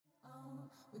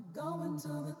Going to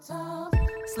the top.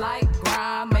 Slight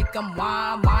grind, make them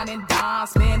wine and dine.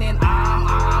 Spinning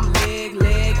arm,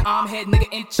 leg, arm, head, nigga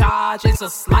in charge. It's a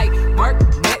slight work,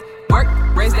 net, work,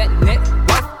 raise that net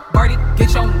worth. Birdie,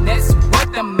 get your nets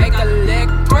worth and make a leg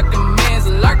twerk. The man's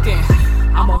lurking.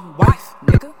 I'm a wife,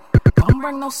 nigga. Don't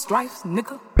bring no strife,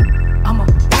 nigga. I'm a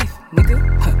wife,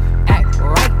 nigga. Act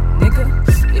right,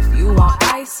 nigga. If you want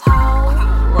ice, hoe,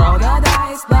 roll the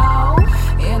dice, though.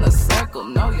 In a circle,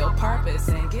 know your purpose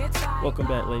and get tired. Welcome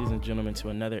back, ladies and gentlemen, to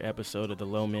another episode of the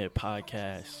Low Mid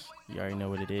Podcast. You already know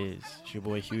what it is. It's your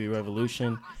boy Huey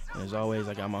Revolution, and as always,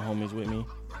 I got my homies with me.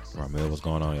 Ramil, what's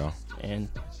going on, y'all? And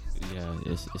yeah,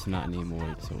 it's not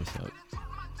anymore. So what's up?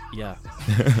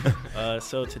 Yeah.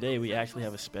 So today we actually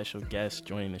have a special guest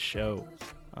joining the show.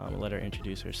 Let her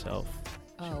introduce herself.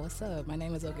 Oh, what's up? My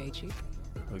name is Ogechi.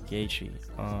 Ogechi.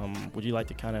 Would you like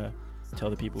to kind of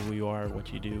tell the people who you are,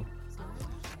 what you do?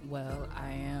 Well,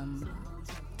 I am,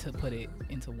 to put it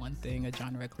into one thing, a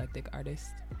genre eclectic artist.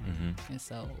 Mm-hmm. And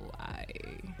so I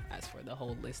ask for the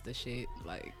whole list of shit,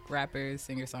 like rapper,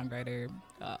 singer, songwriter,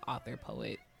 author,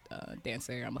 poet,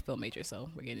 dancer. I'm a film major, so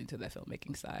we're getting into that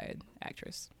filmmaking side,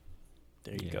 actress.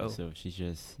 There you go. So she's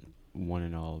just one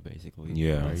and all, basically.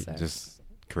 Yeah, Right. just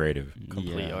creative.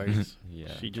 Complete Yeah. artist.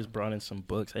 Yeah. She just brought in some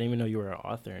books. I didn't even know you were an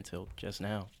author until just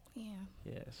now. Yeah.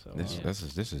 Yeah, so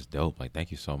This is dope. Like, thank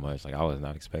you so much. Like, I was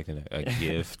not expecting a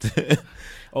gift.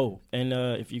 Oh, and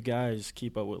if you guys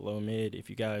keep up with Low Mid, if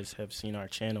you guys have seen our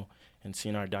channel and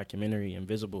seen our documentary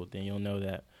Invisible, then you'll know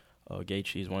that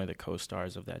Ogechi is one of the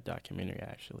co-stars of that documentary,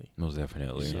 actually. Most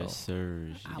definitely. So- Yes, sir.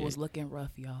 I was looking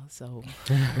rough, y'all, so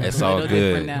It's a all little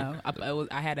different good. now.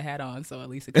 I had a hat on, so at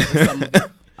least it covers some of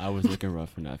it. I was looking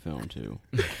rough in that film too.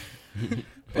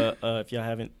 But if y'all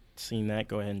haven't seen that,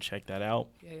 go ahead and check that out.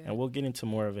 Yeah. And we'll get into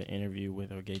more of an interview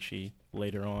with Ogechi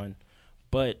later on.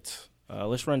 But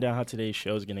let's run down how today's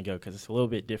show is going to go, because it's a little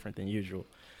bit different than usual.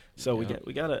 So we got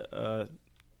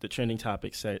the trending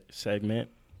topic segment,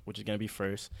 which is going to be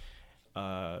first.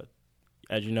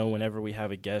 As you know, whenever we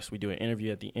have a guest, we do an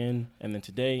interview at the end. And then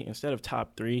today, instead of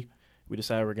top three, we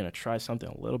decided we're going to try something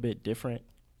a little bit different.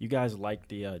 You guys liked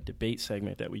the debate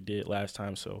segment that we did last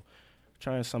time, so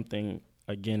trying something,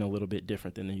 again, a little bit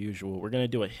different than the usual. We're going to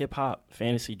do a hip-hop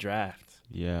fantasy draft.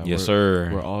 Yeah. Yes, sir.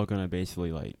 We're all gonna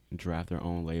basically like draft our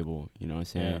own label. You know what I'm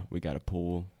saying? Yeah. We got a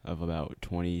pool of about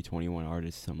 20, 21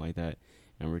 artists, something like that,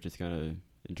 and we're just gonna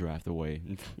draft away.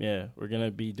 Yeah, we're going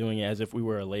to be doing it as if we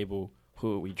were a label.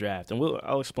 Who would we draft? And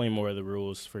I'll explain more of the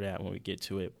rules for that when we get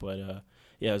to it. But,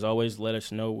 yeah, as always, let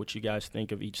us know what you guys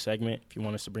think of each segment. If you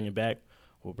want us to bring it back,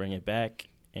 we'll bring it back.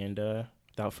 And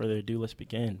without further ado, let's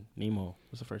begin. Nemo,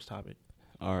 what's the first topic?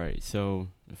 All right, so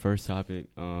the first topic,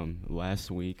 last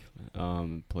week,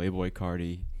 Playboy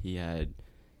Carti, he had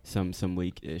some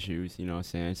leak issues, you know what I'm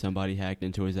saying? Somebody hacked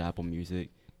into his Apple Music,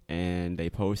 and they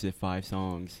posted 5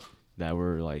 songs that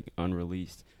were, like,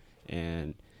 unreleased.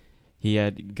 And he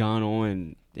had gone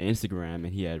on Instagram,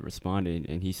 and he had responded,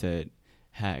 and he said,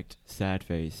 hacked, sad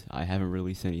face, I haven't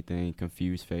released anything,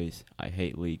 confused face, I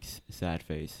hate leaks, sad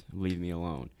face, leave me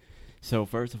alone. So,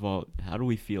 first of all, how do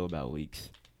we feel about leaks?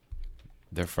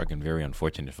 They're fucking very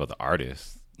unfortunate for the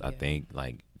artists. I Yeah. think,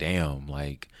 like, damn,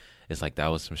 like, it's like that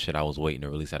was some shit I was waiting to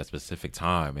release at a specific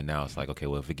time. And now it's like, okay,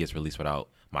 well, if it gets released without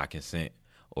my consent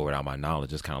or without my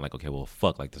knowledge, it's kind of like, okay, well,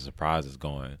 fuck, like, the surprise is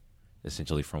going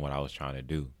essentially from what I was trying to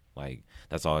do. Like,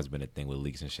 that's always been a thing with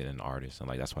leaks and shit in artists. And,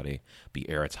 like, that's why they be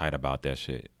airtight about that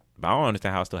shit. But I don't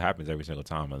understand how it still happens every single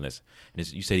time unless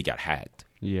you said he got hacked.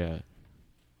 Yeah.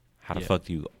 How the Yeah. fuck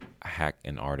do you hack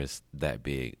an artist that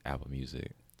big, Apple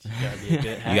Music? You got to be a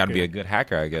good hacker. You got to be a good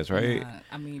hacker, I guess, right?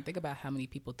 I mean, think about how many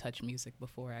people touch music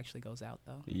before it actually goes out,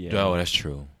 though. Yeah. Oh, that's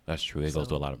true. That's true. It goes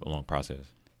So- through a long process.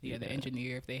 Yeah, the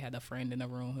engineer, if they had a friend in the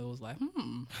room who was like,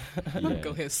 Yeah.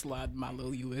 go ahead, slide my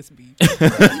little USB.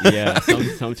 Yeah,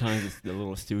 sometimes it's the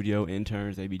little studio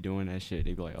interns, they be doing that shit.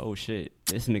 They be like, oh shit,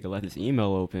 this nigga let this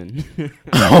email open.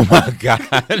 Oh my god!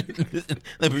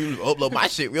 Let me upload my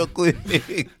shit real quick.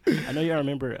 I know y'all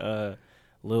remember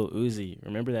Lil Uzi.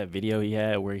 Remember that video he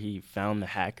had where he found the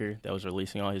hacker that was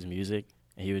releasing all his music,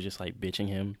 and he was just like bitching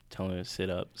him, telling him to sit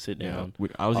up, sit down.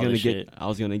 I was all gonna this get shit. I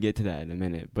was gonna get to that in a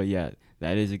minute, but yeah,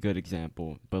 that is a good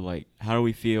example. But like, how do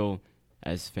we feel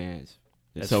as fans?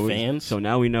 As so fans? So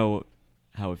now we know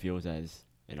how it feels as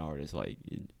an artist. Like,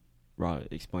 Rod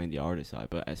explained the artist side,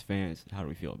 but as fans, how do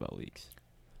we feel about leaks?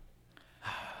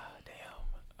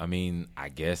 I mean, I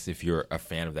guess if you're a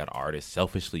fan of that artist,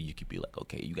 selfishly, you could be like,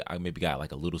 okay, I maybe got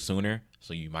like a little sooner,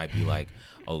 so you might be like,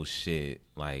 oh shit,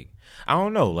 like I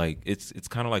don't know, like it's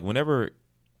kind of like whenever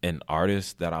an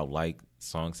artist that I like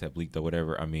songs have leaked or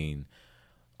whatever. I mean,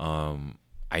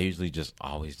 I usually just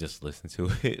always just listen to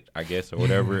it, I guess, or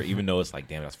whatever, even though it's like,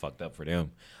 damn, that's fucked up for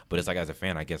them. But it's like, as a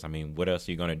fan, I guess, I mean, what else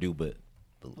are you going to do but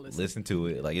listen to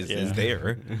it? Like, it's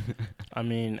there. I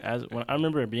mean, when I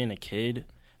remember being a kid,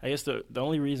 I guess the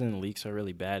only reason leaks are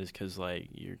really bad is because, like,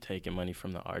 you're taking money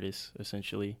from the artist,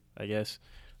 essentially, I guess.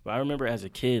 But I remember as a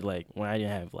kid, like, when I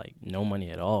didn't have, like, no money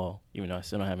at all, even though I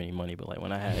still don't have any money, but, like,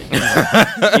 when I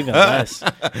had even less,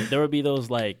 there would be those,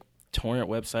 like, torrent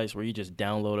websites where you just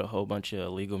download a whole bunch of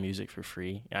illegal music for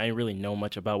free. I didn't really know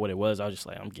much about what it was. I was just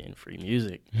like, I'm getting free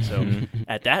music. So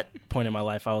at that point in my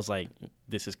life, I was like,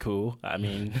 this is cool. I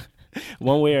mean,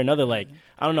 one way or another, like,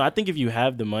 I don't know. I think if you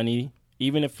have the money,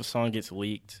 even if a song gets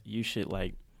leaked, you should,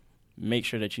 like, make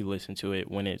sure that you listen to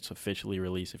it when it's officially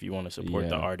released if you want to support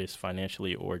the artist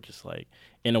financially or just, like,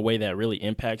 in a way that really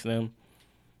impacts them.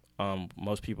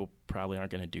 Most people probably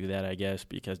aren't going to do that, I guess,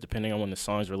 because depending on when the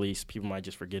song's released, people might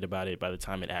just forget about it by the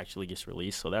time it actually gets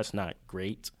released. So that's not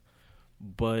great.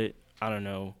 But I don't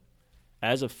know.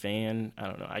 As a fan, I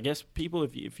don't know. I guess people,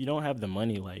 if you don't have the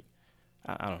money, like,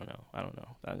 I don't know.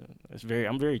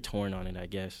 I'm very torn on it, I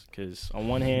guess, because on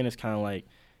one hand, it's kind of like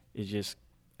it's just,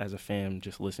 as a fan,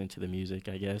 just listen to the music,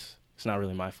 I guess. It's not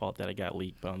really my fault that it got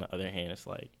leaked, but on the other hand, it's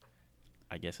like,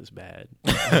 I guess it's bad.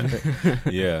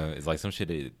 Yeah, it's like some shit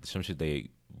they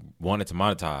wanted to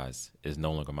monetize is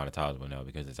no longer monetizable now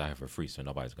because it's out here for free, so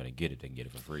nobody's gonna get it. They can get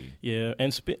it for free. Yeah,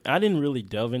 and I didn't really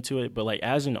delve into it, but like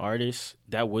as an artist,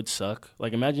 that would suck.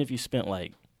 Like imagine if you spent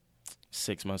like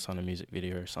 6 months on a music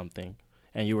video or something,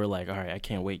 and you were like, all right, I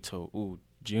can't wait till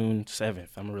June 7th.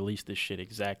 I'm gonna release this shit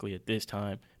exactly at this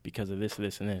time because of this,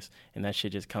 and this, and that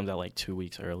shit just comes out like 2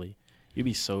 weeks early. You'd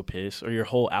be so pissed. Or your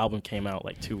whole album came out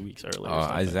like 2 weeks early.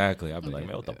 Exactly. I'd be like,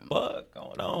 man, what the fuck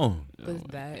going on? There's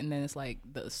that, and then it's like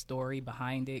the story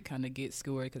behind it kind of gets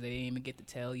skewered because they didn't even get to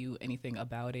tell you anything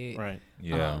about it. Right.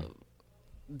 Yeah.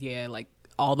 Yeah, like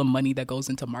all the money that goes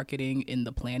into marketing and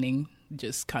the planning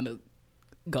just kind of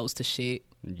goes to shit.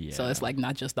 Yeah. So it's like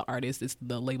not just the artist, it's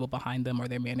the label behind them or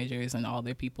their managers and all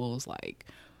their people's like,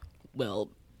 well,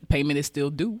 payment is still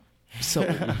due. So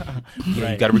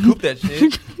You gotta recoup that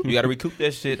shit.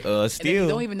 Still, and you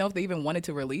don't even know if they even wanted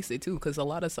to release it too, because a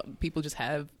lot of people just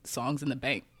have songs in the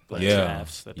bank, like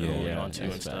drafts that they're holding on to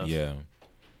and stuff. Yeah,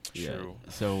 true.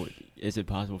 So is it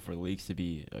possible for leaks to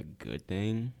be a good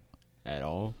thing at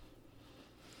all?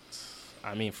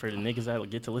 I mean, for the niggas that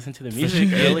get to listen to the music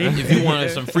early, if you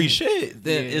wanted some free shit,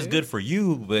 then it's good for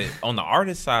you. But on the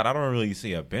artist side, I don't really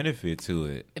see a benefit to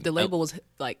it. If the label was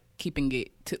like keeping it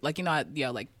to, like, you know,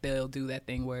 like they'll do that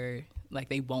thing where like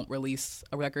they won't release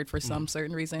a record for some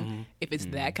certain reason. Mm-hmm. If it's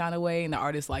that kind of way, and the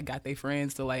artist like got their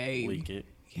friends to like, hey, leak it,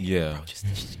 bro,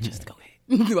 just go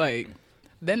ahead, like.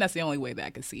 Then that's the only way that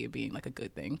I could see it being like a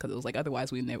good thing, because it was like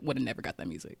otherwise we would have never got that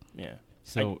music. Yeah.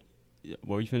 So.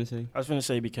 What were you finna say? I was finna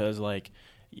say because, like,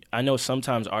 I know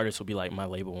sometimes artists will be like, my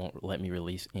label won't let me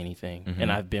release anything. Mm-hmm.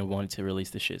 And I've been wanting to release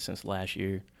the shit since last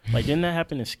year. Like, didn't that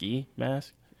happen to Ski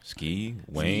Mask? Ski,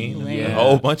 Wayne, yeah. A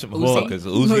whole bunch of motherfuckers.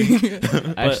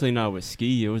 Uzi. Actually, no, with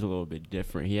Ski, it was a little bit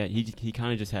different. He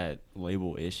kind of just had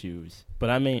label issues. But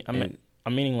I'm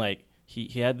meaning, like, he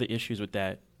had the issues with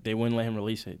that. They wouldn't let him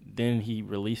release it. Then he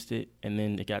released it, and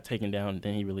then it got taken down, and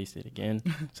then he released it again.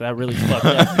 So that really fucked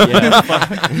up. Yeah,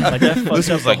 that fucked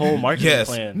up the whole marketing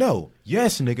plan. No.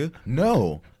 Yes, nigga.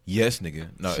 No. Yes, nigga.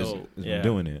 No, so, it's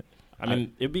doing it. I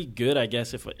mean, it'd be good, I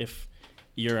guess, if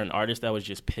you're an artist that was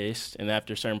just pissed, and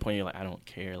after a certain point, you're like, I don't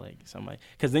care, like, somebody.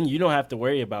 Because then you don't have to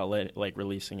worry about,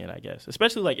 releasing it, I guess.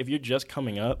 Especially, like, if you're just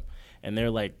coming up, and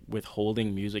they're, like,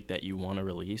 withholding music that you want to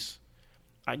release.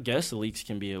 I guess the leaks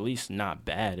can be at least not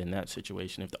bad in that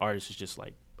situation if the artist is just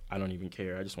like, I don't even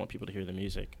care. I just want people to hear the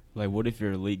music. Like, what if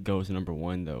your leak goes number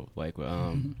one, though? Like,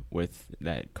 with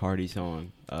that Cardi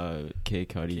song, Kid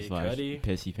Cudi /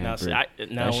 Pissy Pamper.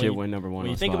 That shit went number one. When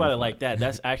you think about it like that,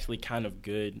 that's actually kind of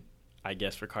good, I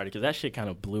guess, for Cardi, because that shit kind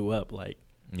of blew up, like,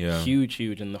 huge,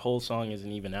 and the whole song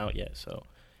isn't even out yet, so.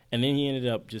 And then he ended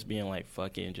up just being like,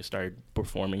 fuck it, and just started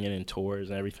performing it in tours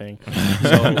and everything.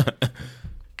 So...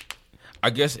 I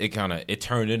guess it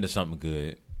turned into something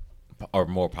good or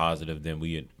more positive than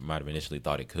we might have initially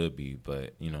thought it could be.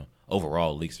 But, you know,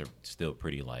 overall, leaks are still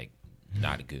pretty, like,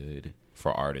 not good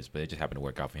for artists. But it just happened to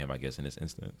work out for him, I guess, in this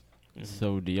instance. Mm-hmm.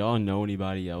 So do y'all know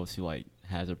anybody else who, like,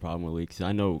 has a problem with leaks?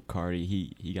 I know Cardi,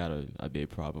 he got a big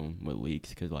problem with leaks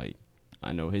because, like,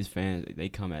 I know his fans, they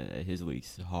come at his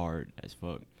leaks hard as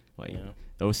fuck. Like,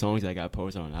 those songs that got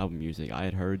posted on album music, I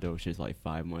had heard those shits like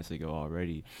 5 months ago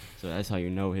already. So that's how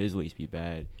you know his leaks be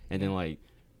bad. And then, like,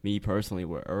 me personally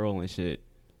with Earl and shit,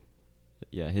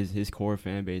 his core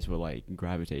fan base would, like,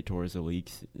 gravitate towards the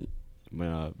leaks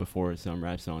before some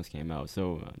rap songs came out.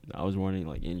 So I was wondering,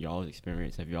 like, in y'all's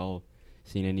experience, have y'all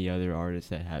seen any other artists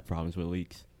that had problems with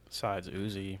leaks? Besides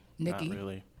Uzi, Nicki. not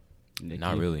really. Nicki?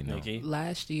 Not really, no. Nicki?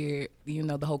 Last year,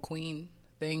 the whole Queen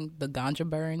thing, the Ganja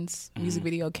Burns music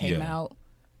video came Yeah. out.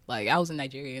 Like, I was in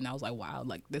Nigeria, and I was like, wow,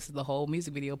 like, this is the whole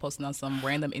music video posted on some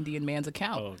random Indian man's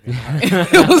account. Oh, God.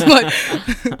 It was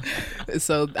like,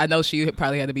 so I know she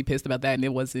probably had to be pissed about that, and it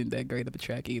wasn't that great of a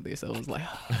track either. So it was like,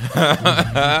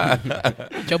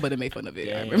 Joe Budden made fun of it.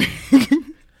 I Damn. remember.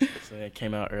 So it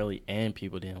came out early and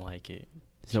people didn't like it.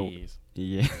 So- Jeez.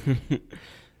 Yeah.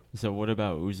 So what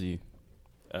about Uzi?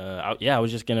 I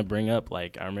was just gonna bring up,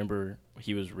 like, I remember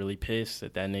he was really pissed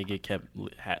that nigga kept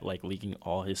leaking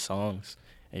all his songs,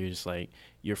 and he was just like,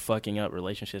 "You're fucking up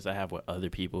relationships I have with other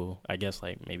people." I guess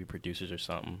like maybe producers or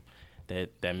something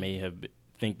that may have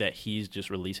think that he's just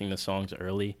releasing the songs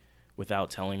early without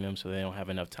telling them, so they don't have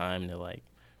enough time to like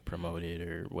promote it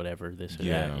or whatever, this or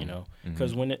that, you know?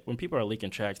 Because when people are leaking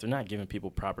tracks, they're not giving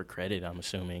people proper credit, I'm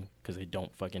assuming, because they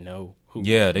don't fucking know who.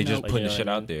 Yeah, they just like, putting you the know shit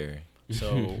what I out mean? there.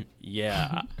 So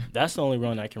yeah, that's the only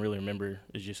run I can really remember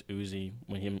is just Uzi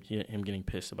when him getting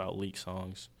pissed about leaked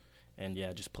songs, and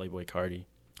yeah, just Playboy Cardi.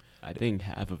 I think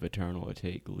half of Eternal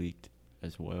Take leaked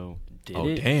as well. Did Oh,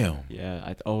 it? damn.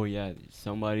 Yeah.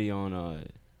 Somebody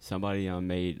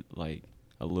made like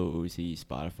a Lil Uzi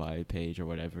Spotify page or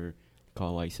whatever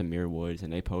called like Samir Woods,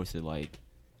 and they posted like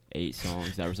 8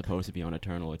 songs that were supposed to be on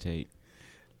Eternal Take.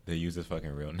 They use his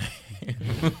fucking real name.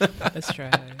 That's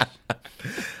trash.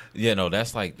 Yeah, no,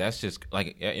 that's just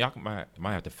like y'all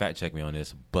might have to fact check me on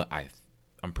this, but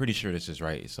I'm pretty sure this is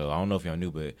right. So I don't know if y'all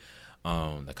knew, but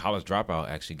the College Dropout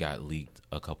actually got leaked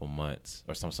a couple months,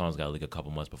 or some songs got leaked a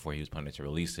couple months before he was planning to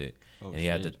release it, and he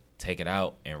had to take it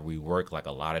out and rework like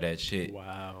a lot of that shit.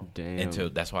 Wow. Damn.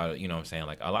 That's why, you know what I'm saying,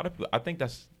 like a lot of people, I think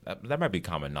that might be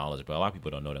common knowledge, but a lot of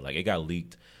people don't know that. Like it got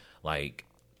leaked like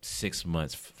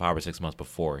 5 or 6 months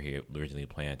before he originally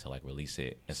planned to like release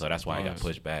it, and so that's why it got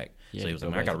pushed back. Yeah, so he was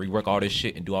like, man, I gotta rework all this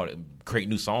shit and create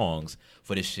new songs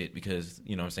for this shit, because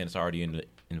you know what I'm saying, it's already in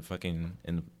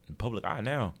the public eye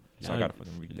now. So I gotta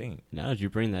fucking rethink. Now that you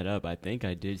bring that up, I think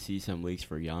I did see some leaks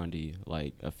for Yandi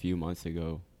like a few months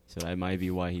ago, so that might be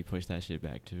why he pushed that shit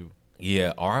back too.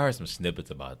 Yeah, or I heard some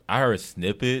snippets I heard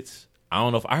snippets. I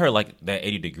don't know if I heard like that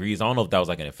 80 Degrees. I don't know if that was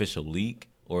like an official leak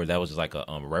or that was just like a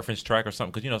reference track or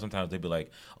something. Because, you know, sometimes they'd be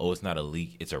like, oh, it's not a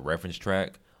leak, it's a reference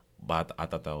track. But I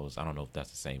thought that was, I don't know if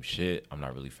that's the same shit. I'm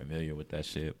not really familiar with that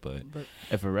shit. But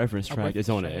If a reference track is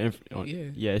on the if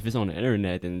it's on the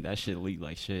internet, then that shit leak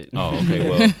like shit. oh, okay,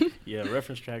 well, Yeah,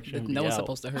 reference track shouldn't No be one's out.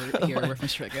 supposed to hear a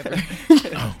reference track ever.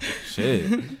 oh,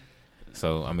 shit.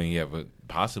 So, I mean, yeah, but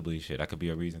possibly shit, that could be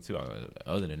a reason too.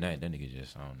 Other than that, then nigga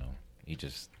just, I don't know. He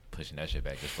just pushing that shit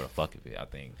back just for the fuck of it, I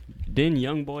think. Didn't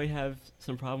YoungBoy have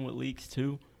some problem with leaks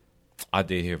too? I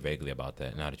did hear vaguely about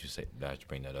that. Now that you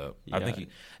bring that up, I Yeah. think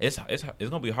it's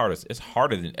gonna be harder. It's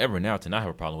harder than ever now to not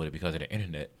have a problem with it because of the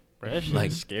internet. Bro, that shit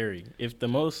Like- is scary. If the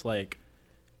most like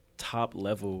top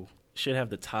level should have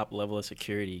the top level of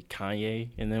security, Kanye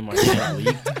and them are getting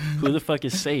leaked, who the fuck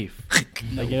is safe?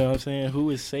 Like, you know what I'm saying? Who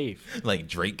is safe? Like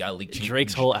Drake got leaked.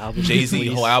 Drake's whole album. Jay-Z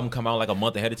released. whole album come out like a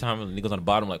month ahead of time, and niggas on the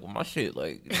bottom like, well, my shit,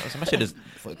 like, you know, so my shit is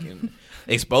fucking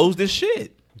exposed as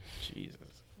shit. Jesus.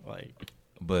 Like,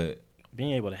 But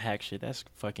being able to hack shit, that's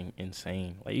fucking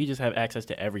insane. Like, you just have access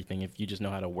to everything if you just know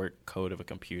how to work code of a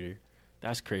computer.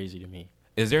 That's crazy to me.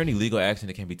 is there any legal action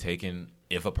that can be taken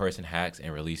if a person hacks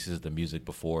and releases the music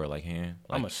before like hand?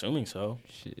 I'm Like, assuming so.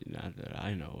 Shit, not that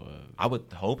I know of. I would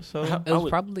hope so. It was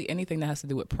probably anything that has to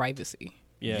do with privacy,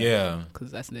 Yeah. Yeah.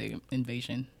 because that's the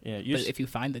invasion. Yeah. But if you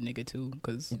find the nigga too,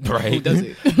 because Right. who does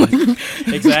it?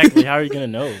 Exactly. How are you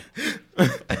going to know?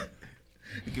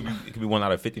 It could be 1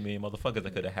 out of 50 million motherfuckers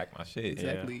that could have hacked my shit.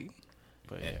 Exactly.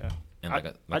 But yeah. And I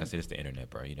said, it's the internet,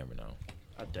 bro. You never know.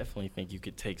 I definitely think you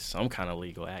could take some kind of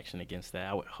legal action against that.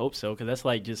 I would hope so, because that's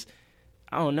like just,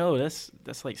 I don't know, that's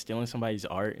like stealing somebody's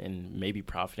art and maybe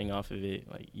profiting off of it.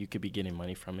 Like, you could be getting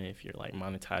money from it if you're like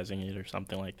monetizing it or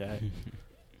something like that.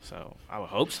 So I would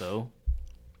hope so.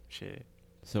 Shit.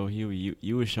 So Huey,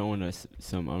 you were showing us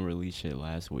some unreleased shit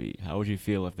last week. How would you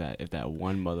feel if that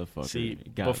one motherfucker See,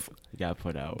 got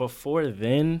put out? Before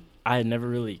then, I had never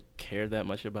really cared that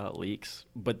much about leaks.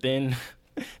 But then,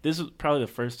 this was probably the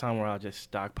first time where I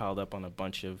just stockpiled up on a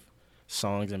bunch of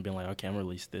songs and been like, okay, I'm gonna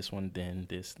release this one, then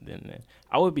this, then that.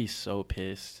 I would be so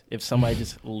pissed if somebody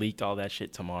just leaked all that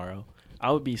shit tomorrow. I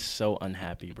would be so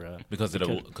unhappy, bro. Because of the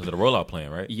rollout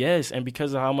plan, right? Yes, and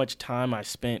because of how much time I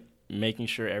spent making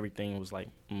sure everything was like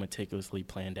meticulously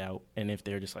planned out, and if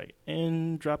they're just like,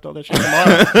 and dropped all that shit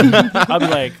tomorrow, I'll be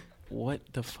like, what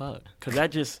the fuck?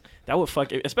 Because that would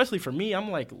fuck, especially for me.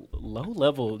 I'm like low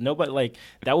level. Nobody like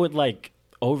that would like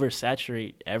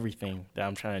oversaturate everything that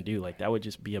I'm trying to do. Like that would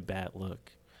just be a bad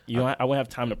look. I wouldn't have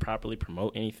time to properly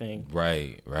promote anything.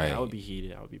 Right. I would be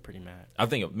heated. I would be pretty mad. I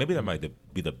think maybe that might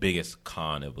be the biggest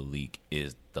con of a leak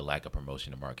is the lack of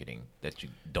promotion and marketing that you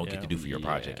don't get to do for your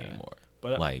project anymore.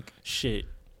 But like shit,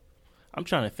 I'm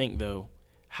trying to think though,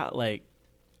 how like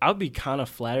I would be kind of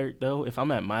flattered though if I'm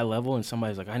at my level and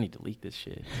somebody's like, I need to leak this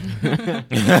shit,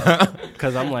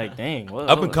 because I'm like, dang, well,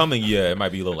 up and coming, it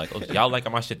might be a little like, oh, y'all like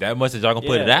my shit that much that y'all gonna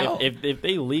put it out. If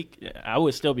they leak, I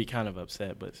would still be kind of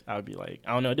upset, but I would be like,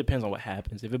 I don't know, it depends on what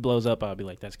happens. If it blows up, I'll be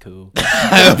like, that's cool.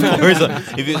 Of course,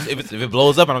 if it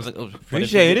blows up, and I'm like, oh,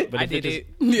 appreciate it. I did it.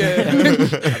 Yeah,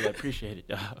 I appreciate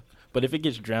it. But if it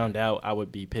gets drowned out, I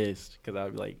would be pissed because I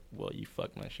would be like, well, you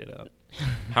fucked my shit up.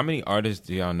 How many artists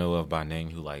do y'all know of by name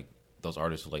who like those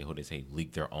artists who they say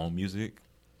leak their own music?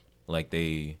 Like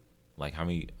they, like how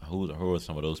many, who are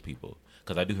some of those people?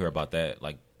 Because I do hear about that,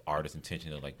 like artists'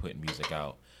 intention of like putting music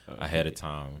out ahead of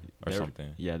time or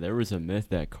something. Yeah, there was a myth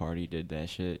that Cardi did that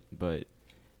shit, but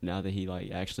now that he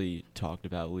like actually talked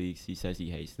about leaks, he says he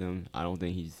hates them. I don't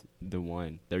think he's the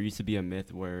one. There used to be a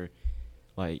myth where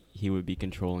like he would be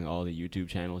controlling all the YouTube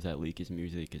channels that leak his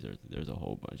music because there's a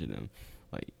whole bunch of them.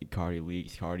 Like Cardi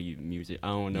leaks, Cardi music. I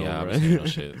don't know. Yeah, bro. I've seen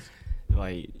those shit.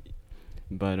 Like,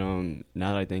 but now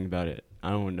that I think about it, I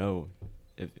don't know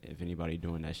if anybody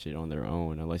doing that shit on their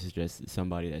own, unless it's just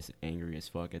somebody that's angry as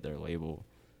fuck at their label.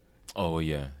 Oh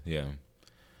yeah. Yeah.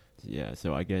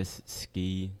 So I guess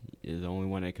Ski is the only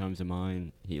one that comes to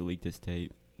mind. He leaked his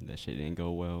tape. That shit didn't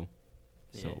go well.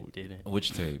 Yeah, So it didn't.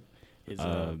 Which tape? His,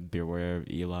 Beware of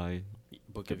Eli.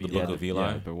 Book of The Eli. Book of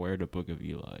Eli? Yeah, Beware the Book of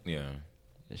Eli. Yeah.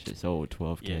 That shit sold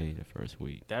 12K Yeah. the first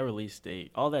week. That release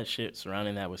date, all that shit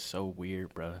surrounding that was so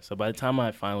weird, bro. So by the time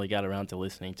I finally got around to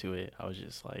listening to it, I was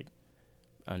just like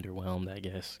underwhelmed, I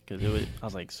guess, because I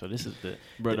was like, so this is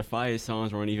Bro, the fire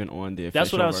songs weren't even on the official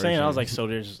That's what I was saying. I was version. like, so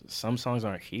there's some songs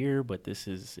aren't here, but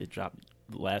it dropped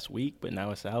last week, but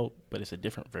now it's out, but it's a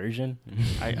different version.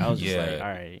 I was just like, all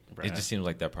right, bro. It just seems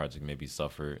like that project maybe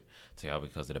suffered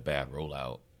because of the bad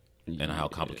rollout. And how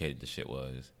complicated the shit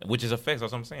was, which is effects.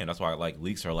 That's what I'm saying. That's why like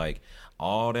leaks are like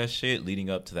all that shit leading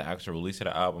up to the actual release of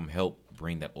the album help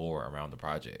bring that aura around the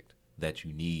project that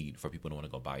you need for people to want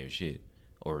to go buy your shit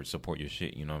or support your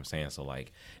shit. You know what I'm saying? So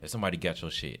like if somebody got your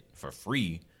shit for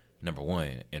free, number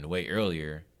one, and way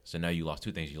earlier, so now you lost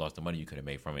two things. You lost the money you could have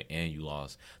made from it, and you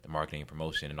lost the marketing and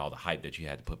promotion and all the hype that you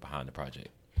had to put behind the project.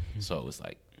 So it was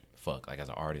like, fuck. Like as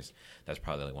an artist, that's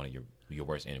probably like one of your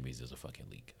worst enemies is a fucking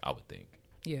leak, I would think.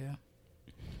 Yeah.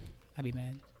 I'd be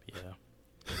mad.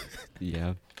 Yeah.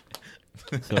 Yeah.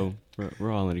 So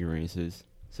we're all in agreement.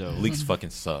 So Leaks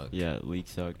fucking suck. yeah, leaks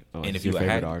suck. Oh, And it's if you your a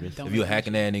favorite hack, artist, Don't if you a make me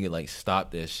hacking that nigga, like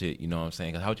stop that shit. You know what I'm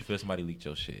saying? Cause how would you feel if somebody leaked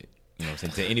your shit? You know what I'm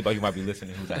saying? To anybody who might be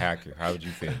listening who's a hacker, how would you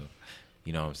feel?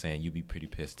 You know what I'm saying? You'd be pretty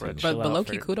pissed too. Right. But Chill out,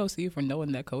 low-key, Fred. kudos to you for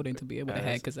knowing that coding to be able to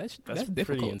That's- hack, because that's That's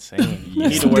difficult. pretty insane. You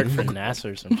need to work for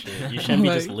NASA or some shit. You shouldn't be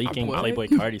just Like, leaking what? Playboy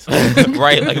Cardi songs.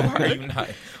 Right? Like why are you not?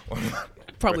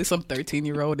 Probably some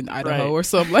 13-year-old in Idaho Right. or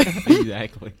something like.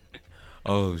 exactly.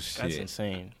 Oh That's shit.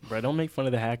 insane, bro. Don't make fun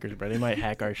of the hackers, bro. They might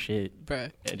hack our shit Bruh.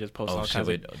 and just post Oh all shit! kinds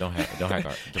Wait, of. don't hack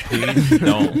our. Please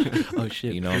don't. Oh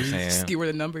shit! You know what I'm saying? Skewer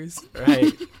the numbers.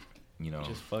 Right? You know.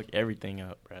 Just fuck everything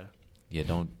up, bro. Yeah,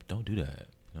 don't do that. You know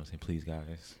what I'm saying? Please,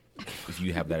 guys. If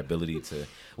you have that ability to,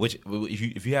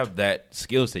 if you have that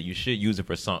skill set, you should use it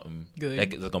for something Good.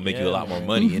 that's gonna make you Yeah, a lot more man.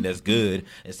 money, and that's good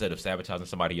instead of sabotaging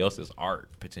somebody else's art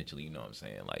potentially. You know what I'm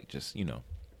saying? Like just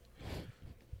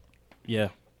Yeah.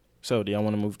 So, do y'all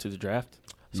want to move to the draft?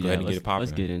 Let's go ahead and get it popping.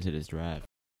 Let's get into this draft.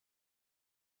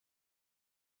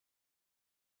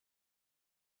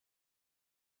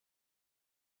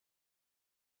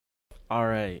 All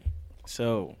right.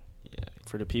 So, Yeah.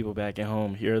 for the people back at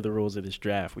home, here are the rules of this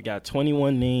draft. We got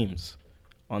 21 names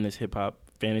on this hip hop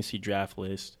fantasy draft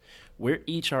list. We're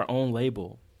each our own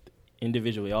label,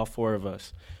 individually, all four of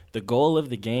us. The goal of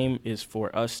the game is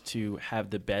for us to have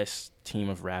the best team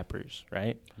of rappers,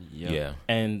 right? Yep. Yeah.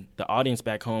 And the audience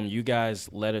back home, you guys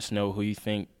let us know who you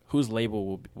think, whose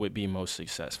label would be most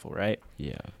successful, right?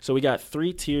 Yeah. So we got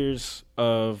 3 tiers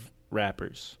of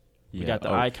rappers. Yeah. We got the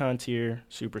Oh, icon tier,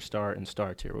 superstar, and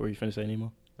star tier. What were you finna say,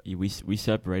 Nemo? we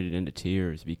separated into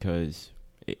tiers because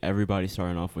everybody's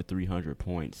starting off with 300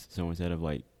 points. So instead of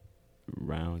like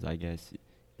rounds, I guess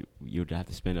you'd have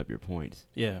to spend up your points.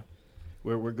 Yeah,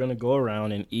 we're gonna go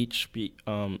around and each pick,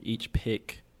 one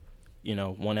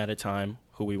at a time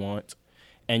who we want,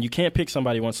 and you can't pick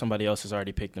somebody once somebody else has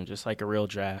already picked them, just like a real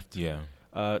draft. Yeah.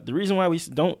 The reason why we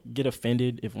don't get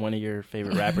offended if one of your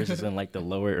favorite rappers is in like the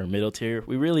lower or middle tier,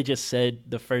 we really just said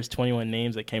the first 21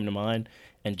 names that came to mind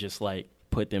and just like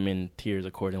put them in tiers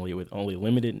accordingly with only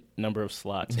limited number of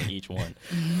slots in each one.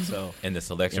 So And the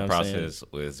selection You know what I'm process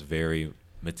was very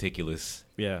meticulous.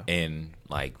 yeah, And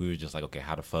like we were just like, okay,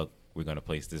 how the fuck we're gonna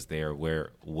place this there?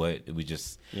 We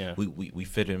just yeah. we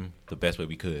fit him the best way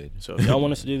we could. So if y'all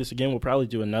want us to do this again, we'll probably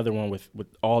do another one with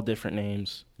all different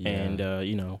names Yeah. and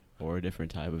you know. Or a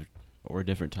different type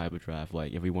of draft.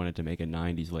 Like if we wanted to make a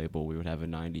 '90s label, we would have a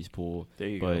 '90s pool. There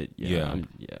you But go. yeah,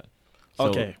 Yeah.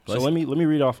 Okay, so let me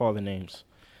read off all the names.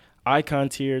 Icon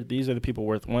tier, these are the people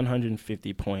worth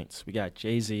 150 points. We got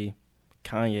Jay-Z,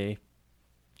 Kanye,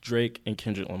 Drake, and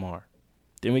Kendrick Lamar.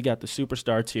 Then we got the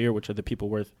superstar tier, which are the people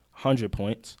worth 100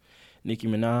 points. Nicki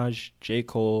Minaj, J.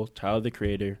 Cole, Tyler, the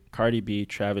Creator, Cardi B,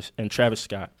 Travis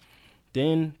Scott.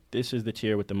 Then this is the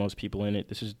tier with the most people in it.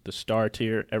 This is the star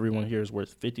tier. Everyone here is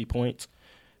worth 50 points.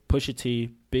 Pusha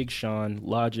T, Big Sean,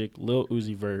 Logic, Lil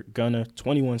Uzi Vert, Gunna,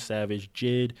 21 Savage,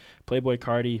 Jid, Playboi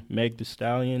Carti, Meg Thee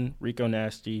Stallion, Rico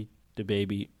Nasty,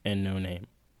 DaBaby, and No Name.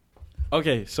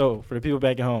 Okay, so for the people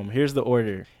back at home, here's the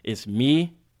order. It's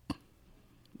me,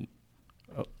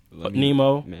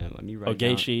 Nemo, let me write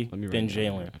Ogechi, down, then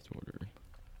Jalen.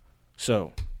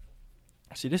 So,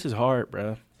 see, this is hard,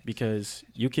 bruh, because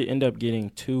you could end up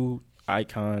getting 2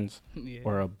 icons Yeah.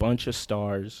 or a bunch of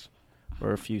stars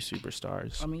or a few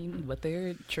superstars. I mean, but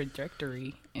their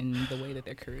trajectory and the way that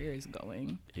their career is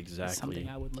going is Exactly. something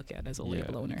I would look at as a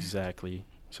label owner. Exactly.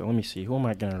 So let me see. Who am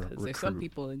I going to Because recruit? there's some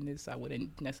people in this I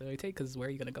wouldn't necessarily take because where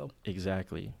are you going to go?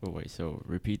 Exactly. Oh wait, so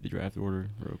repeat the draft order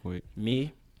real quick.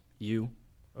 Me, you,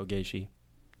 Ogechi,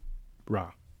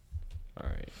 Ra. All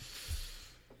right.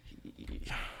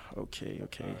 Okay.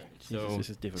 So, this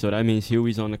is difficult. so that means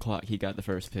Huey's on the clock. He got the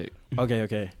first pick.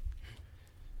 Okay.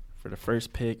 For the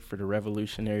first pick for the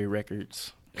Revolutionary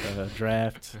Records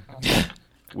draft,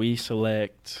 we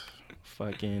select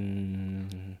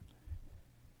fucking...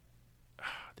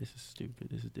 This is stupid.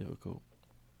 This is difficult.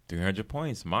 300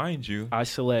 points, mind you. I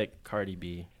select Cardi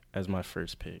B as my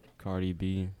first pick. Cardi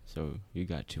B. So you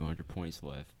got 200 points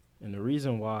left. And the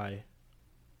reason why...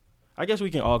 I guess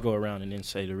we can all go around and then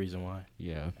say the reason why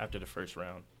Yeah. after the first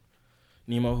round.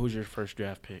 Nemo, who's your first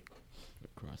draft pick?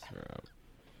 Cross her out.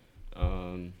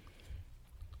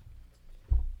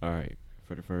 All right.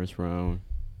 For the first round,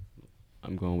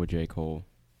 I'm going with J. Cole.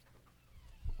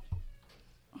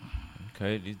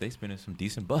 Okay, they spending some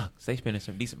decent bucks. They spending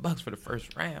some decent bucks for the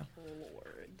first round.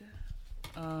 Lord.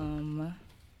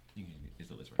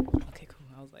 It's a list right. Okay, cool.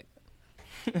 I was like,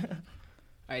 all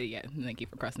right, yeah. Thank you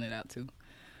for crossing it out too.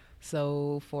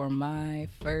 So for my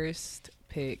first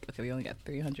pick, okay, we only got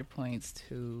 300 points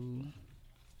to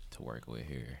work with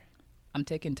here. I'm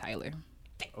taking Tyler.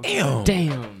 Damn.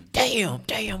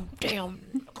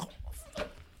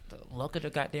 Look at the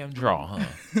goddamn draw, huh?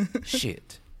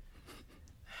 Shit.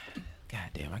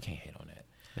 Goddamn, I can't hit on that.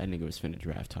 That nigga was finna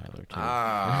draft Tyler, too.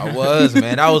 I was,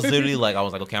 man. I was literally like,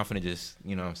 okay, I'm finna just,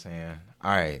 you know what I'm saying?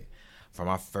 All right. For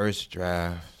my first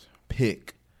draft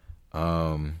pick,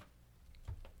 I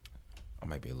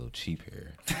might be a little cheap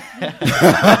here.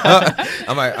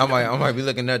 I might be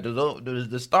looking at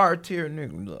the star tier,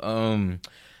 nigga.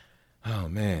 Oh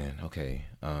man, okay.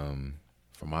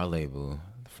 For my label,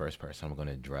 the first person I'm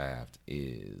gonna draft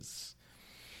is,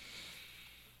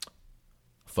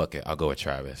 fuck it, I'll go with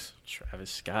Travis.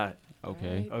 Travis Scott.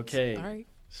 Okay. Okay. All right.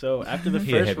 So after the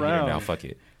He a first heavy hitter round, now. Fuck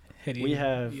it. we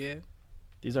have... Yeah.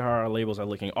 These are how our labels are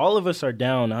looking. All of us are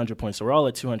down 100 points, so we're all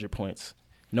at 200 points.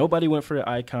 Nobody went for the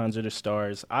icons or the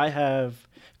stars. I have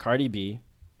Cardi B.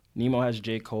 Nemo has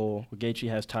J. Cole. Ogechi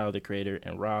has Tyler, the Creator.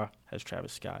 And Ra has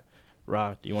Travis Scott.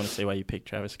 Ra, do you want to say why you picked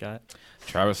Travis Scott?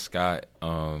 Travis Scott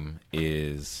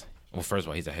is, well, first of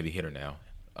all, he's a heavy hitter now.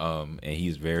 And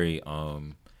he's very,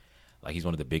 like, he's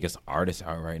one of the biggest artists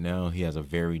out right now. He has a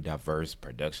very diverse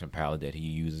production palette that he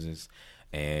uses.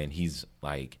 And he's,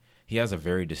 like, he has a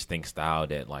very distinct style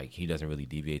that, like, he doesn't really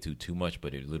deviate too much,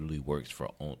 but it literally works for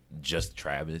just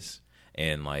Travis.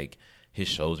 And, like, his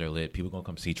shows are lit. People gonna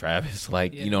come see Travis.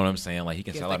 Like, Yeah. you know what I'm saying? Like, he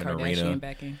can He has sell out that an Kardashian arena.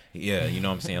 backing. Yeah, you know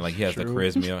what I'm saying? Like, he has the True.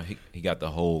 charisma. He got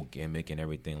the whole gimmick and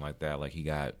everything like that. Like,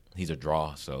 he's a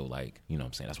draw. So, like, you know what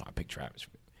I'm saying? That's why I picked Travis.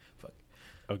 Fuck.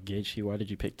 Ogechi, why did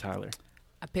you pick Tyler?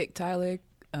 I picked Tyler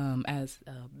as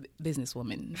a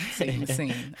businesswoman setting the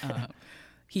scene.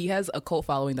 He has a cult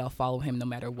following that'll follow him no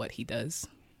matter what he does.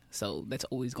 So that's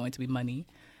always going to be money.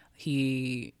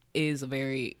 He is a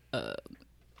very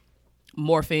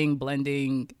morphing,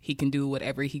 blending. He can do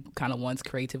whatever he kind of wants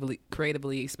creatively,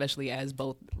 especially as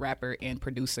both rapper and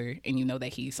producer. And you know that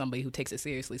he's somebody who takes it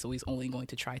seriously, so he's only going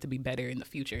to try to be better in the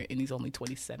future. And he's only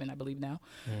 27, I believe now.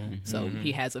 Mm-hmm. So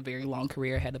he has a very long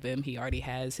career ahead of him. He already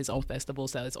has his own festival,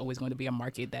 so it's always going to be a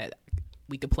market that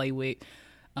we could play with.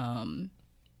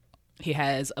 He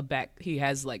has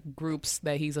like groups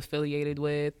that he's affiliated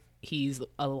with. He's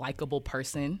a likable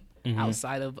person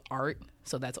outside of art,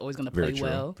 so that's always going to play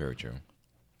well. Very true.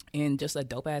 And just a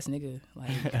dope ass nigga.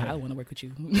 Like, I want to work with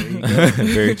you.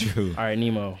 Very true. All right,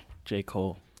 Nemo, J.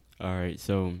 Cole. All right,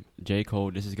 so J.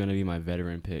 Cole, this is going to be my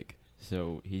veteran pick.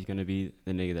 So he's going to be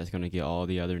the nigga that's going to get all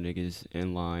the other niggas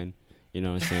in line. You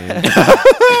know what I'm saying?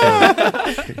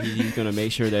 So he's going to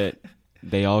make sure that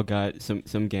they all got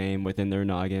some game within their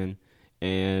noggin.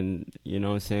 And, you know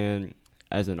what I'm saying,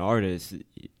 as an artist,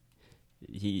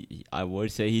 I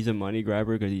would say he's a money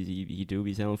grabber because he do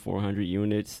be selling 400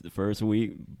 units the first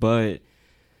week, but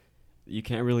you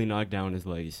can't really knock down his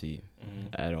legacy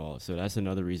at all. So that's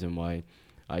another reason why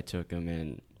I took him,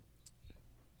 and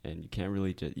you can't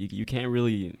really you can't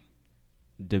really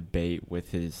debate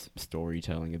with his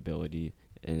storytelling ability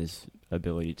and his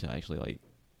ability to actually like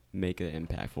make an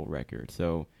impactful record.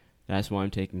 So that's why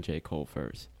I'm taking J. Cole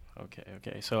first.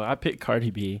 Okay. So I picked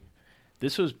Cardi B.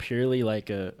 This was purely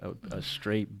like a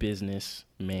straight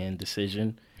businessman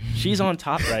decision. She's on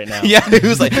top right now. Yeah, he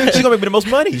was like, she's gonna make me the most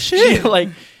money. Shit. Like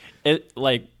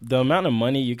the amount of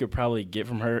money you could probably get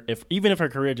from her, even if her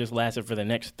career just lasted for the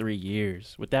next 3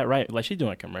 years. With that, right? Like she's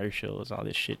doing commercials, all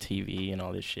this shit, TV, and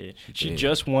all this shit. She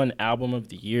just won Album of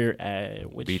the Year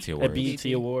at BET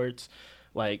Awards.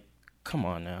 Like, come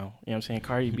on now. You know what I'm saying?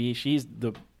 Cardi B, she's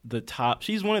the top.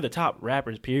 She's one of the top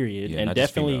rappers, period, and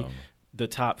definitely the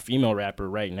top female rapper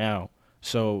right now.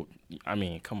 So, I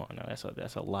mean, come on now. That's a lot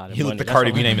of money. You look the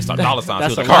Cardi B name and start dollar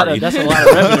signs. That's a lot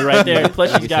of revenue right there.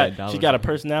 Plus, she got a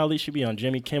personality. She be on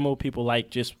Jimmy Kimmel. People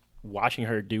like just watching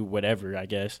her do whatever, I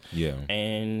guess. Yeah.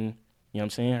 And, you know what I'm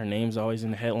saying? Her name's always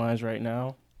in the headlines right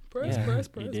now. Press. You know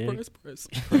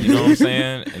what I'm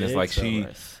saying? And it's like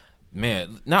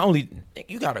man, not only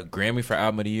you got a Grammy for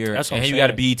Album of the Year, and you got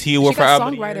a BET Award for Album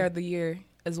of the Year. Songwriter of the Year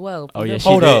as well. Oh yeah,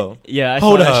 hold up. Yeah, I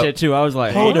saw that shit too. I was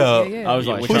like, hold up. Yeah. I was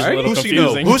like, who she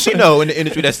know? Who she know in the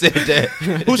industry that said that?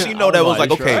 Who she know that was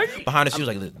like, okay, behind the she was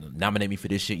like, nominate me for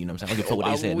this shit. You know what I'm saying? I don't give a fuck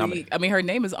what they said. I mean, her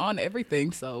name is on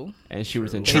everything, so. And she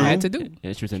was in Time. Had to do.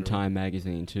 And she was in Time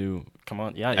magazine too. Come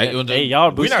on, hey,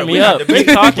 y'all boosting me up. Keep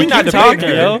talking,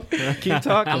 yo. Keep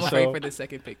talking. I'm afraid for the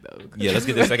second pick though. Yeah, let's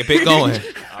get the second pick going.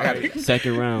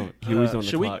 Second round, he was on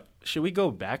the clock. Should we go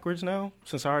backwards now?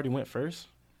 Since I already went first.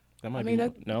 That might be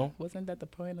no. Wasn't that the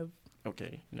point of?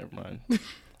 Okay, never mind.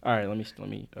 All right, let me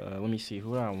see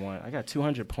who I want. I got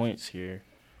 200 points here.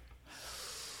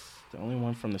 The only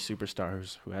one from the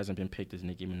superstars who hasn't been picked is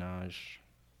Nicki Minaj.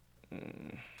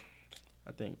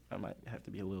 I think I might have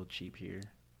to be a little cheap here.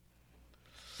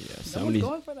 Yeah, some of these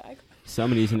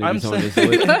niggas on this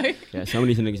list. Yeah, some of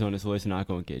these niggas on this list not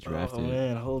gonna get drafted. Oh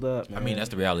man, hold up, man. I mean, that's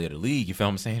the reality of the league. You feel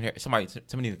what I'm saying?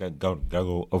 Somebody gotta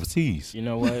go overseas. You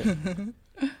know what?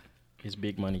 It's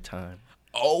big money time.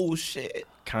 Oh shit,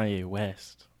 Kanye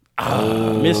West.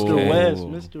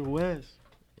 Mr. West.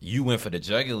 You went for the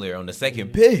jugular on the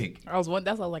second pick. That's I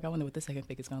wonder what the second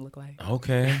pick is gonna look like.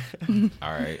 Okay.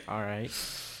 All right.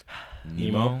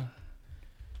 Nemo.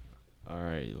 All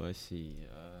right, let's see.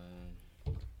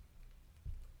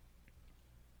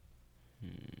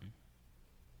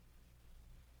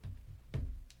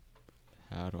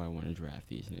 How do I want to draft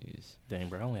these niggas? Dang,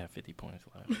 bro, I only have 50 points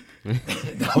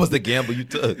left. That was the gamble you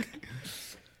took.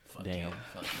 Damn.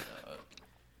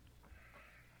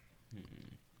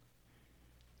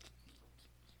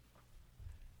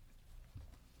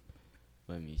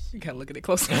 Let me see. You gotta look at it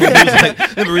closer.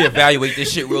 Let me reevaluate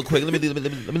this shit real quick. Let me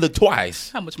look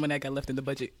twice. How much money I got left in the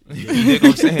budget? You dig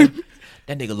what I'm saying?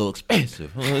 That nigga a little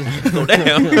expensive. Go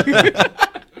down.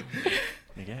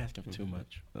 Nigga asking for too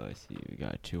much. Let's see. We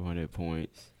got 200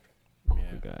 points. Yeah.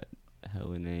 We got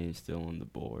hella names still on the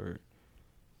board.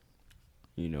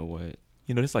 You know what?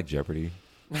 You know, it's like Jeopardy.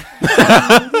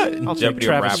 I'll take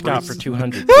Travis Scott for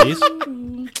 200, please.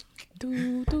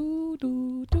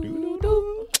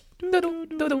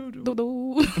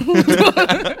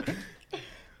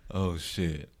 Oh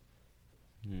shit.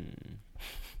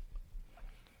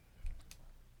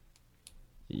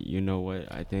 You know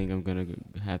what? I think I'm gonna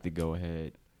have to go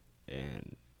ahead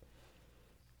and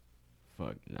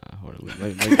fuck. Nah, hold on.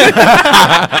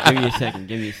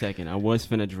 Give me a second. I was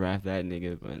finna draft that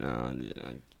nigga, but nah. You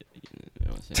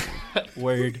know what I'm saying?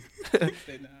 Word.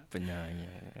 But nah,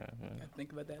 yeah.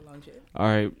 Think about that long shit. All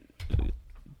right.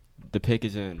 The pick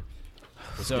is in.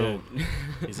 So,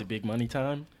 Is it big money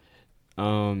time?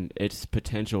 it's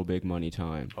potential big money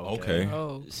time. Okay.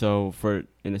 Oh, So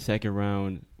in the second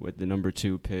round with the number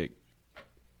 2 pick,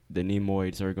 the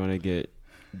Nemoids are gonna get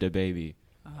the baby.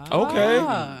 Okay.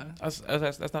 Ah. That's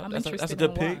not I'm that's a interested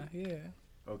good in pick. why. Yeah.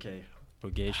 Okay.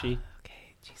 Ogechi.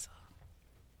 Okay, Jesus.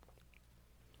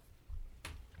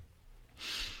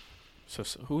 So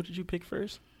who did you pick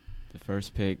first? The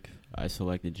first pick, I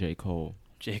selected J. Cole.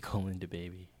 J. Cole and the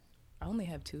baby. I only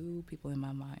have 2 people in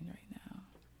my mind right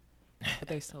now, but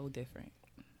they're so different.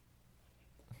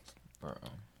 Bro.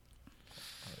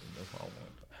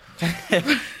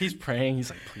 He's praying.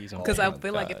 He's like, please don't. Because Oh I my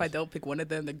feel like if I gosh. don't pick one of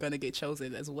them, they're gonna get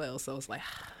chosen as well. So it's like,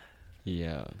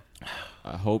 Yeah.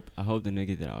 I hope the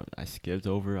nigga that I skipped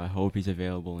over, I hope he's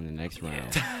available in the next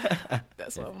round.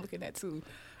 that's what I'm looking at too.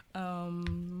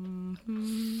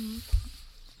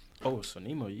 Oh, so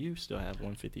Nemo, you still have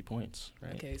 150 points,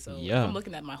 right? Okay, so Yeah. I'm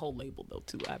looking at my whole label though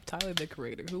too. I have Tyler the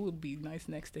Creator, who would be nice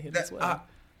next to him as well.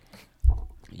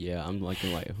 Yeah, I'm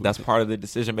looking like That's part of the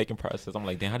decision making process. I'm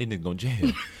like, damn, how these niggas gonna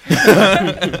jail?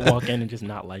 Walk in and just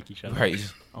not like each other. Right.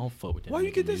 I don't fuck with that. Why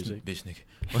you get this music. bitch nigga?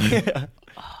 Yo,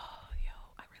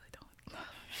 I really don't.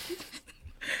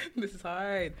 This is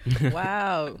hard.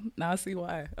 Wow. Now I see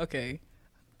why. Okay.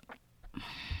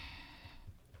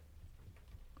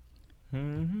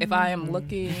 If I am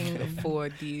looking for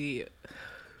the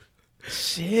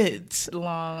Shit.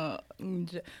 long,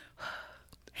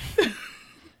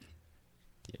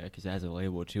 Yeah, because as a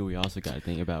label too, we also got to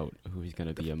think about who's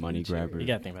gonna be a money grabber. You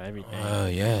gotta think about everything.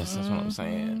 Yes, that's what I'm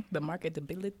saying. the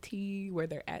marketability, where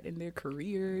they're at in their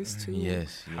careers too.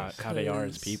 Yes. How they are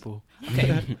as people.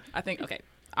 Okay.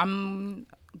 I'm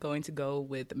going to go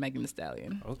with Megan Thee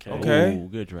Stallion. Okay. Okay. Ooh,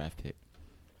 good draft pick.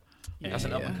 That's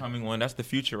an up and coming one. That's the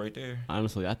future right there.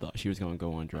 Honestly, I thought she was gonna go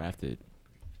undrafted.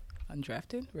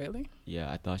 Undrafted? Really? Yeah,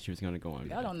 I thought she was gonna go undrafted.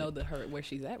 Y'all don't know where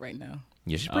she's at right now.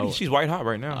 Yeah, she's pretty. Oh. She's white hot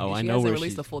right now. Oh, I She know hasn't where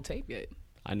released she's. a full tape yet.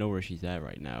 I know where she's at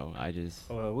right now. I just.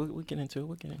 We'll get into it.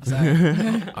 We'll get into it.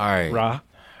 Sorry. All right. Ra.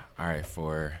 All right,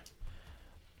 for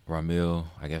Ramil,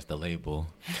 I guess the label.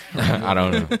 I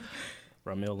don't know.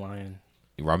 Ramil Lion.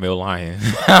 Ramil Lion.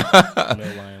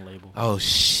 Ramil Lion label. Oh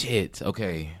shit.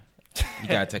 Okay. You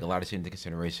gotta take a lot of shit into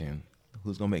consideration.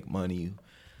 Who's gonna make money?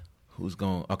 Who's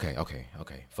gonna Okay.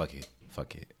 Fuck it.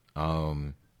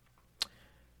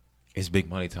 It's big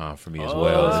money time for me as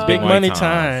well. It's big money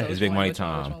time. It's big money Which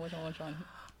time. one?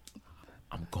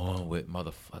 I'm going with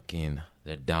motherfucking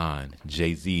the Don,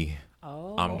 Jay-Z.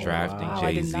 Oh, I'm drafting wow,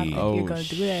 I did not Jay-Z. think Oh you're gonna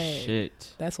do that.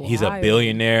 shit! That's wild. He's a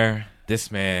billionaire. This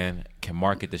man can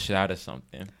market the shit out of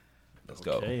something. Let's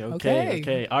go.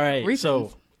 Okay. All right.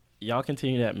 Reasons. So y'all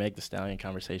continue that Meg the Stallion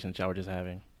conversation that y'all were just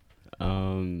having.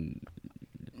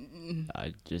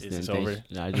 I just Is didn't this think. over?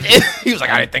 I just. He was like,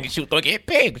 I didn't think she was gonna get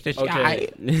picked. Just Okay.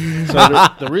 shy.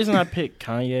 So the reason I picked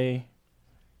Kanye,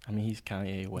 I mean, he's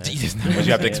Kanye West. Jesus, You know what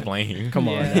you have to what I'm saying? explain? Come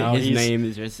on Yeah. now. His He's- name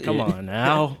is just. Come it. on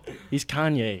now. He's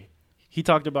Kanye. He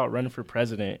talked about running for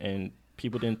president, and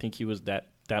people didn't think he was that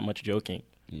much joking.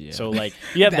 Yeah. So like,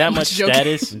 you have That that much much joking.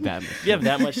 status. That much. You have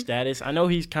that much status. I know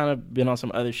he's kind of been on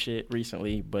some other shit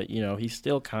recently, but you know he's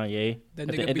still Kanye. That At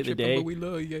nigga the end be of the tripping, day, but we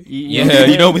love you. Yeah,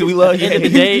 you know we love At the end of the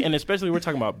you. day, and especially we're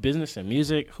talking about business and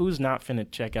music. Who's not finna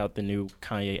check out the new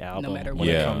Kanye album matter when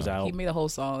what. it comes He out? made a whole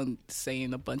song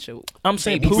saying a bunch of I'm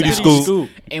saying baby Pootie sounds. Scoop.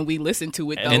 and we listened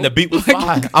to it though. And the beat was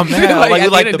fire. I'm mad. Like at we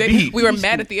the like end the of beat. We were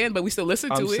mad at the end, but we still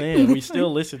listened I'm to it. saying we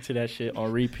still listen to that shit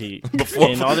on repeat.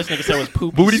 Before- And all this nigga said was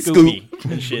poopy Booty scoopy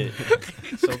and shit.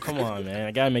 So come on, man.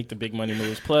 I gotta make the big money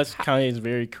moves. Plus, Kanye's a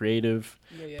very creative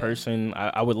Yeah. person.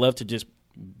 I would love to just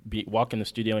walk in the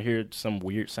studio and hear some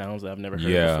weird sounds that I've never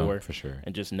heard before. for sure.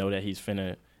 And just know that he's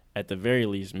finna, at the very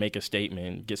least, make a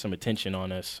statement, get some attention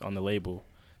on us on the label.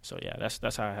 So yeah,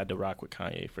 that's how I had to rock with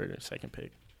Kanye for the second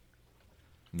pick.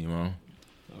 You know,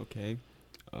 Okay.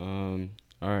 All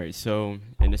right. So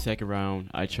in the second round,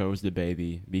 I chose the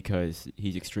baby because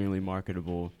he's extremely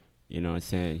marketable. You know what I'm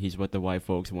saying? He's what the white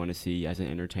folks want to see as an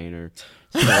entertainer.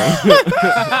 So,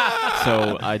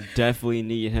 so I definitely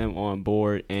need him on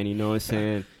board. And you know what I'm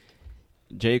saying?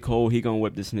 J. Cole, he going to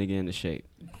whip this nigga into shape.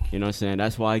 You know what I'm saying?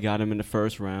 That's why I got him in the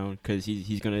first round, because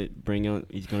he's gonna bring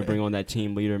on that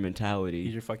team leader mentality.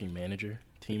 He's your fucking manager,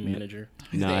 team manager.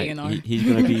 He's the A&R. He's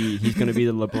gonna be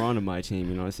the LeBron of my team.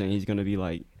 You know what I'm saying? He's gonna be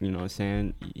like, you know what I'm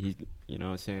saying? He's, you know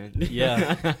what I'm saying?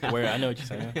 Yeah, where I know what you're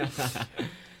saying.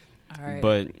 All right.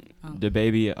 But the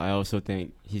baby, I also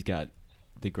think he's got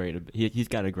he's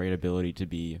got a great ability to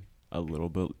be a little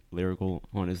bit lyrical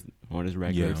on his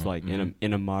records, Yeah. like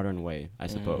in a modern way, I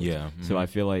suppose. yeah. So I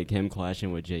feel like him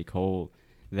clashing with J. Cole,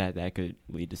 that could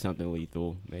lead to something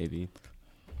lethal, maybe.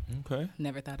 Okay.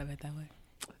 Never thought of it that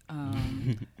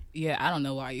way. Yeah, I don't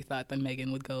know why you thought that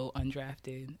Megan would go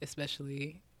undrafted,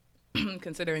 especially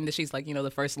considering that she's like,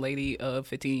 the first lady of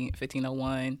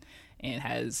 1501 and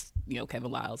has,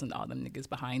 Kevin Lyles and all them niggas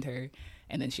behind her.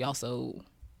 And then she also,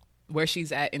 where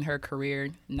she's at in her career,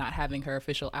 not having her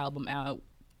official album out.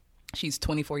 She's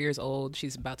 24 years old.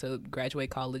 She's about to graduate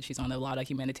college. She's on a lot of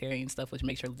humanitarian stuff, which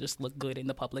makes her just look good in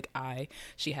the public eye.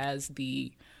 She has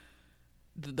the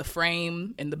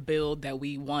frame and the build that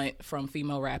we want from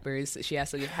female rappers. She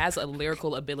has a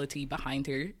lyrical ability behind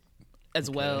her, as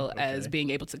well as being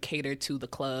able to cater to the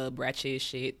club ratchet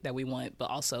shit that we want. But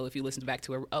also, if you listen back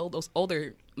to her those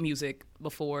older music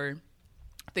before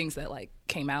things that like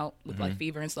came out with like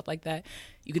Fever and stuff like that,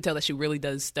 you can tell that she really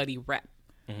does study rap.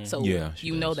 So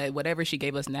you know that whatever she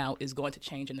gave us now is going to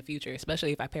change in the future,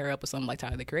 especially if I pair her up with someone like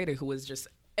Tyler, the Creator, who is just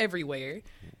everywhere.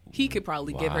 He could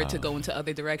probably give her to go into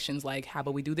other directions, like, how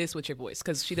about we do this with your voice?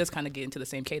 Because she does kind of get into the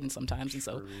same cadence sometimes. And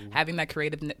so having that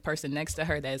creative person next to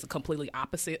her that is completely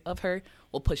opposite of her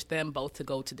will push them both to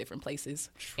go to different places.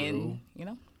 And,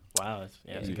 Wow,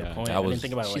 that's a good point. That I didn't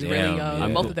think about it she's like really that.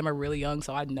 young. Both of them are really young,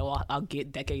 so I know I'll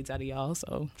get decades out of y'all.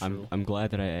 So I'm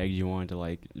glad that I egged you on to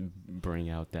like bring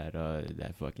out that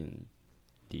fucking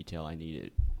detail I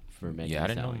needed for Megan. Yeah, I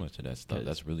didn't know much of that stuff.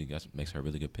 That makes her a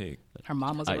really good pick. her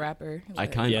mom was a rapper. I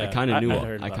kind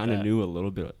of knew a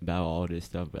little bit about all this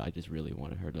stuff, but I just really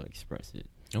wanted her to express it.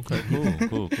 Okay,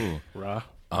 cool. Raw.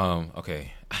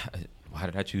 Okay. Why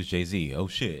did I choose Jay-Z? Oh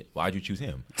shit! Why'd you choose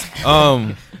him? Yeah, all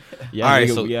right.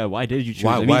 nigga, So why did you choose him?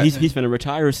 I mean, he's finna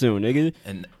retire soon, nigga.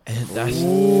 and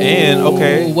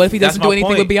okay. What if he doesn't that's do my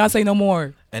anything point. with Beyonce no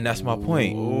more? And that's my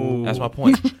point. That's my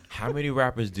point. How many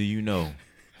rappers do you know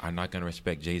are not gonna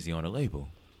respect Jay-Z on a label?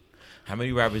 How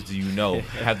many rappers do you know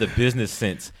have the business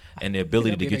sense and the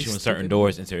ability to get you in certain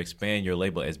doors and to expand your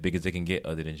label as big as they can get,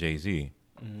 other than Jay-Z?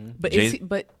 But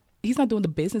but he's not doing the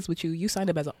business with you. You signed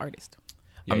him as an artist.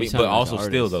 Yeah, I mean, but also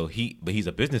still though, he's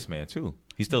a businessman too.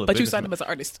 He's still a But you businessman. signed him as an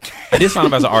artist. I did sign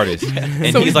him as an artist,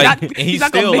 and So he's he's like, not- and he's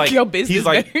not gonna still make like, your business he's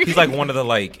better. like one of the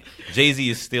like Jay-Z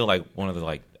is still like one of the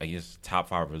like I guess top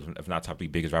 5, if not top 3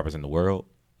 biggest rappers in the world.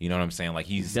 You know what I'm saying? Like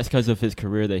That's because of his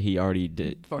career that he already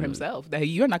did For himself, that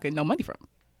you're not getting no money from.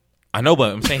 I know,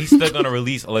 but I'm saying he's still gonna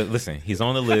release. Listen, he's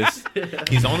on the list.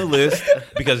 He's on the list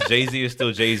because Jay-Z is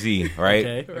still Jay-Z, right?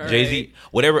 Okay. Jay-Z,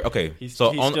 whatever. Okay, He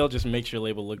so still just makes your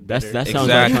label look better. That sounds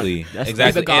exactly, like exactly.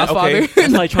 He's a Godfather. And, okay,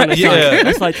 that's like trying to Yeah. sign,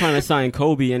 that's like trying to sign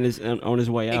Kobe on his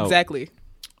way out. Exactly.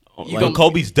 but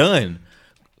Kobe's done.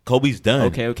 Kobe's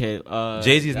done. Okay.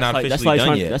 Jay-Z's not officially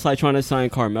done yet. That's like trying to sign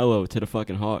Carmelo to the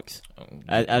fucking Hawks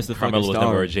as the Carmelo fucking was star.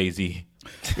 never a Jay-Z.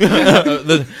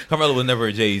 Carmelo was never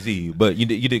a Jay-Z, but you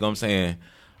dig what I'm saying.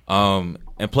 And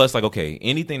plus, like, okay,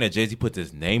 anything that Jay-Z puts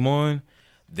his name on,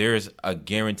 there's a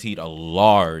guaranteed a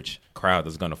large crowd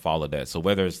that's gonna follow that. So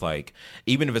whether it's like,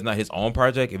 even if it's not his own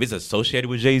project, if it's associated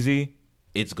with Jay-Z,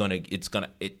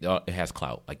 it has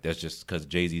clout. Like, that's just because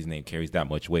Jay-Z's name carries that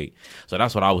much weight. So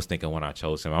that's what I was thinking when I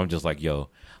chose him. I'm just like, yo,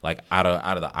 like out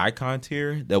of the icon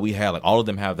tier that we had, like all of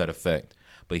them have that effect.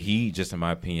 But he just, in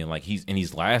my opinion, like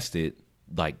he's lasted,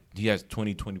 like he has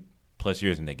 20 plus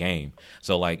years in the game.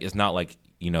 So like, it's not like,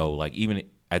 like even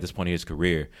at this point in his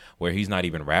career where he's not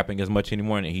even rapping as much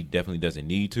anymore, and he definitely doesn't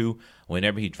need to,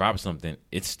 whenever he drops something,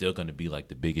 it's still going to be like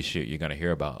the biggest shit you're going to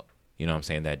hear about. You know what I'm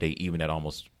saying? That day, even at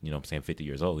almost, 50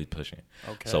 years old, he's pushing.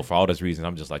 Okay. So for all those reasons,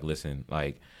 I'm just like, listen,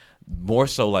 like more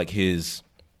so like his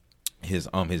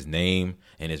name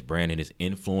and his brand and his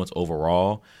influence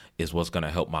overall is what's going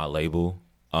to help my label.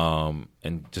 And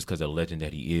just because of the legend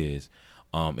that he is,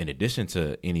 in addition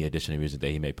to any additional music that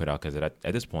he may put out, because at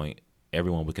this point,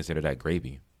 everyone would consider that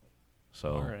gravy.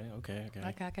 So, All right, okay.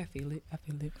 I can feel it. I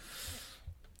feel it.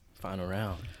 Final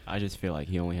round. I just feel like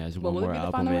he only has Well, one will it more be the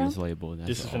album final in his round? label. That's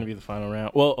This is all. going to be the final round.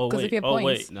 Well, 'Cause if you have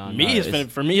points. No,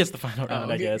 For me, it's the final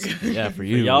round, I okay. guess. Yeah, for But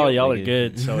you. y'all are nigga.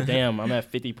 good. So damn, I'm at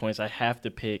 50 points. I have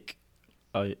to pick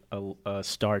a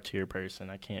star tier person.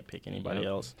 I can't pick anybody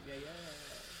else.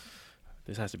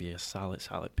 This has to be a solid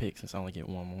pick since I only get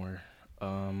one more.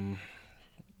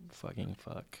 Fucking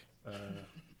fuck.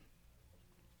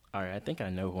 All right, I think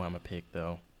I know who I'm gonna pick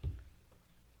though.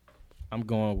 I'm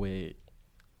going with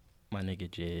my nigga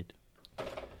Jid.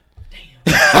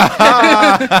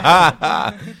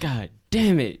 God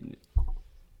damn it.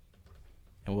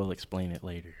 And we'll explain it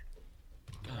later.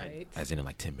 Right. as in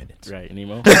like 10 minutes. Right,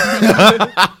 Nemo? Damn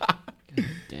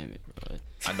it, bro.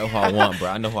 I know who I want, bro.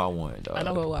 I know who I want, dog. I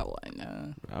know who I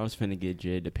want. I was finna get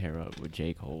Jid to pair up with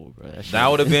J. Cole, bro. That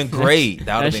would have been great.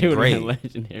 That would have shit been would've great.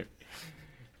 legendary.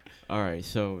 All right,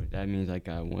 so that means I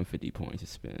got 150 points to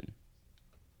spend.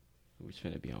 Who's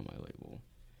finna be on my label?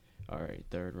 All right,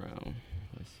 third round.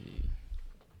 Let's see.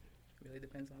 Really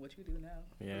depends on what you do now.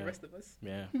 Yeah. For the rest of us.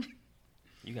 Yeah.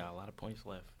 You got a lot of points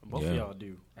left. Both Yeah. of y'all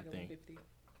do, I got think. 50.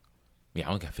 Yeah, I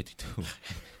only got 52.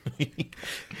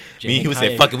 Jay Me, he and would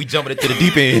say, Kanye- "Fuck it, we jumping into the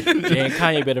deep end." Jay and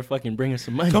Kanye better fucking bring us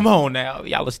some money. Come on now,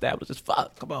 y'all established as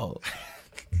fuck. Come on.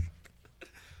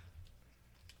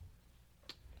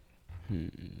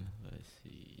 Let's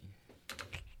see.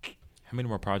 How many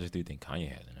more projects do you think Kanye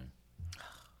has in him?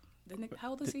 How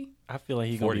old is he? I feel like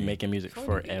he's going to 40. be making music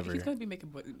 40. forever. He's gonna be making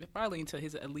probably until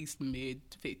his at least mid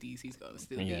 50s. He's gonna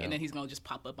still be, Yeah. and then he's gonna just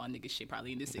pop up on nigga shit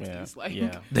probably in the 60s. Yeah. Like,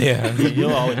 Yeah. Yeah. He'll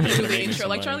always be do the making intro some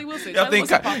like money. Charlie Wilson. Y'all Charlie think-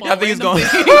 Wilson pop y'all on think he's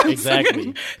random gonna- things. Exactly.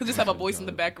 He'll just have a voice in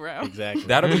the background. Exactly.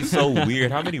 That'll be so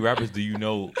weird. How many rappers do you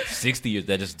know 60 years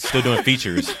that just still doing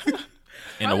features?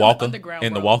 In the Probably Walker? underground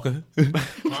In the world.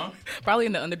 Walker? Probably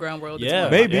in the underground world. it's Yeah,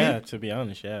 one. Maybe. Yeah, to be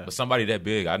honest, yeah. But somebody that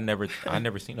big, I never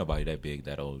seen nobody that big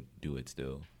that'll do it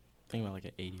still. Think about like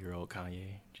an 80-year-old Kanye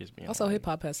just being Also, like, hip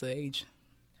hop has to age.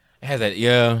 It has that,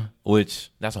 yeah, which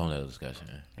that's a whole nother discussion.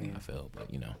 I feel,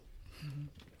 but you know,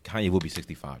 Kanye will be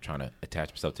 65, trying to attach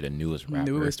himself to the newest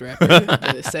rapper. Newest rapper,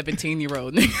 the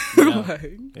 17-year-old nigga.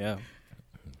 Like, Yeah.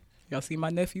 y'all see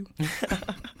my nephew?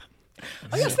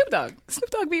 Oh yeah, Snoop Dogg. Snoop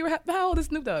Dogg be how old is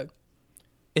Snoop Dogg?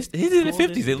 He's in the How old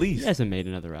 50s is at He least. hasn't made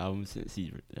another album since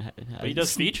But he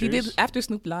does features. He did after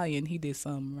Snoop Lion. He did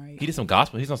some right. He did some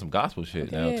gospel. He's on some gospel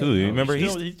shit now Yeah. too. You Oh, remember?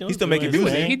 he's He's still still making doing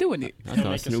his music. thing. He doing it. I thought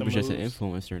Making Snoop some was just an moves.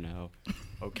 influencer now.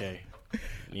 Okay.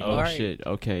 You Oh know, Alright. shit.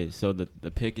 Okay, so the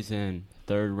pick is in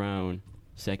third round,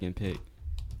 second pick.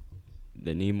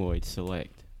 The Nemoids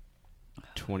select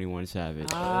 21 Savage.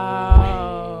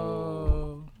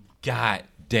 Oh. God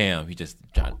damn, he just.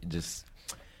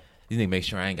 You need to make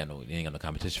sure he ain't got no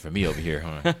competition for me over here,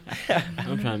 huh?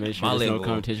 I'm trying to make sure My there's no level.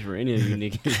 competition for any of you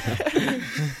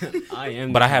niggas. I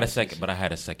am. But the I had a competition. second. But I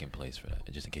had a second place for that,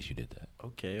 just in case you did that.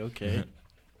 Okay.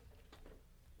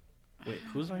 Wait,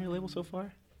 who's on your label so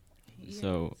far?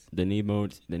 So the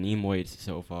Nemoids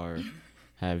so far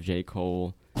have J.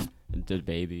 Cole, The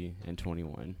Baby, and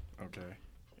 21. Okay.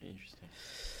 Interesting.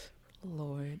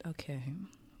 Lord. Okay.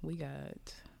 We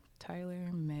got Tyler,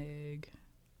 Meg,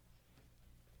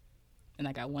 and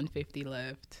I got 150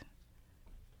 left.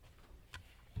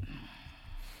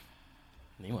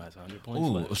 Nemo has 100 points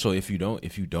Ooh, left. so if you don't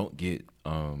get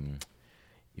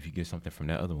if you get something from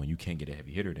that other one, you can't get a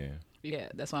heavy hitter there. Yeah,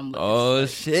 that's why I'm looking. Oh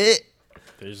shit!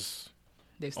 There's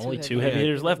There's only two heavy heavy hitters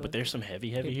hitters left, but there's some heavy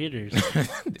hitters,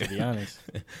 to be honest.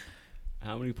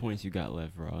 How many points you got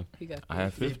left, Rob? He got I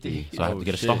have 50, so I Oh, have to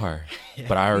get a shit. star.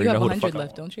 But I already You have know who the 100 fuck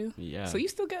left, don't you? Yeah. So you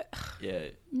still got Yeah.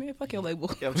 man. Fuck your label.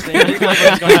 I'm saying,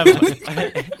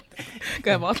 gonna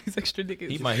Got all these extra niggas.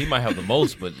 He might have the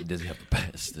most, but does he have the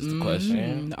best? That's the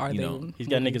question. Mm, are You they? know, He's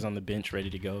got niggas on the bench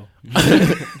ready to go.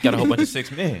 Got a whole bunch of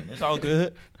 6 men. It's all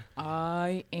good.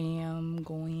 I am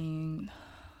going.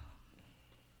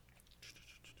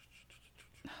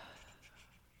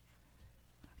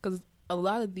 Because a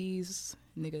lot of these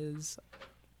niggas,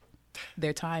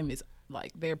 their time is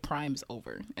like their prime's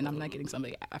over, and I'm not getting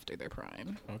somebody after their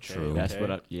prime. Okay. True. That's what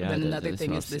I. Yeah. then that- another that's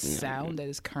thing what is I this was- yeah, sound that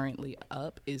is currently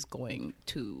up is going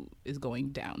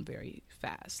down very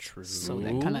fast. True. So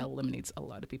that kind of eliminates a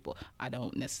lot of people. I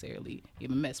don't necessarily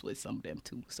even mess with some of them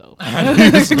too. So I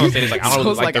was gonna say, it's like, I So don't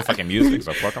it's like like their fucking music,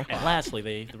 so fuck them. And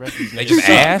lastly, the rest of these They niggas just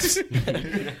suck. ass.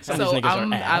 Some so of these niggas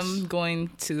I'm are ass. I'm going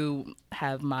to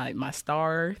have my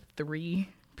star 3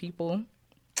 people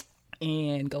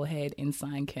and go ahead and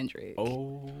sign Kendrick.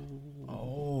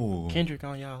 Oh. Kendrick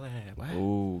on y'all ass. What?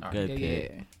 Oh, good yeah,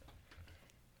 pick. yeah.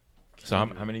 So how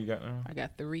many you got now? I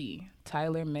got 3.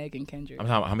 Tyler, Meg, and Kendrick.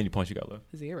 How many points you got left?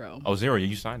 0. Oh, 0.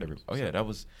 You signed every. Oh yeah, that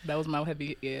was My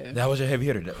heavy. Yeah. your heavy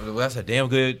hitter. That's a damn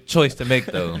good choice to make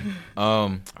though. All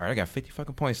right, I got 50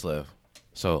 fucking points left.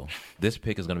 So this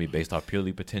pick is gonna be based off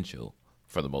purely potential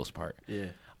for the most part. Yeah.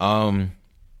 Damn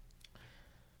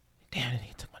it,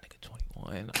 he took my nigga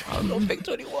 21. I was gonna pick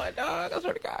 21, dog. I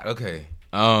swear to God. Okay.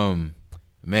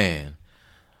 Man.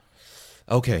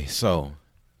 Okay, so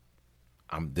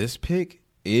this pick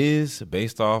is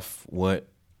based off what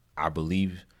I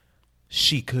believe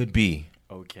she could be.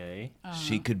 Okay.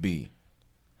 She could be.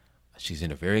 She's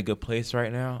in a very good place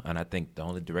right now, and I think the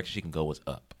only direction she can go is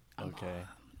up. Okay.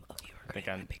 I think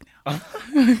I'm Pick now.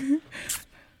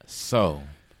 So,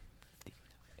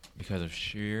 because of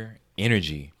sheer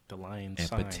energy the lion and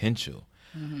sign. potential,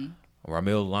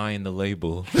 Ramil Lion, the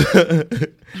label,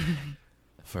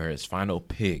 for his final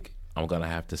pick, I'm gonna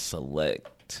have to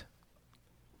select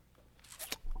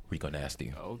Rico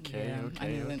Nasty. Okay, Yeah, I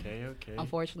knew it. okay.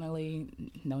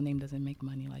 Unfortunately, No Name doesn't make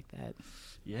money like that.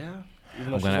 Yeah,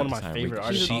 even though I'm she's gonna one of have my to sign favorite Rico.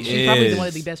 artists. She She's probably is. one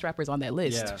of the best rappers on that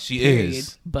list. Yeah. She period.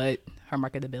 is. But her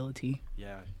marketability.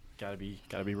 Yeah, gotta be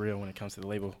real when it comes to the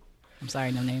label. I'm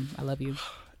sorry, No Name. I love you.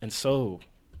 And so,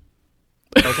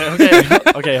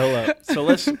 okay, hold up. So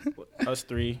us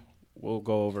three, we'll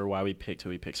go over why we picked who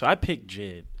we picked. So I picked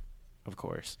Jid, of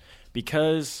course,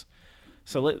 because.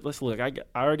 So let's look. I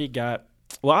already got.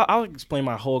 Well, I'll explain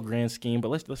my whole grand scheme, but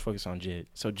let's focus on Jid.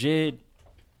 So Jid,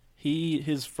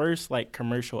 his first like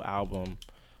commercial album,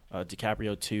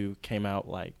 DiCaprio 2, came out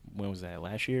like when was that?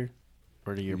 Last year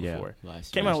or the year before?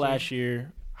 Came out last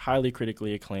year. Highly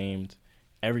critically acclaimed.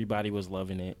 Everybody was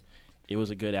loving it. It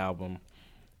was a good album.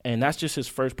 And that's just his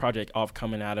first project off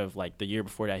coming out of, like, the year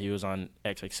before that he was on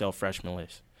XXL freshman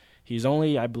list. He's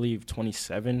only, I believe,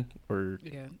 27 or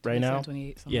right now.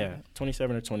 28, yeah, like that.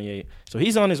 27 or 28. So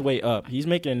he's on his way up. He's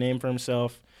making a name for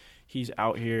himself. He's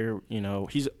out here, you know.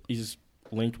 He's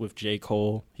linked with J.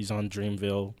 Cole. He's on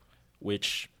Dreamville,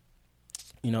 which,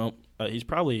 you know, he's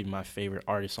probably my favorite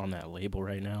artist on that label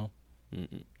right now.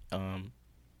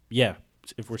 Yeah.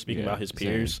 If we're speaking about his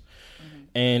peers.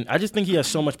 And I just think he has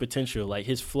so much potential. Like,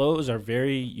 his flows are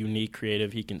very unique,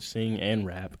 creative. He can sing and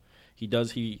rap.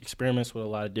 He experiments with a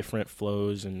lot of different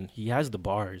flows, and he has the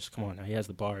bars. Come on now, he has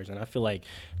the bars. And I feel like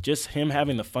just him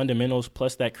having the fundamentals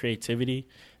plus that creativity,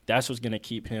 that's what's going to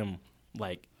keep him,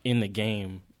 like, in the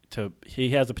game. He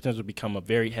has the potential to become a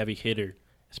very heavy hitter,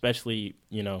 especially,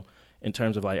 you know, in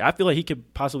terms of, like, I feel like he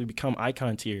could possibly become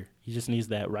icon tier. He just needs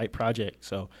that right project.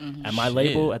 So at my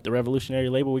label, at the Revolutionary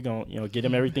label, we're going to, you know, get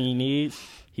him everything he needs.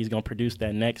 He's going to produce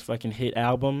that next fucking hit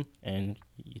album. And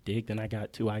you dig? Then I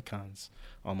got 2 icons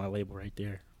on my label right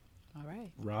there. All right.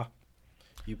 Raw,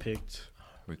 you picked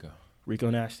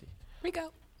Rico Nasty.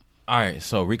 Rico. All right,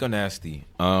 so Rico Nasty.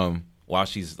 While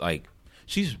she's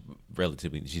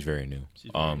very new.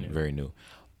 Very new.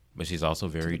 But she's also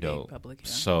very dope. Public, yeah.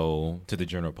 So, to the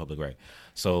general public, right?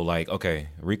 So, like, okay,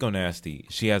 Rico Nasty,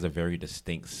 she has a very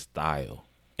distinct style,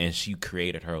 and she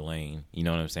created her lane. You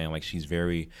know what I'm saying? Like, she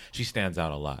stands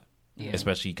out a lot,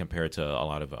 especially compared to a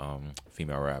lot of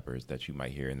female rappers that you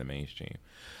might hear in the mainstream.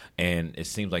 And it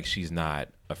seems like she's not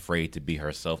afraid to be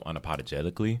herself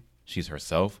unapologetically. She's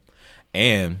herself.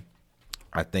 And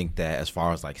I think that as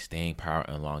far as, like, staying power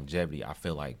and longevity, I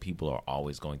feel like people are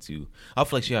always going to – I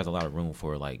feel like she has a lot of room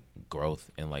for, like, growth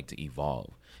and, like, to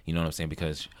evolve. You know what I'm saying?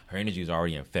 Because her energy is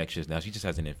already infectious. Now she just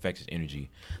has an infectious energy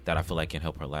that I feel like can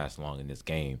help her last long in this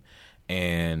game.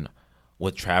 And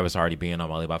with Travis already being on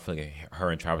my label, I feel like her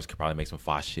and Travis could probably make some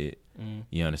fast shit.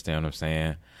 You understand what I'm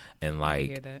saying? And, like,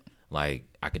 hear that. Like,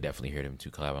 I could definitely hear them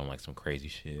two collab on, like, some crazy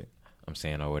shit I'm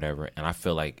saying or whatever. And I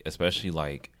feel like, especially,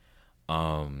 like,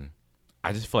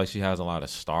 I just feel like she has a lot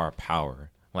of star power.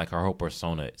 Like, her whole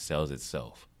persona sells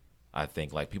itself. I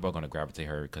think, like, people are going to gravitate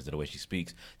her because of the way she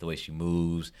speaks, the way she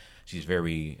moves. She's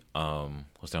very,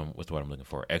 what's the word I'm looking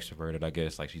for? Extroverted, I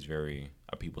guess. Like, she's very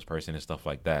a people's person and stuff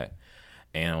like that.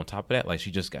 And on top of that, like, she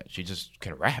just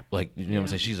can rap. Like, you know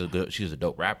what I'm saying? She's a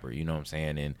dope rapper, you know what I'm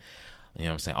saying? And, you know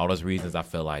what I'm saying? All those reasons I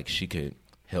feel like she could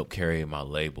help carry my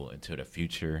label into the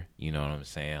future. You know what I'm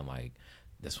saying? Like,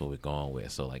 that's what we're going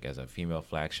with. So, like, as a female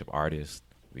flagship artist,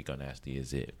 Rico Nasty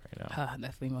is it right now.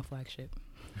 That female flagship.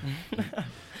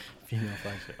 Female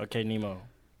flagship. Okay, Nemo,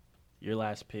 your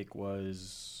last pick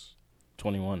was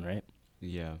 21, right?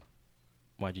 Yeah.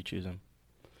 Why'd you choose him?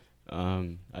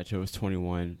 I chose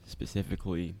 21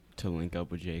 specifically to link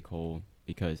up with J. Cole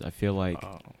because I feel like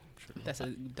that's a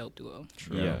dope duo.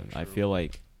 True. I feel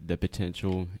like the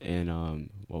potential in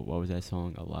what was that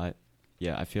song? A Lot.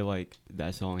 Yeah, I feel like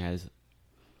that song has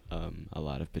a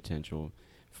lot of potential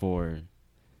for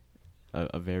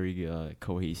a very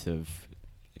cohesive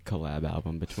collab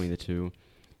album between the two.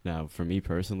 Now, for me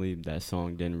personally, that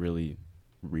song didn't really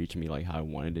reach me like how I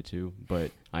wanted it to,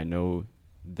 but I know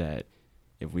that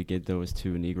if we get those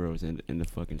two Negroes in the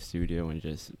fucking studio and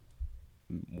just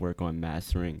work on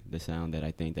mastering the sound that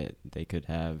I think that they could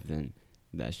have, then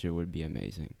that shit would be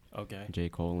amazing. Okay. J.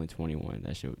 Cole and 21,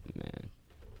 that shit, man.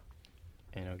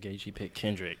 And Ogechi picked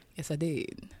Kendrick. Yes, I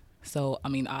did. So, I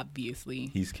mean,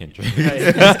 obviously. He's Kendrick.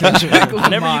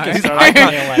 Whenever you can start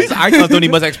saying, like, These icons don't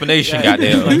need much explanation,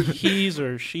 goddamn. Like, he's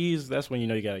or she's, that's when you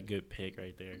know you got a good pick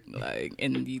right there. Like,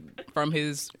 from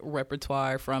his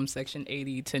repertoire from Section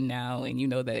 80 to now, and you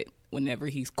know that whenever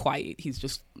he's quiet, he's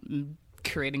just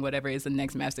creating whatever is the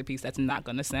next masterpiece that's not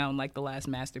going to sound like the last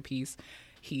masterpiece.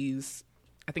 He's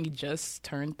I think he just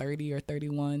turned 30 or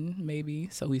 31, maybe.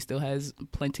 So he still has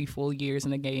plenty full years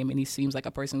in the game. And he seems like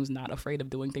a person who's not afraid of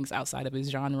doing things outside of his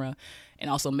genre and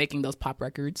also making those pop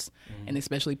records. And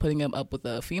especially putting him up with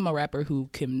a female rapper who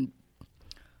can.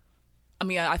 I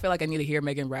mean, I feel like I need to hear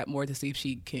Megan rap more to see if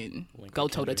she can go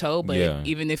toe to toe. But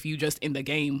even if you just in the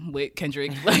game with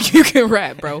Kendrick, like you can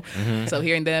rap, bro. So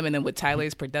hearing them and then with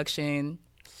Tyler's production.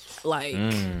 Like,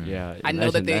 I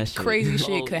know that crazy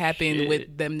shit could happen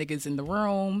with them niggas in the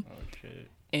room.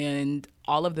 And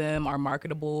all of them are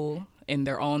marketable in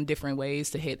their own different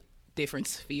ways to hit different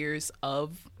spheres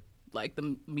of, like,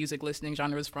 the music listening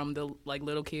genres, from the, like,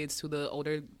 little kids to the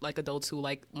older, like, adults who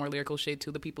like more lyrical shit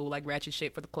to the people who like ratchet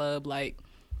shit for the club. Like,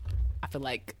 I feel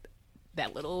like my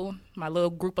little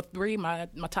group of three, my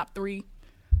top three,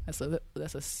 that's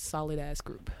a solid-ass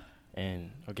group.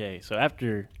 And, okay, so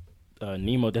after...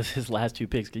 Nemo does his last two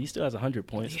picks because he still has 100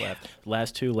 points left.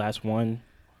 Last two, last one,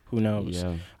 who knows?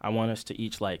 Yeah. I want us to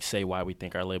each like say why we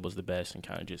think our label's the best and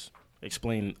kind of just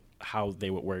explain how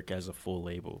they would work as a full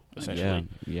label, essentially.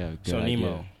 Yeah. So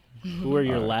Nemo, who are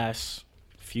your last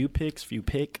few picks?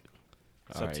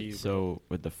 It's up to you. So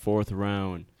with the fourth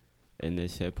round in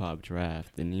this hip hop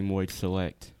draft, the Nemoid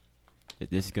select.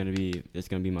 This is gonna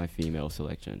be my female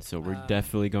selection. So we're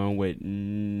definitely going with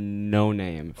No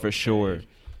Name for sure.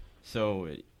 So,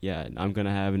 yeah, I'm going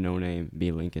to have No Name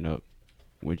be linking up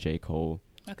with J. Cole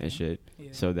and shit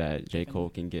so that J. Cole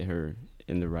can get her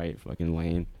in the right fucking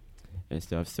lane and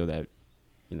stuff so that,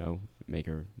 you know, make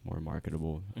her more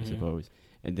marketable, I suppose.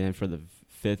 And then for the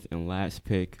fifth and last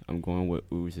pick, I'm going with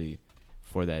Uzi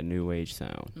for that new age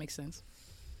sound. Makes sense.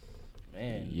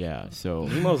 Man. Yeah, so...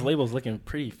 Nemo's label's looking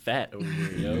pretty fat over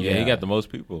here, yo. Yeah, he got the most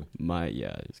people.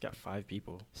 He's got 5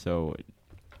 people. So...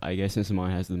 I guess since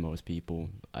mine has the most people,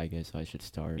 I guess I should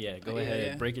start. Yeah, go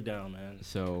ahead. Break it down, man.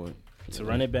 So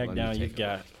run it back down, you've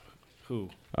got who?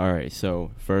 All right,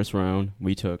 so first round,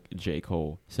 we took J.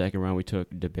 Cole. Second round, we took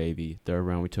DaBaby. Third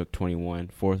round, we took 21.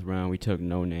 Fourth round, we took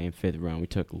No Name. Fifth round, we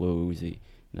took Lil Uzi.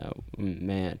 Now,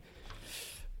 man,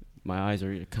 my eyes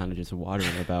are kind of just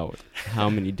watering about how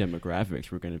many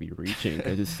demographics we're going to be reaching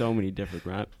because there's so many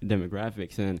different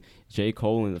demographics. And J.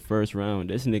 Cole in the first round,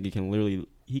 this nigga can literally...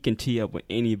 He can tee up with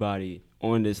anybody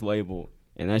on this label,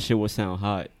 and that shit will sound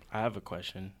hot. I have a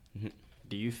question.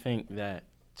 Do you think that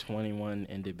 21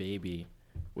 and DaBaby,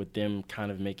 with them kind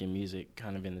of making music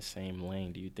kind of in the same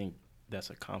lane, do you think that's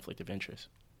a conflict of interest?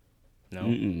 No?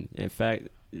 In fact,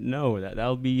 no. That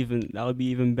would be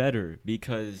even better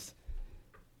because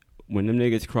when them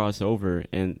niggas cross over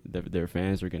and their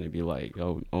fans are gonna be like,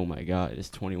 oh my God, it's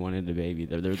 21 and DaBaby.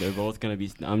 They're both gonna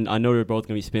be. I know they're both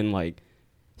gonna be spinning like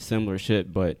similar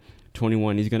shit, but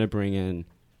 21, he's gonna bring in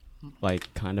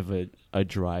like kind of a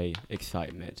dry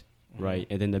excitement, right?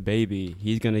 And then DaBaby,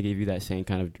 he's gonna give you that same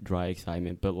kind of dry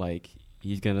excitement, but like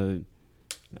he's gonna,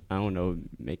 I don't know,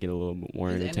 make it a little bit more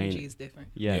entertaining. Energy is different.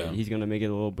 Yeah, he's gonna make it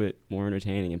a little bit more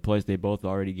entertaining, and plus they both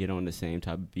already get on the same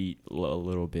type of beat a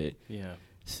little bit. Yeah.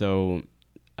 So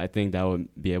I think that would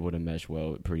be able to mesh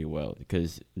pretty well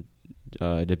because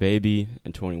DaBaby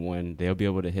and 21, they'll be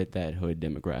able to hit that hood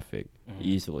demographic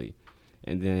easily.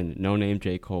 And then No Name,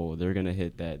 J. Cole, they're going to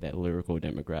hit that lyrical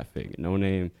demographic. No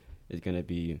Name is going to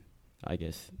be, I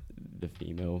guess, the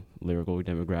female lyrical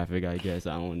demographic, I guess.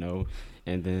 I don't know.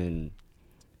 And then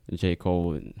J.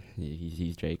 Cole,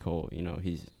 he's J. Cole. You know,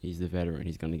 he's the veteran.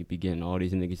 He's going to be getting all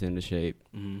these niggas into shape.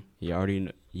 He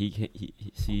already,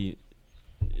 see,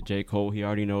 J. Cole, he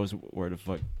already knows where the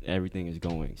fuck everything is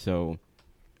going. So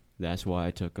that's why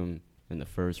I took him in the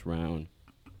first round,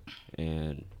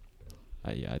 and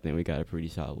I think we got a pretty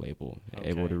solid label,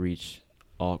 able to reach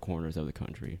all corners of the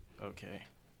country. Okay.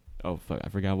 Oh fuck, I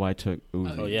forgot why I took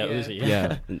Uzi. Uzi.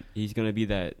 Yeah, he's gonna be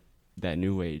that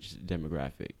new age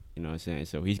demographic. You know what I'm saying?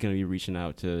 So he's gonna be reaching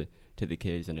out to the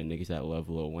kids and the niggas that love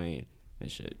Lil Wayne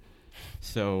and shit.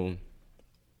 So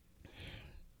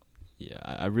yeah,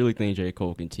 I really think J.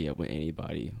 Cole can tee up with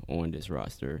anybody on this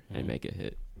roster and make it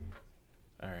hit.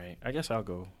 All right. I guess I'll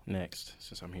go next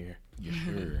since I'm here. Yeah,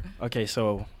 sure. Okay,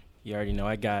 so you already know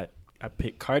I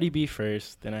picked Cardi B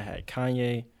first, then I had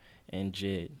Kanye and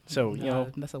Jid. So, you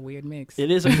know. That's a weird mix. It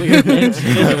is a weird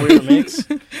mix.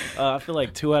 I feel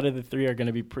like 2 out of the 3 are going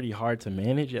to be pretty hard to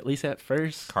manage, at least at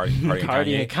first. Cardi and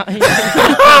Kanye.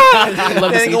 I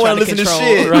love to see you trying to control.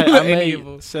 Shit. Right, I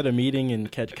may set a meeting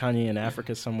and catch Kanye in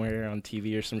Africa somewhere on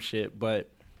TV or some shit.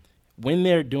 But when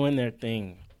they're doing their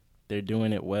thing, they're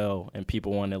doing it well, and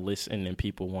people want to listen and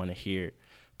people want to hear.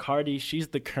 Cardi, she's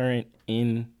the current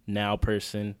in-now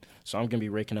person, so I'm going to be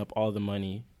raking up all the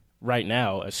money right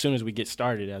now. As soon as we get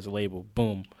started as a label,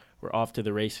 boom, we're off to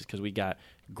the races because we got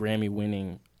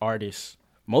Grammy-winning artists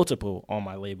multiple on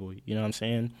my label. You know what I'm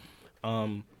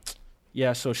saying?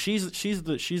 Yeah. So she's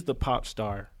the pop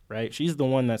star, right? She's the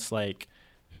one that's like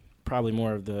probably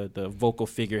more of the vocal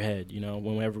figurehead. You know,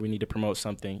 whenever we need to promote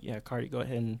something, yeah, Cardi, go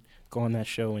ahead and go on that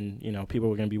show, and you know,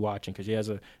 people are gonna be watching because she has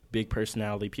a big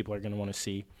personality. People are gonna want to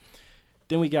see.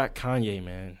 Then we got Kanye,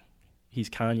 man. He's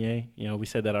Kanye. You know, we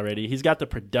said that already. He's got the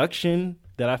production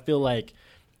that I feel like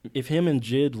if him and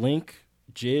Jid link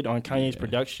on Kanye's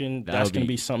production, that's going to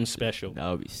be something special.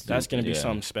 That would be stupid. That's going to be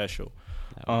something special.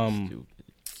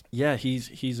 Yeah,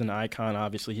 he's an icon,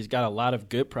 obviously. He's got a lot of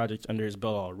good projects under his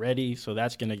belt already, so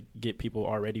that's going to get people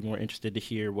already more interested to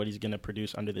hear what he's going to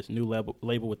produce under this new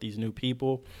label with these new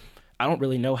people. I don't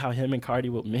really know how him and Cardi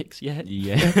will mix yet.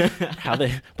 Yeah.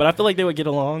 But I feel like they would get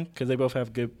along because they both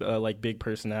have good, like, big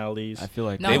personalities. I feel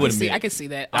like I could see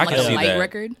that on like a light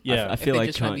record. Yeah, I feel like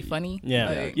just trying to be funny.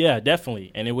 Yeah, yeah,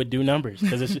 definitely, and it would do numbers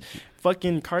because it's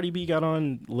fucking Cardi B got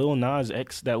on Lil Nas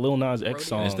X song,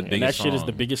 it's the and that song. shit is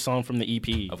the biggest song from the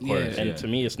EP. Of course, and to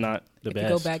me, it's not the best.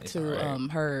 Go back to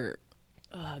her.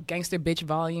 Gangster Bitch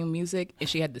volume music, and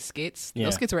she had the skits. Yeah.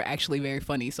 Those skits were actually very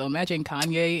funny. So imagine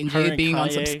Kanye and Jid being on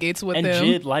some skits with them. And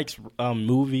Jid likes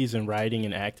movies and writing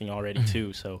and acting already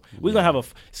too. So we're gonna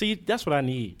have that's what I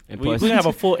need. We're gonna have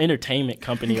a full entertainment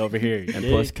company over here. And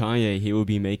plus Kanye, he will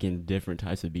be making different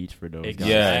types of beats for those guys.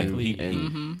 Exactly.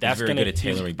 That's very good at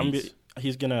tailoring beats.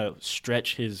 He's gonna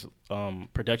stretch his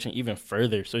production even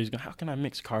further. So he's gonna, how can I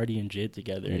mix Cardi and Jid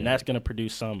together? Yeah. And that's gonna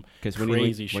produce some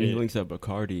crazy shit. When he links up with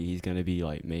Cardi, he's gonna be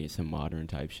like made some modern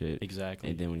type shit. Exactly.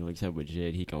 And then when he links up with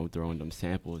Jid, he gonna throw in them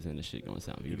samples and the shit gonna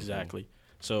sound beautiful. Exactly.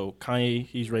 So Kanye,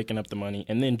 he's raking up the money,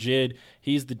 and then Jid,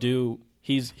 he's the dude.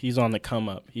 He's on the come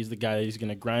up. He's the guy who's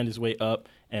gonna grind his way up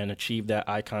and achieve that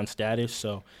icon status.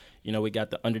 So, you know, we got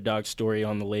the underdog story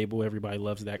on the label. Everybody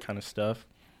loves that kind of stuff.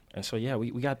 And so, yeah,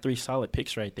 we got 3 solid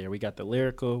picks right there. We got the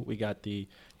lyrical, we got the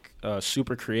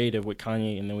super creative with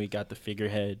Kanye, and then we got the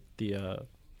figurehead, the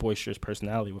boisterous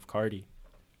personality with Cardi.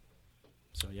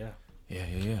 So, yeah.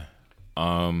 Yeah.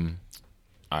 All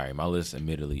right, my list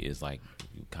admittedly is like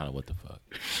kind of what the fuck.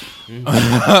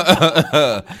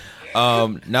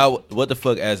 Now, what the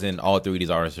fuck as in all 3 of these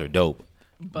artists are dope.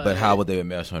 But how would they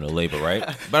mesh on the label,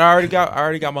 right? But I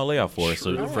already got my layout for it.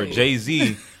 So right. for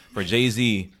Jay-Z,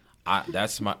 I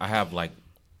have like,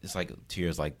 it's like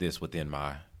tiers like this within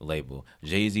my label.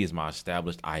 Jay-Z is my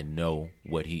established. I know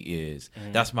what he is.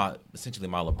 That's essentially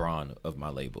my LeBron of my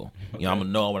label. Okay. You know, I'm gonna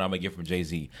know what I'm gonna get from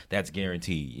Jay-Z. That's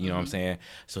guaranteed. You know what I'm saying?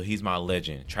 So he's my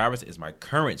legend. Travis is my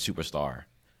current superstar.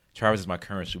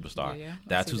 Yeah,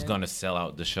 that's who's going to sell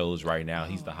out the shows right now.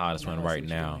 He's the hottest one right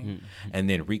now. And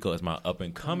then Rico is my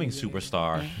up-and-coming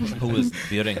superstar who is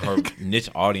building her niche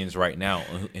audience right now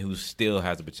and who still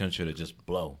has the potential to just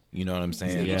blow. You know what I'm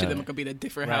saying? Each of them are going to be in a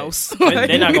different house.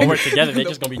 They're not going to work together. They're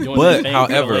just going to be doing their thing.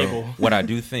 However, what I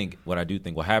do think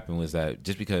will happen was that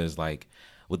just because, like,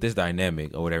 with this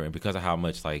dynamic or whatever, and because of how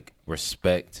much, like,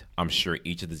 respect I'm sure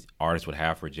each of the artists would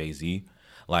have for Jay-Z,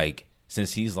 like,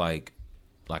 since he's, like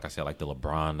I said, like the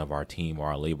LeBron of our team or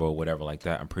our label or whatever like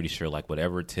that, I'm pretty sure like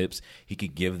whatever tips he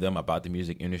could give them about the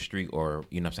music industry or,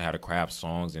 you know what I'm saying, how to craft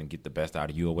songs and get the best out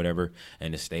of you or whatever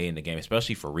and to stay in the game,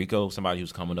 especially for Rico, somebody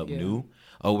who's coming up new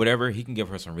or whatever, he can give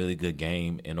her some really good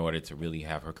game in order to really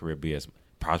have her career be as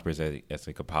prosperous as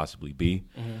it could possibly be.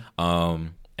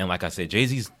 And like I said,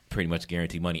 Jay-Z's pretty much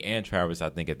guaranteed money. And Travis, I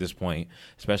think at this point,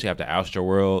 especially after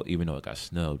Astroworld, even though it got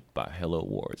snubbed by Hello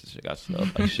Awards, it got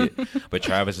snubbed like shit. But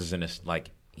Travis is in this, like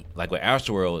with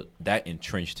Astroworld, that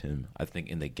entrenched him, I think,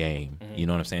 in the game. You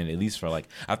know what I'm saying? At least for like,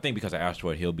 I think because of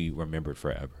Astroworld, he'll be remembered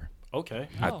forever. Okay.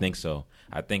 I think so.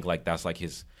 I think like that's like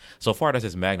so far that's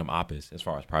his magnum opus as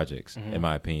far as projects, in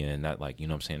my opinion. And that, like, you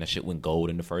know what I'm saying, that shit went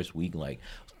gold in the first week, like,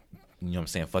 you know what I'm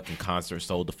saying, fucking concerts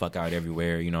sold the fuck out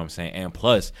everywhere, you know what I'm saying? And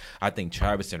plus, I think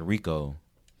Travis and Rico,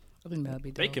 I think that'd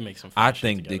be dope. They can make some fun I shit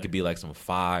think together. they could be like some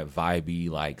vibey,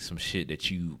 like some shit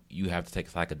that you have to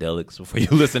take psychedelics before you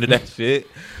listen to that shit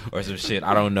or some shit.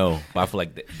 I don't know. But I feel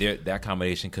like that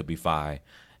combination could be fire.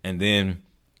 And then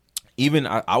even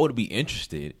I would be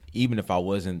interested, even if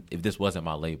this wasn't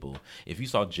my label. If you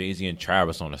saw Jay-Z and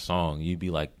Travis on a song, you'd be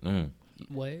like,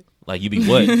 what? Like, you'd be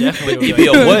what? Definitely. It'd be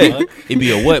a what? It'd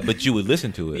be a what, but you would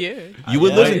listen to it. Yeah. You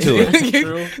would listen to it.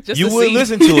 True. You would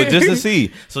listen to it just to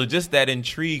see. So just that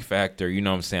intrigue factor, you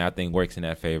know what I'm saying, I think works in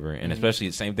that favor. And especially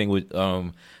the same thing with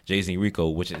Jay-Z and Rico,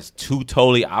 which is 2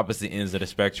 totally opposite ends of the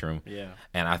spectrum. Yeah.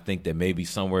 And I think that maybe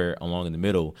somewhere along in the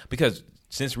middle, because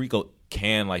since Rico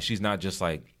can, like, she's not just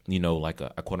like, like a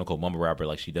quote unquote mumble rapper.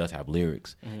 Like she does have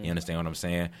lyrics. You understand what I'm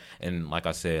saying? And like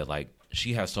I said, like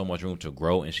she has so much room to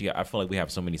grow, and I feel like we have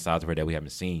so many sides of her that we haven't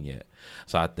seen yet.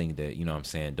 So I think that, you know what I'm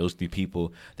saying, those 3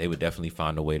 people, they would definitely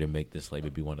find a way to make this label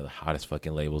be one of the hottest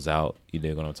fucking labels out. You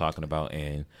dig what I'm talking about?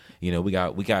 And, you know, we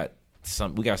got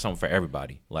something for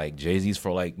everybody. Like Jay-Z's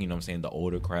for, like, you know what I'm saying, the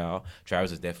older crowd.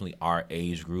 Travis is definitely our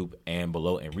age group and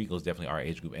below, and Rico's definitely our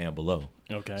age group and below.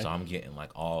 Okay. So I'm getting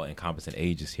like all encompassing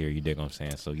ages here. You dig what I'm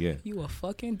saying? So yeah. You a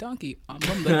fucking donkey. I'm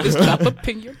gonna let this drop up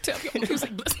in your tail. Your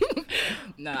music.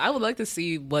 Nah, I would like to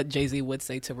see what Jay-Z would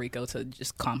say to Rico to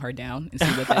just calm her down and see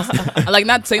what that's like.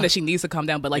 Not saying that she needs to calm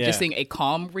down, but like just seeing a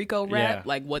calm Rico rap.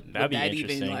 Like what would that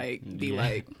even like be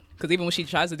like? Because even when she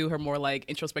tries to do her more like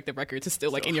introspective records, it's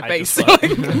still like in your face. You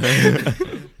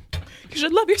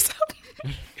should love yourself.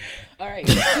 All right.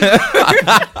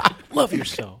 Love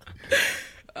yourself.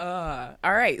 All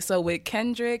right. So with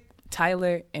Kendrick,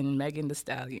 Tyler, and Megan Thee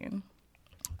Stallion,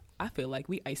 I feel like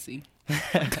we icy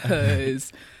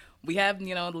because we have,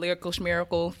 you know, the lyrical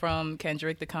schmiracle from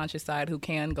Kendrick, the conscious side, who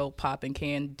can go pop and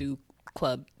can do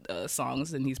club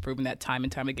songs, and he's proven that time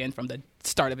and time again from the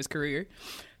start of his career.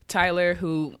 Tyler,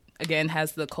 who again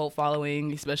has the cult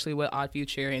following, especially with Odd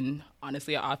Future, and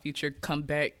honestly, an Odd Future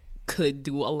comeback could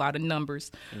do a lot of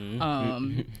numbers.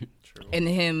 And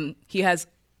he has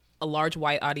a large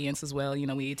white audience as well. You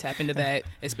know, we tap into that,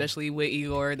 especially with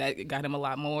Igor. That got him a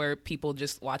lot more people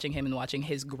just watching him and watching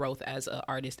his growth as an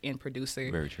artist and producer.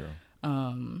 Very true.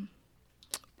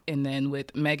 And then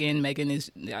with Megan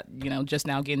is, you know, just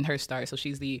now getting her start. So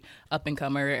she's the up and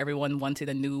comer. Everyone wanted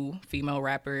a new female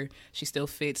rapper. She still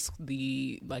fits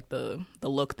the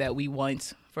look that we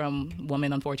want from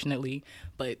women, unfortunately,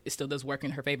 but it still does work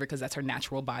in her favor because that's her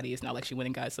natural body. It's not like she went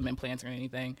and got some implants or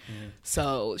anything.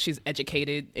 So she's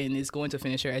educated and is going to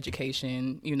finish her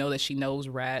education. You know that she knows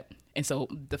rap. And so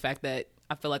the fact that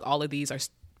I feel like all of these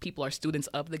people are students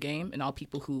of the game, and all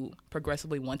people who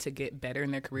progressively want to get better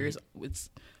in their careers.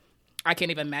 I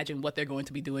can't even imagine what they're going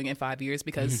to be doing in 5 years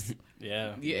because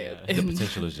the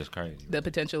potential is just crazy. The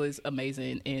potential is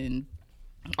amazing, and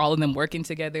all of them working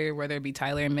together, whether it be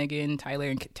Tyler and Megan, Tyler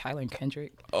and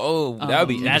Kendrick. Oh, that'd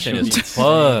be interesting as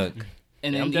fuck.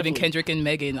 And then even Kendrick and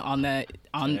Megan on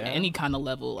any kind of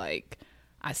level, like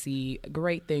I see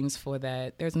great things for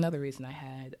that. There's another reason I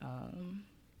had.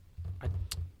 I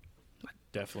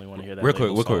definitely want to hear that.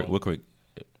 Real quick.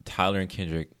 Tyler and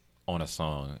Kendrick on a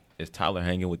song. Is Tyler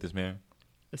hanging with this man?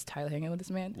 Is Tyler hanging with this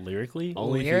man? Lyrically?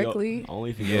 Only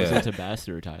if he goes into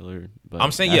Bastard Tyler. But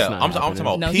I'm saying, I'm talking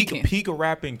about peak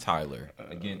rapping Tyler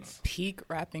against. Peak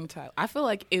rapping Tyler. I feel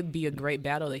like it'd be a great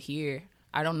battle to hear.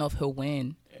 I don't know if he'll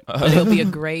win. But it'll be a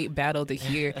great battle to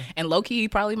hear. And low-key, he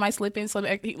probably might slip in some,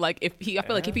 like, I feel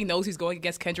like if he knows he's going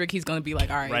against Kendrick, he's going to be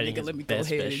like, all right, nigga, let me go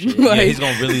ahead. Yeah, he's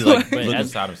going to really, like, look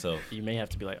inside himself. You may have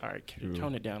to be like, all right,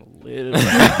 tone it down a little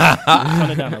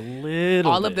bit.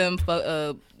 All of them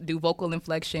do vocal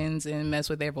inflections and mess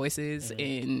with their voices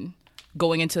and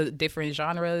going into different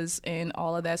genres and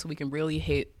all of that, so we can really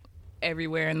hit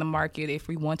everywhere in the market if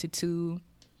we wanted to.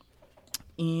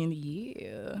 And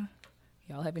yeah.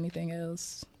 Y'all have anything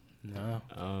else? No.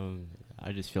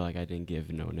 I just feel like I didn't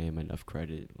give No Name enough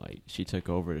credit. Like, she took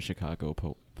over the Chicago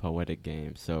poetic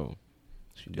game, so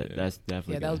that's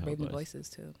definitely that was Raven Voices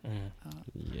too.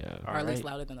 Or at least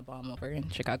louder than the bomb over in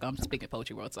Chicago. I'm speaking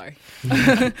poetry world. Sorry.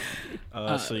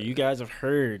 So you guys have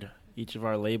heard each of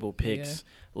our label picks.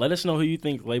 Let us know who you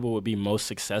think label would be most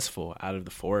successful out of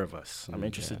the 4 of us. I'm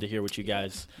interested to hear what you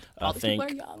guys all think. All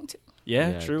the people are young too.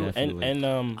 Yeah, true. Definitely.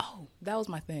 And that was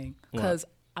my thing. Because,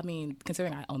 I mean,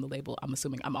 considering I own the label, I'm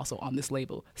assuming I'm also on this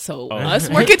label. So us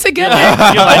working together.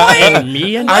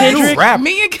 Me and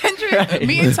Kendrick.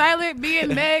 Me and Tyler, me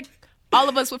and Meg, all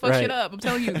of us would fuck shit up. I'm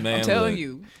telling you. Man, I'm telling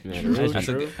you.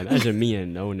 Imagine me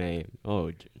and No Name.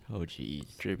 Oh,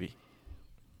 jeez. Trippy.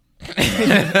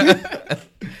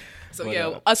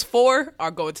 So, us 4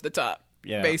 are going to the top.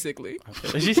 Yeah. Basically.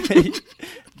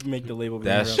 Make the label.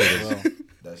 That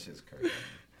shit's crazy.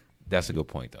 That's a good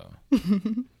point, though.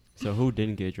 So who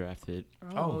didn't get drafted?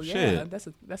 Oh shit, that's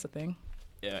a thing.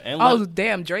 Yeah. And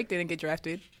damn, Drake didn't get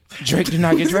drafted. Drake did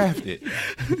not get drafted.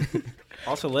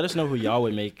 Also, let us know who y'all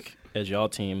would make as y'all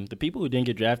team. The people who didn't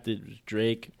get drafted was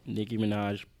Drake, Nicki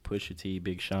Minaj, Pusha T,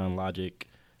 Big Sean, Logic,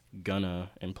 Gunna,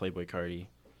 and Playboi Carti.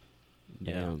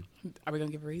 Yeah. Are we gonna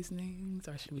give reasonings,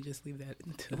 or should we just leave that?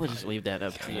 We'll just leave that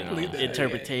up to Leave that,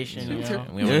 interpretation. You know?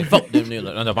 We don't fuck them niggas.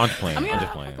 No, I'm just playing. I mean, I'm I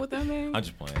just playing. fuck with them, man. I'm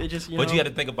just playing. They just, But you got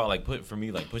to think about like for me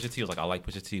like Pusha T was like I like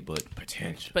Pusha T, but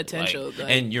potential. Like,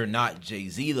 and you're not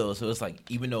Jay-Z though, so it's like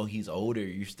even though he's older,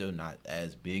 you're still not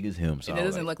as big as him. So and it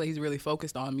doesn't look like he's really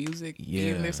focused on music.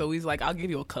 Yeah. Either, so he's like, I'll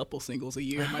give you a couple singles a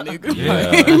year, my nigga.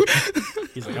 Yeah.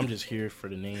 He's like, I'm just here for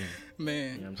the name.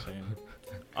 Man. You know what I'm saying?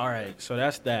 All right, so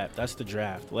that's that. That's the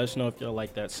draft. Let us know if y'all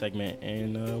like that segment,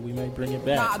 and we may bring it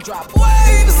back. I drop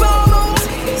waves on them.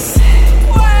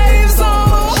 Waves on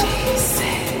them.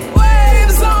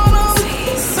 Waves on them.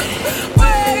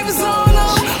 Waves on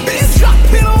them. Bitch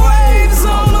dropping waves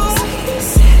on them.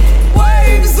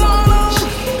 Waves on them.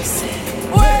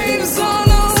 Waves on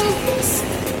them.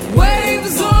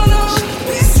 Waves on them.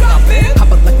 Bitch dropping.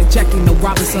 Pop up like a Jackie, no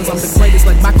Robinsons. I'm the greatest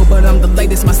like Michael, but I'm the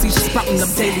latest. My seizures sprouting up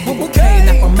daily. Okay, and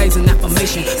affirmation,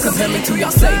 affirmation. Compare me to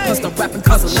y'all say, plus the rapping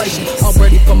constellation.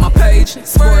 Already from my page,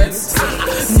 spreads.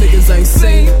 Niggas ain't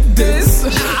seen this.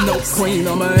 No queen,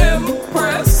 I'm an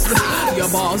empress. Your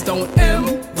balls don't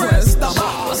impress the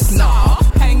boss. Nah,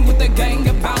 hang with the gang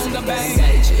and pound the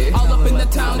bang. All up in the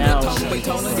town, Now, the tone, we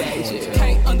tone engage it.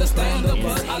 Can't understand it,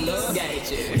 but I love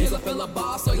gauge it. He's a feel a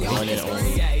boss, so y'all just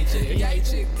engage it.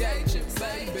 Gauge it, gauge it,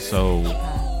 baby. So,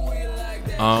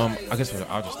 I guess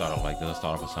I'll just start off like this. Let's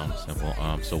start off with something simple.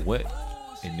 So what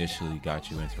initially got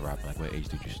you into rapping? Like, what age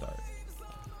did you start?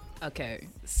 Okay,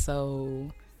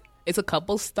 so it's a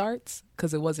couple starts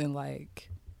because it wasn't like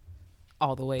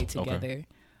all the way together. Okay.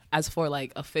 As for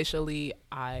like officially,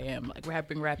 I am like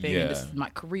rapping. Yeah. And this is my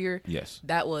career. Yes.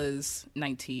 That was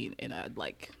 19, and I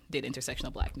like did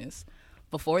intersectional blackness.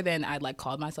 Before then, I'd like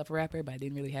called myself a rapper, but I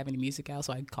didn't really have any music out,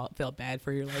 so I felt bad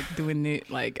for like doing it.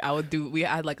 Like I would do. We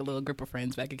had like a little group of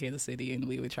friends back in Kansas City, and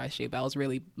we would try shit. But I was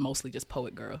really mostly just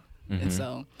poet girl, and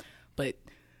so, but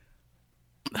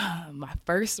my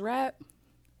first rap,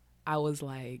 I was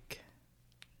like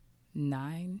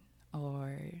 9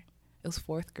 or it was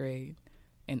 4th grade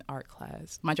in art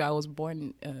class. Mind you, I was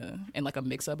born in like a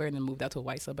mixed suburb and then moved out to a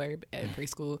white suburb at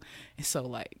preschool, and so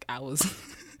like I was.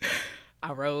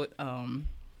 I wrote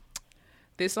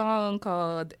this song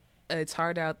called "It's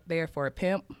Hard Out There for a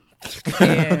Pimp."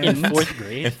 And In 4th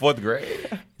grade? In 4th grade,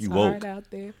 you it's woke. hard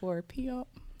out there for a pimp,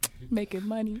 making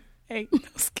money ain't no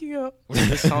skill. Was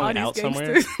this All song these out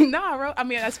somewhere? gangsters. No, I wrote. I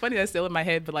mean, that's funny. That's still in my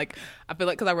head, but like, I feel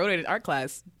like because I wrote it in art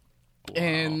class,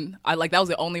 and I like that was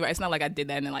the only. It's not like I did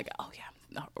that and then like, oh yeah,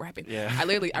 I'm not rapping. Yeah. I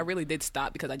really did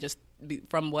stop because I just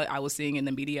from what I was seeing in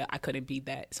the media, I couldn't beat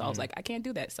that. So I was like, I can't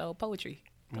do that. So poetry.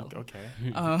 Go. Okay.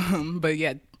 But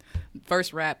yeah,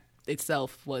 first rap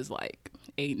itself was like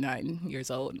 8, 9 years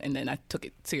old, and then I took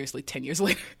it seriously 10 years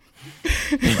later.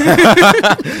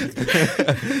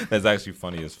 That's actually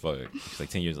funny as fuck. She's like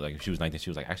 10 years, like if she was 19, she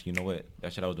was like, actually, you know what?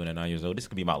 That shit I was doing at 9 years old, this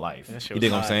could be my life. That shit You was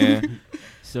dig what I'm hot. saying?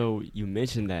 So you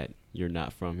mentioned that you're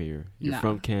not from here. You're Nah.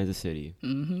 from Kansas City.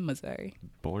 Missouri,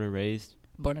 Born and raised.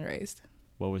 born and raised.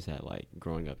 What was that like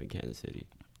growing up in Kansas City?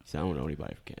 So I don't know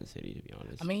anybody from Kansas City, to be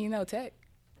honest. I mean, you know, Tech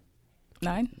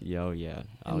 9, Yo, yeah.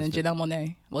 and then Janelle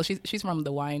Monáe. Well, she's from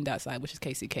the Wyandotte side, which is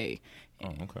KCK. Oh,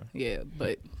 okay. Yeah,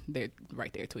 but they're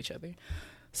right there to each other.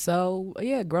 So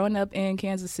yeah, growing up in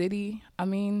Kansas City, I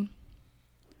mean,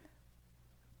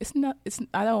 it's not.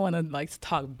 I don't want to like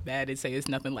talk bad and say it's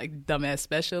nothing like dumbass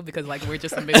special because like we're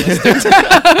just a Midwestern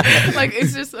town. Like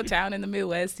it's just a town in the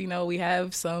Midwest. You know, we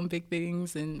have some big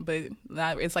things, but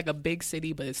not. It's like a big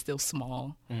city, but it's still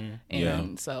small. And Yeah.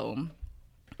 so,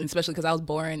 especially because I was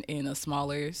born in a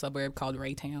smaller suburb called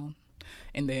Raytown,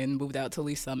 and then moved out to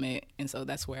Lee Summit, and so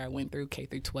that's where I went through K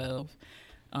through 12.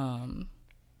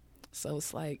 So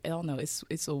it's like I don't know.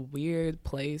 It's a weird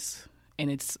place, and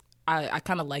I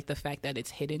kind of like the fact that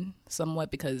it's hidden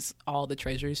somewhat because all the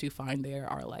treasures you find there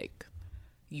are like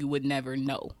you would never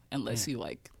know unless you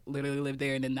like literally live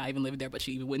there and then not even live there, but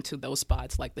you even went to those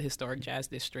spots like the historic jazz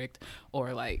district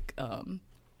or like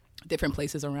different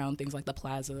places around things like the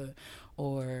Plaza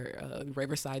or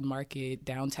Riverside Market,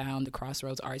 downtown, the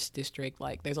Crossroads Arts District.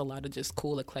 Like there's a lot of just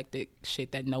cool eclectic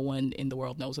shit that no one in the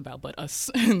world knows about but us.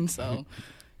 And so,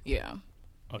 yeah.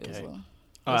 Okay.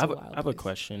 I I have a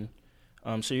question.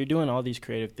 So you're doing all these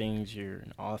creative things. You're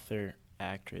an author,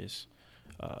 actress,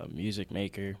 music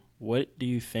maker. What do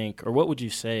you think, or what would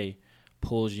you say,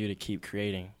 pulls you to keep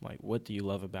creating? Like, what do you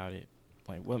love about it?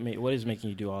 Like, what is making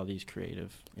you do all these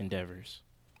creative endeavors?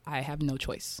 I have no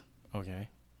choice. Okay.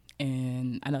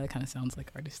 And I know that kind of sounds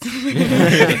like artist.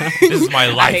 This is my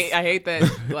life. I hate that.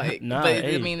 Like, Nah, but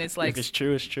hey, I mean, it's like if it's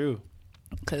true, it's true.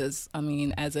 because I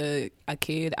mean, as a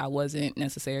kid, I wasn't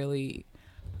necessarily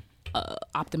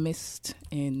optimist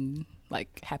and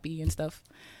like happy and stuff.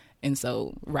 And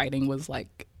so writing was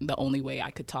like the only way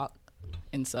I could talk.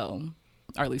 And so,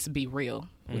 or at least be real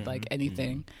with like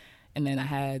anything. And then I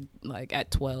had like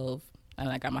at 12, and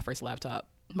I got my first laptop.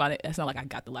 But it's not like I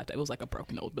got the laptop. It was like a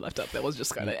broken old laptop that was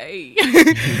just kind of, hey.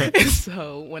 And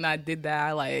so when I did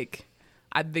that,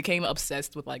 I became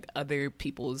obsessed with like other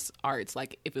people's arts.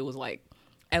 Like if it was like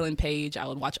Ellen Page, I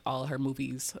would watch all her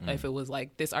movies. If it was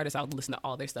like this artist, I would listen to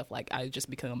all their stuff. Like I just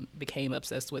became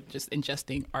obsessed with just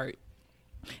ingesting art.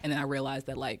 And then I realized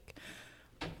that like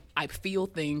I feel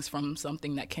things from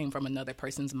something that came from another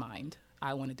person's mind.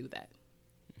 I want to do that.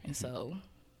 And so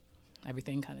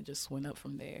everything kind of just went up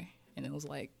from there. And it was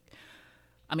like,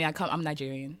 I mean, I'm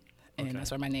Nigerian, and that's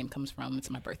where my name comes from. It's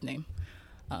my birth name.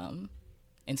 And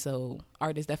so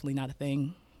art is definitely not a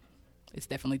thing. It's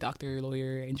definitely doctor,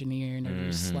 lawyer, engineer,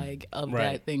 nurse, like of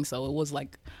that thing. So it was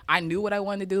like, I knew what I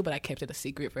wanted to do, but I kept it a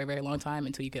secret for a very long time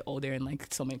until you get older and like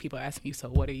so many people ask you, so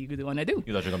what are you going to do?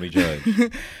 You thought you were going to be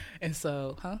judged? And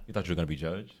so, You thought you were going to be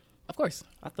judged? Of course.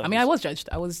 I was judged.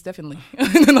 I was definitely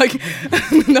like,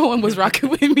 no one was rocking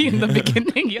with me in the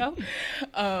beginning, yo.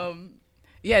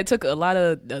 Yeah, it took a lot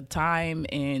of time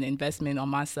and investment on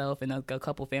myself and a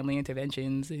couple family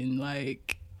interventions and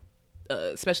like,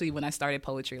 especially when I started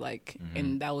poetry, like,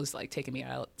 and that was like taking me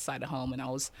outside the home.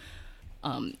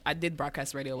 And I did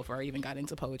broadcast radio before I even got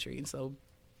into poetry. And so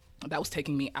that was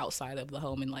taking me outside of the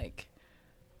home and like,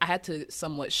 I had to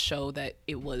somewhat show that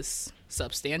it was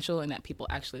substantial and that people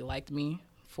actually liked me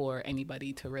for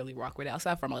anybody to really rock with it.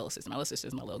 Outside from my little sister. My little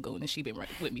sister's my little goon, and she been right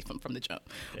with me from the jump.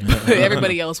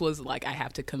 Everybody else was like, I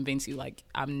have to convince you, like,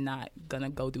 I'm not going to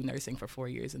go do nursing for 4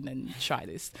 years and then try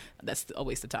this. That's a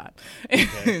waste of time.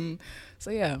 Okay. And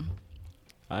so, yeah.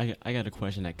 I got a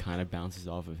question that kind of bounces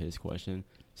off of his question.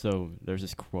 So there's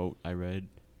this quote I read,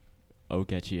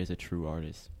 Ogechi is a true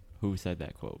artist. Who said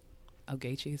that quote?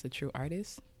 Ogechi is a true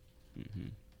artist? Mm-hmm.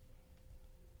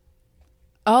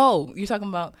 Oh, you're talking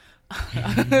about...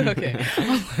 okay. I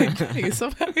was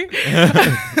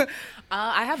like,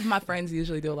 I have my friends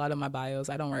usually do a lot of my bios.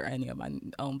 I don't write any of my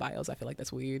own bios. I feel like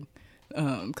that's weird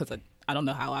because I don't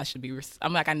know how I should be...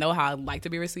 I'm like, I know how I'd like to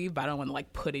be received, but I don't want to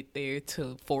like put it there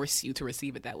to force you to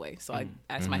receive it that way. So I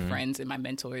ask my friends and my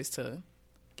mentors to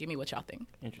give me what y'all think.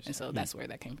 Interesting. And so that's where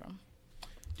that came from.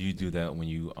 Do you do that when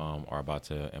you are about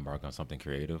to embark on something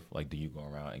creative? Like, do you go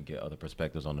around and get other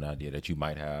perspectives on an idea that you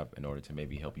might have in order to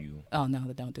maybe help you? Oh, no,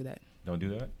 don't do that. Don't do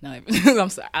that? No, I'm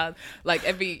sorry.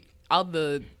 All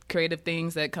the creative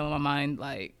things that come to my mind,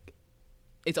 like,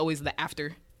 it's always the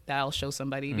after that I'll show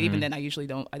somebody. But even then, I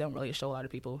don't really show a lot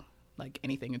of people, like,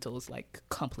 anything until it's, like,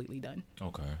 completely done.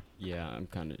 Okay. Yeah, I'm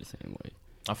kind of the same way.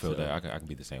 I feel that. I can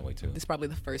be the same way, too. This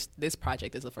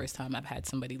project is the first time I've had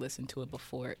somebody listen to it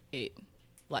before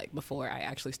I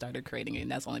actually started creating it,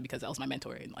 and that's only because that was my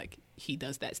mentor, and like he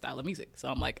does that style of music. So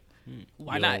I'm like,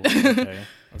 why not? Okay.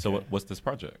 So what's this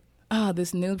project?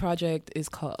 This new project is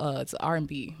called it's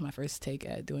R&B. My first take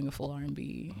at doing a full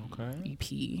R&B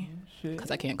EP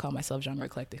because I can't call myself genre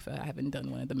eclectic. I haven't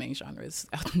done one of the main genres.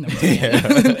 Yeah,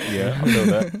 I feel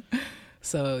that.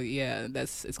 So yeah,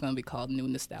 it's gonna be called New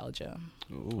Nostalgia.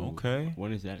 Ooh. Okay.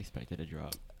 When is that expected to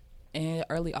drop? In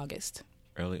early August.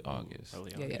 Early August.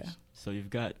 Yeah. So you've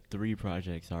got 3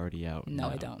 projects already out. No,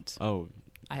 now. I don't. Oh.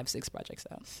 I have 6 projects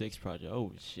out. 6 projects.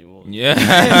 Oh shit. Well, Yeah.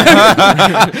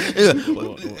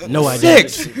 No idea.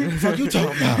 6. What are you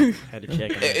talking about? Had to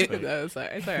check it. No, it's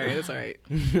all right.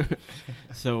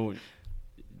 So,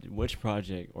 which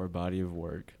project or body of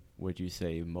work would you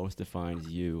say most defines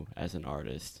you as an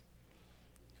artist?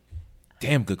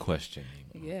 Damn good question.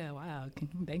 Yeah, wow.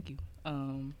 Thank you.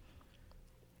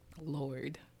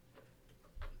 Lord.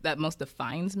 That most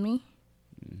defines me?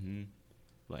 Mm-hmm.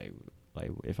 Like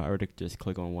if I were to just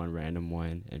click on one random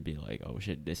one and be like, oh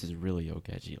shit, this is really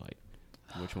Ogechi, like,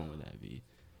 which one would that be?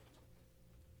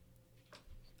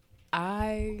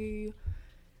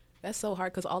 That's so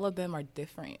hard because all of them are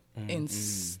different in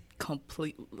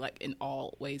complete, like, in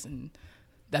all ways. And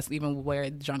that's even where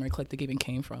genre eclectic even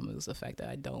came from, is the fact that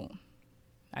I don't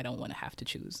want to have to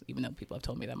choose, even though people have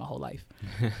told me that my whole life.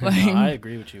 Like, no, I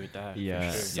agree with you with that.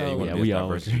 Yeah, for sure. So, you want to we be as all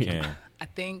diverse as you can. I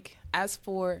think as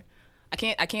for, I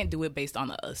can't do it based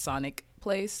on a sonic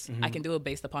place. I can do it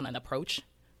based upon an approach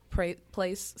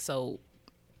place. So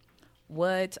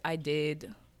what I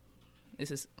did,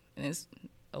 this is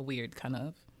a weird kind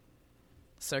of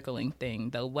circling thing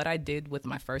though. What I did with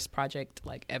my first project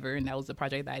like ever, and that was the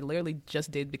project that I literally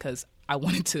just did because I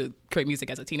wanted to create music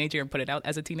as a teenager and put it out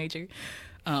as a teenager.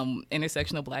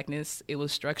 Intersectional Blackness. It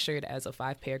was structured as a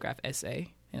 5-paragraph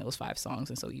essay, and it was 5 songs,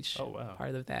 and so each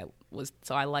part of that was,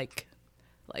 so I like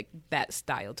like that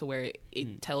style to where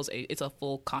it tells it's a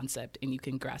full concept and you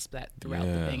can grasp that throughout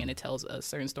the thing, and it tells a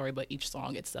certain story, but each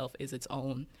song itself is its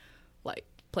own like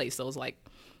place. So it's like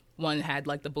one had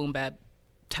like the boom bap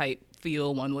type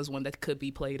feel, one was one that could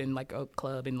be played in like a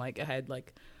club, and like it had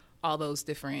like all those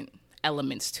different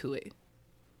elements to it.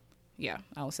 Yeah,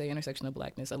 I would say intersectional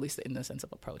blackness, at least in the sense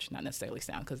of approach, not necessarily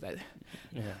sound, because that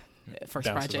first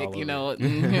Bounces project, you all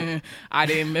know, I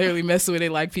didn't really mess with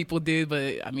it like people did,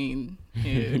 but I mean,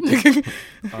 yeah.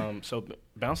 So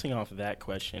bouncing off of that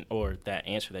question or that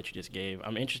answer that you just gave,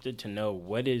 I'm interested to know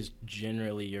what is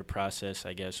generally your process,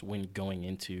 I guess, when going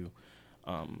into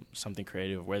something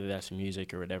creative, whether that's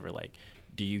music or whatever. Like,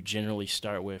 do you generally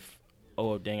start with,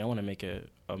 oh, dang, I want to make an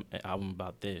album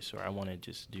about this, or I want to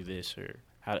just do this, or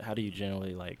how do you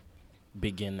generally like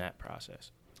begin that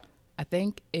process? I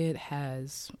think it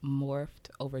has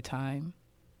morphed over time.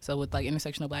 So with like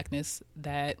intersectional blackness,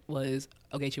 that was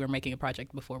Ogechi, we're making a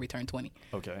project before we turned 20.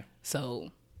 Okay. So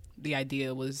the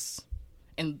idea was,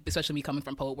 and especially me coming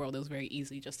from Poet World, it was very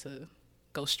easy just to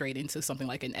go straight into something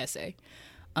like an essay.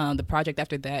 The project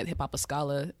after that, Hip Hop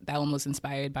Scala, that one was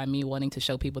inspired by me wanting to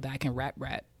show people that I can rap.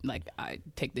 Like, I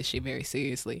take this shit very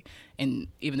seriously. And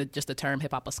even just the term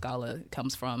Hip Hop Scala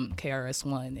comes from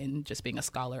KRS-One and just being a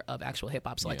scholar of actual hip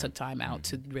hop. So I took time out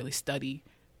to really study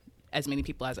as many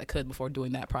people as I could before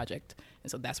doing that project.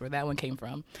 And so that's where that one came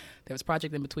from. There was a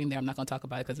project in between there. I'm not going to talk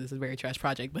about it because it's a very trash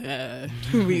project, but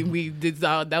we did,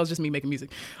 that was just me making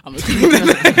music.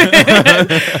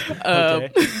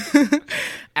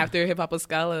 After Hip Hop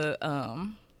Scala,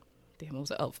 what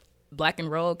was it? Oh, Black and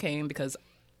Roll came because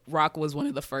rock was one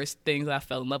of the first things I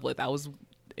fell in love with. I was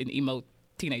an emo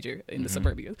teenager in the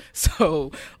suburbia.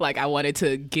 So, like, I wanted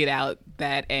to get out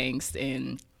that angst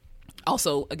and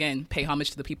also, again, pay homage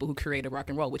to the people who created rock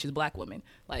and roll, which is Black women,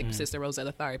 like Sister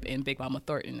Rosetta Tharpe and Big Mama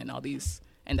Thornton and all these.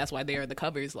 And that's why they are the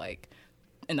covers, like,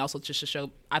 and also just to show,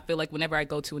 I feel like whenever I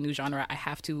go to a new genre, I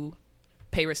have to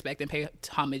pay respect and pay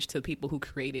homage to the people who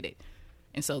created it.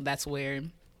 And so that's where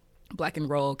Black and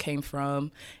Roll came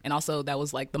from. And also that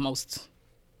was like the most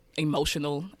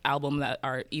emotional album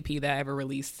or EP that I ever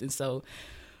released. And so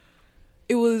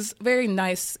it was very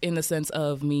nice in the sense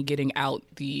of me getting out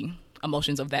the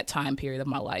emotions of that time period of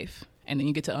my life. And then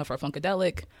you get to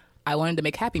Afro-Funkadelic. I wanted to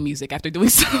make happy music after doing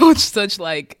such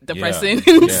like depressing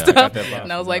stuff.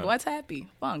 And I was like, what's happy?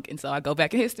 Funk. And so I go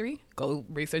back in history, go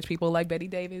research people like Betty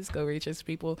Davis, go research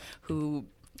people who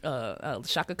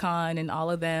Shaka Khan and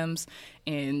all of them,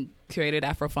 and created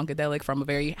Afro-Funkadelic from a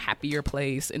very happier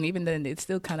place. And even then it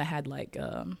still kind of had like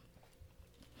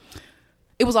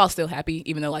it was all still happy,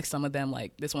 even though like some of them,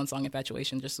 like this one song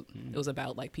Infatuation, just it was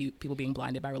about like people being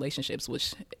blinded by relationships,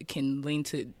 which can lean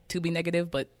to be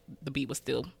negative, but the beat was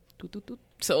still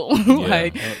so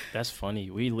like that's funny.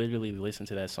 We literally listened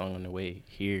to that song on the way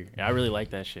here. I really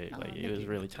like that shit. Like it was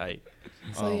really tight.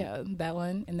 So yeah, that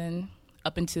one, and then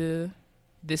up into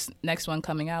this next one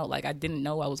coming out, like I didn't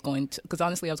know I was going to, because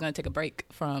honestly I was going to take a break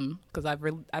from, because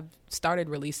I've started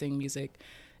releasing music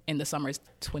in the summer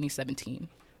 2017.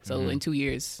 So in 2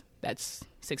 years, that's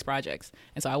 6 projects.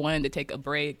 And so I wanted to take a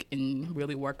break and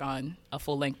really work on a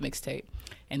full-length mixtape.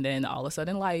 And then all of a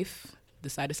sudden life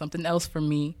decided something else for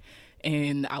me.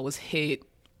 And I was hit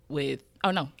with,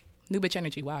 New Bitch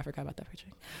Energy. Wow, I forgot about that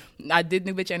project. I did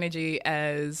New Bitch Energy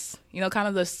as, kind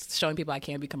of just showing people I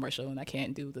can't be commercial and I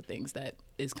can't do the things that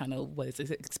is kind of what is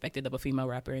expected of a female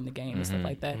rapper in the game and stuff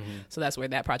like that. So that's where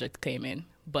that project came in.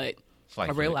 But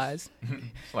I realized,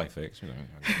 Slight fix,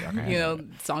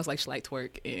 songs like Schlight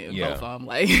Twerk and both of them,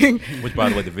 like. Which, by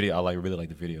the way, the video I really like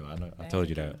the video. I told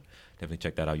you that. Definitely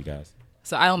check that out, you guys.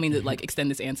 So I don't mean to like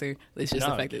extend this answer. It's just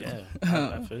effective.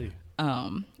 Yeah, I feel you.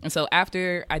 And so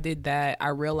after I did that, I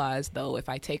realized though if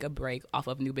I take a break off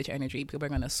of New Bitch Energy, people are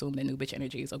going to assume that New Bitch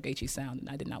Energy is Ogechi's sound, and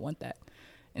I did not want that.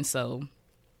 And so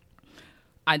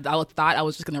I thought I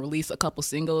was just going to release a couple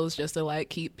singles just to like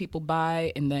keep people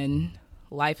by, and then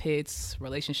life hits,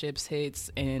 relationships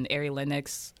hits, and Ari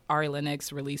Lennox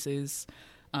releases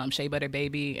Shea Butter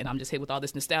Baby, and I'm just hit with all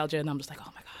this nostalgia, and I'm just like,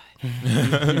 oh my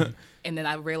God. And then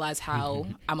I realized how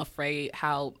I'm afraid,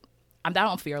 I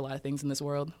don't fear a lot of things in this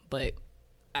world, but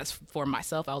as for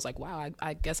myself, I was like, wow,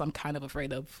 I guess I'm kind of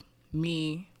afraid of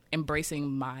me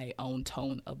embracing my own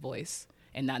tone of voice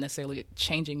and not necessarily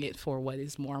changing it for what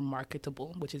is more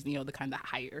marketable, which is, the kind of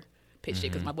higher pitch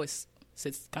shit, because my voice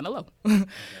sits kind of low.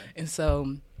 And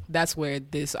so that's where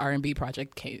this R&B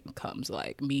project comes,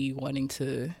 like me wanting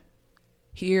to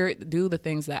do the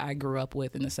things that I grew up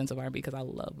with in the sense of R&B, because I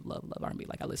love R&B.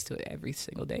 Like I listen to it every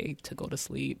single day to go to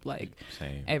sleep, like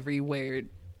everywhere,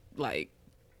 like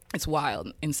it's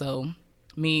wild. And so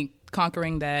me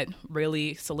conquering that,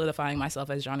 really solidifying myself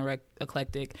as genre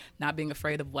eclectic, not being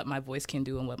afraid of what my voice can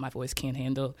do and what my voice can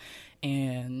handle,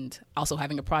 and also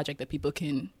having a project that people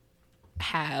can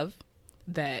have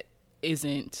that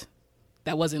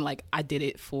wasn't like I did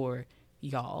it for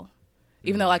y'all.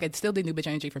 Even though like I still did New Bitch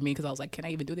Energy for me because I was like, can I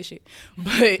even do this shit?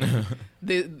 But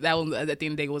that one at the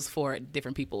end of the day was for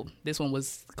different people. This one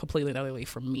was completely another way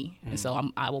for me, and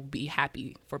so I will be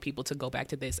happy for people to go back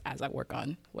to this as I work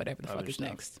on whatever the fuck is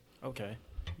next. Okay.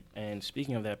 And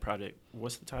speaking of that project,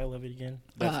 what's the title of it again?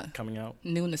 That's coming out.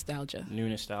 New Nostalgia. New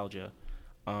Nostalgia.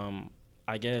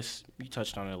 I guess you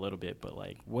touched on it a little bit, but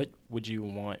like, what would you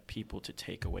want people to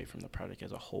take away from the project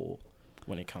as a whole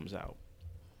when it comes out?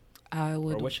 Or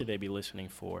what should they be listening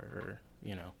for, or,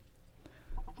 you know?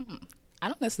 I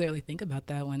don't necessarily think about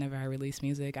that whenever I release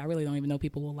music. I really don't even know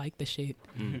people will like the shit.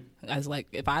 I was like,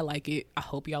 if I like it, I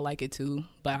hope y'all like it too,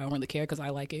 but I don't really care because I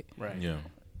like it. Right. Yeah.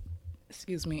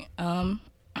 Excuse me. I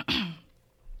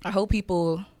hope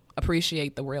people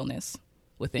appreciate the realness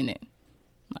within it,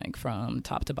 like from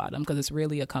top to bottom, because it's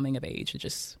really a coming of age,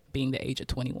 just being the age of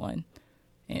 21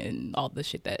 and all the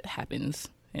shit that happens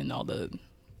and all the...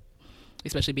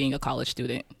 especially being a college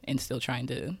student and still trying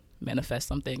to manifest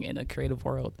something in a creative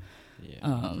world.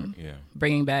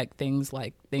 Bringing back things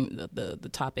like the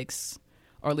topics,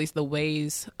 or at least the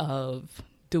ways of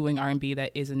doing R&B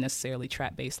that isn't necessarily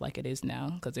trap based like it is now,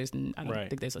 because I don't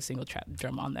think there's a single trap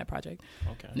drum on that project.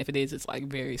 Okay. And if it is, it's like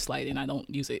very slight, and I don't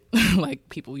use it like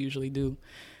people usually do.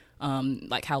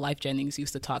 Like how Life Jennings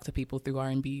used to talk to people through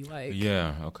R&B. Like,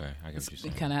 yeah, okay, I get what you're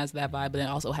saying. It kind of has that vibe, but then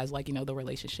also has like, you know, the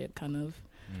relationship kind of.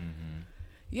 Mm-hmm.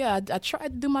 Yeah, I tried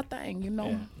to do my thing, you know.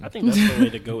 Yeah. I think that's the way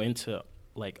to go into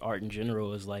like art in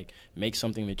general, is like make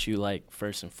something that you like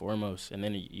first and foremost, and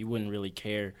then you wouldn't really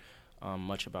care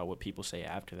much about what people say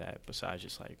after that, besides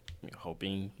just like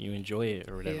hoping you enjoy it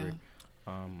or whatever.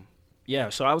 Yeah.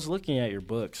 So I was looking at your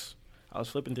books. I was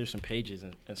flipping through some pages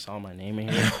and saw my name in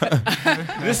here.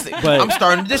 But I'm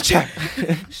starting this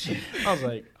chapter. I was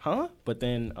like, huh? But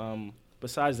then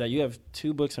besides that, you have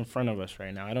 2 books in front of us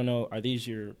right now. I don't know, are these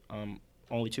your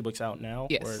only 2 books out now?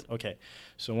 Yes. Or, okay.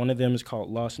 So one of them is called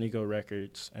Lost Negro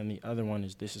Records, and the other one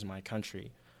is This Is My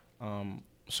Country.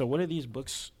 So what are these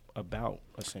books about,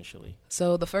 essentially?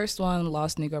 So the first one,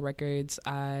 Lost Negro Records,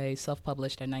 I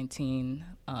self-published at 19,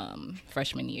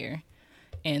 freshman year.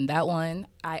 And that one,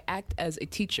 I act as a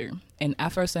teacher in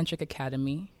Afrocentric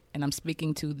Academy, and I'm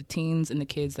speaking to the teens and the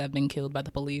kids that have been killed by the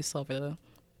police over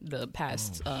the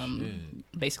past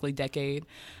basically decade,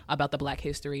 about the Black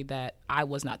history that I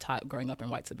was not taught growing up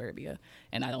in white suburbia,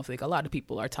 and I don't think a lot of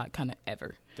people are taught kind of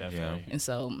ever. Definitely. And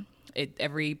so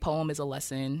every poem is a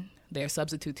lesson. There are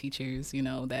substitute teachers, you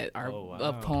know, that are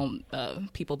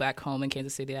people back home in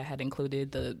Kansas City. I had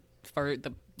included the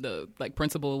like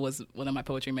principal was one of my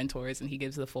poetry mentors, and he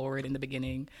gives the foreword in the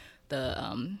beginning.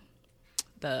 The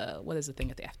what is the thing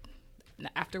at the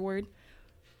afterword?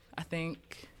 I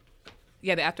think.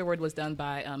 Yeah, the afterword was done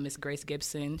by Miss Grace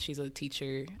Gibson. She's a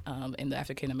teacher in the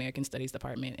African American Studies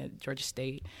Department at Georgia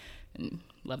State, and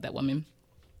love that woman.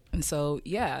 And so,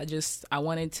 yeah, I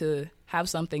wanted to have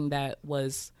something that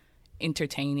was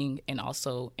entertaining and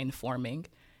also informing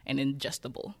and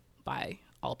ingestible by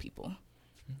all people.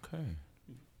 Okay.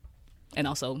 And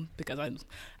also because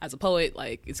as a poet,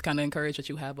 like, it's kind of encouraged that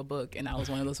you have a book. And I was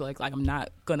one of those like I'm not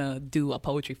gonna do a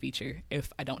poetry feature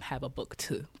if I don't have a book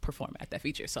to perform at that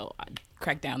feature. So I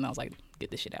cracked down and I was like,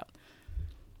 get this shit out.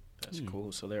 That's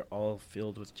cool. So they're all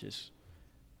filled with just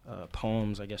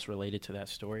poems, I guess, related to that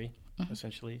story,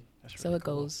 essentially. That's really so it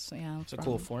cool. Goes, yeah. It's a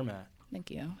cool format.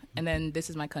 Thank you. And then This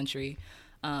Is My Country.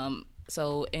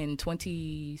 So in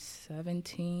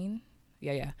 2017.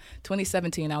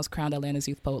 2017, I was crowned Atlanta's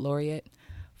Youth Poet Laureate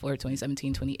for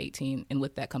 2017-2018, and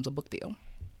with that comes a book deal.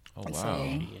 Oh, wow.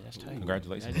 So, that's tight.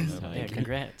 Congratulations. Yeah,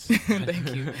 congrats.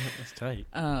 Thank you. That's tight.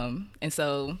 And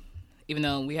so, even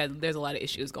though there's a lot of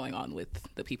issues going on with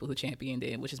the people who championed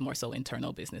it, which is more so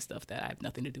internal business stuff that I have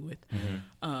nothing to do with.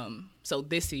 Mm-hmm. So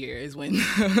this year is when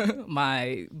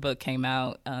my book came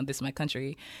out, This Is My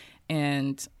Country,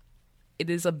 and it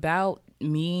is about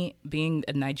me being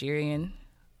a Nigerian,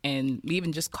 and me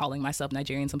even just calling myself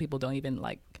Nigerian. Some people don't even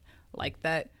like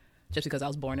that, just because I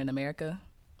was born in America.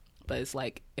 But it's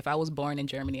like, if I was born in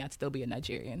Germany, I'd still be a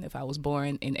Nigerian. If I was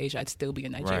born in Asia, I'd still be a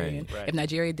Nigerian. Right. If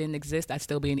Nigeria didn't exist, I'd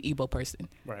still be an Igbo person,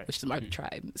 which is my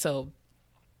tribe. So,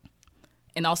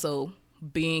 and also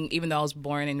even though I was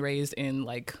born and raised in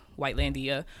like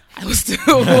Whitelandia, I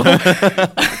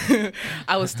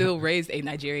was still raised a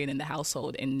Nigerian in the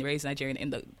household, and raised Nigerian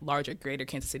in the larger, greater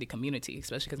Kansas City community,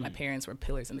 especially because my parents were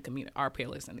pillars in the community, are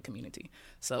pillars in the community.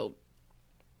 So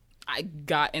I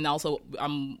got, and also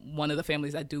I'm one of the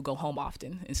families that do go home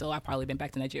often, and so I've probably been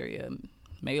back to Nigeria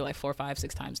maybe like 4, 5,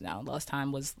 6 times now. The last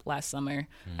time was last summer.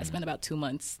 I spent about 2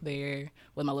 months there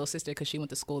with my little sister because she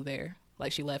went to school there.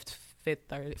 Like she left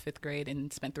fifth grade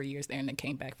and spent 3 years there, and then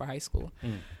came back for high school.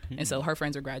 And so her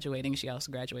friends are graduating. She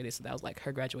also graduated, so that was like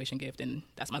her graduation gift, and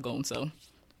that's my goal. So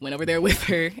went over there with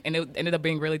her, and it ended up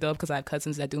being really dope because I have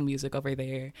cousins that do music over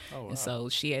there. Oh, wow. And so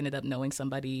she ended up knowing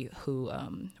somebody who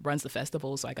runs the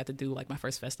festival, so I got to do like my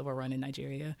first festival run in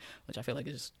Nigeria, which I feel like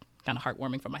is just kind of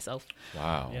heartwarming for myself.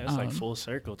 Wow. Yeah, it's like full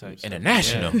circle type stuff.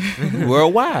 International. Yeah.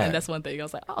 Worldwide. And that's one thing. I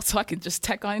was like, oh, so I can just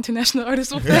tack on international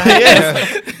artists with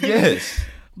that. Yes.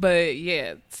 But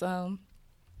yeah, so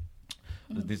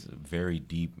these are very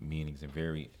deep meanings and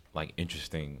very like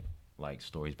interesting like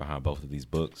stories behind both of these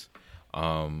books.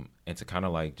 And to kind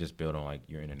of like just build on like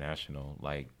your international,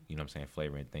 like, you know what I'm saying,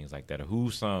 flavor and things like that.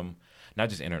 Who's some, not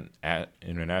just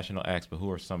international acts, but who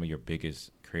are some of your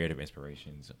biggest creative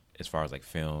inspirations as far as like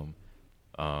film,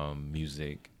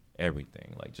 music,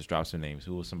 everything? Like just drop some names.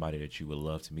 Who was somebody that you would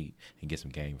love to meet and get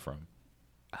some game from?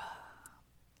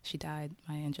 She died,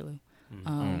 Maya Angelou.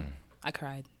 I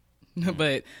cried.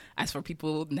 But as for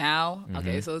people now,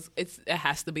 okay, so it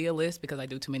has to be a list because I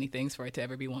do too many things for it to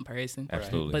ever be one person.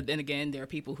 Absolutely. But then again, there are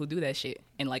people who do that shit.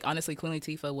 And like honestly, Queen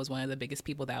Latifah was one of the biggest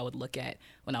people that I would look at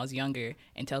when I was younger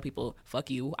and tell people, fuck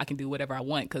you, I can do whatever I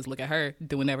want because look at her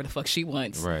doing whatever the fuck she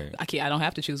wants. Right. I don't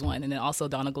have to choose one. And then also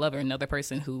Donald Glover, another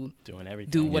person who doing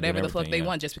everything. do whatever the fuck they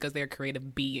want just because they're a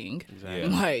creative being. Exactly.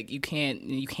 Like you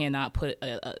cannot put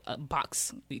a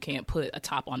box. You can't put a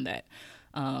top on that.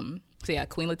 So yeah,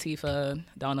 Queen Latifah,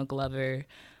 Donald Glover.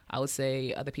 I would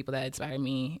say other people that inspire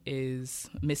me is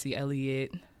Missy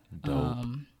Elliott. Dope.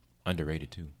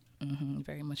 Underrated too.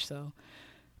 Very much so.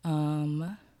 Who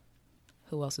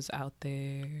else is out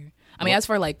there? I mean, as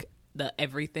for like the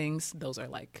everythings, those are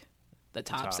like the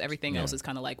tops. Everything else is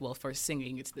kind of like, well, for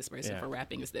singing, it's this person. For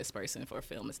rapping, it's this person. For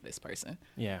film, it's this person.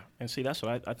 Yeah. And see, that's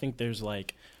what I think there's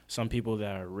like some people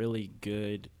that are really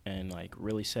good and like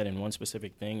really set in one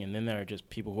specific thing. And then there are just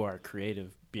people who are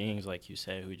creative beings, like you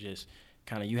said, who just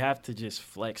kind of, you have to just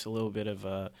flex a little bit of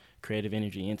creative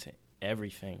energy into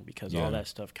everything because all that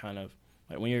stuff kind of,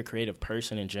 like when you're a creative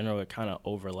person in general, it kind of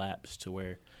overlaps to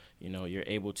where, you know, you're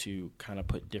able to kind of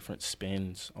put different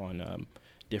spins on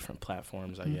different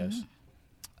platforms, I guess.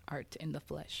 Art in the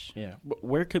flesh. Yeah. But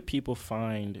where could people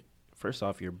find, first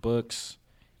off, your books,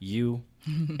 you,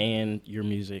 and your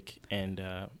music, and,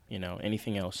 you know,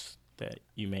 anything else that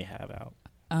you may have out?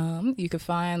 You can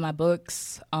find my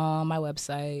books on my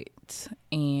website,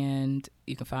 and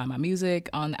you can find my music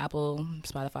on Apple,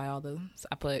 Spotify, all those.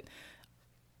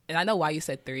 And I know why you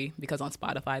said 3, because on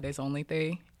Spotify there's only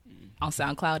 3. On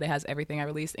SoundCloud, it has everything I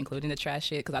released, including the trash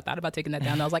shit, because I thought about taking that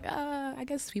down. And I was like, I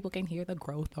guess people can hear the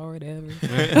growth or whatever.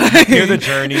 Hear the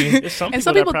journey. There's some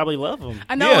people that probably love them.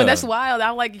 I know, and that's wild.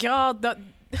 I'm like, y'all.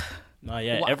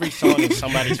 Every song is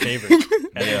somebody's favorite.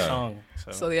 Every song.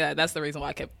 So yeah, that's the reason why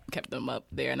I kept them up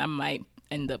there, and I might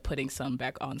end up putting some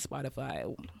back on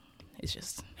Spotify. It's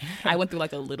just, I went through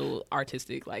like a little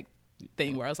artistic like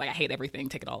thing where I was like, I hate everything,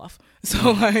 take it all off.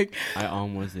 So like, I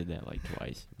almost did that like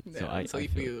twice. So you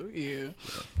feel.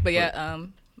 But yeah,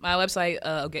 my website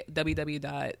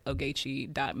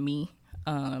www.ogechi.me.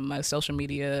 My social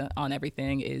media on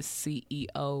everything is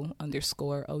CEO_OG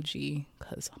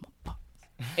because I'm a boss,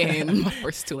 and my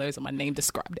first 2 letters of my name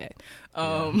describe that.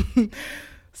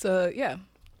 So yeah.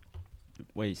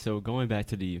 Wait, so going back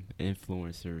to the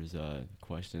influencers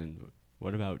question,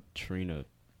 what about Trina?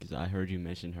 Because I heard you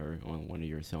mention her on one of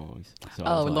your songs. So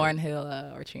Lauryn Hill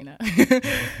or Trina.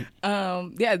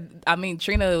 Yeah, I mean,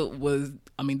 Trina was,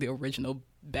 the original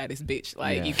baddest bitch.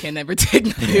 Like, you can never take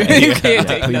nothing, you can't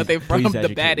take nothing from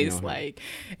the baddest. Like,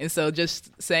 and so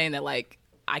just saying that, like,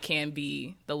 I can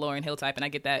be the Lauryn Hill type, and I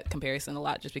get that comparison a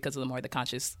lot just because of the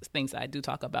conscious things that I do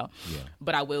talk about. Yeah.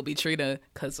 But I will be Trina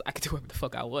because I can do whatever the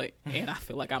fuck I want, and I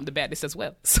feel like I'm the baddest as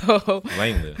well. So,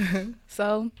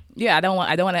 so yeah, I don't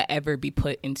want to ever be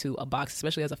put into a box,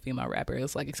 especially as a female rapper.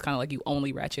 It's like, it's kind of like you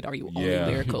only ratchet or you only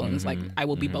lyrical, and it's like I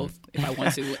will be both if I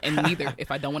want to, and neither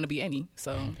if I don't want to be any.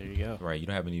 So there you go. Right, you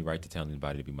don't have any right to tell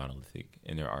anybody to be monolithic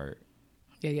in their art.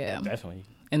 Yeah, definitely.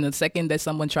 And the second that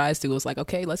someone tries to, it's like,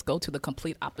 okay, let's go to the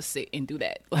complete opposite and do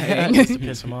that. Like, just to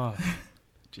piss them off,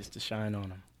 just to shine on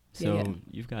them. So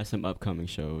you've got some upcoming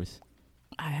shows.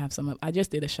 I have some. I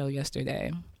just did a show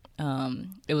yesterday.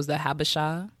 It was the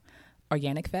Habesha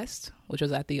Organic Fest, which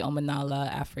was at the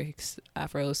Omanala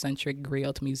Afrocentric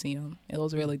Griot Museum. It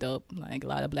was really dope. Like a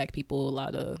lot of black people, a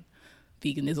lot of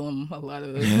veganism, a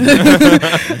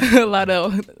lot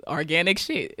of organic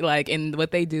shit. Like, and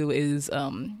what they do is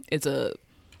it's a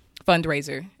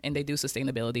fundraiser, and they do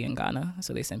sustainability in Ghana.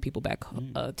 So they send people back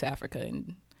to Africa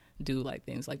and do like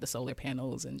things like the solar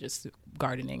panels and just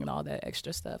gardening and all that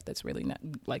extra stuff that's really not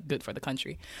like good for the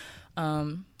country.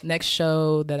 Next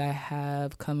show that I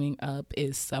have coming up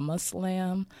is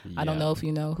SummerSlam. I don't know if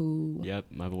you know who. Yep,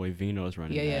 my boy Vino is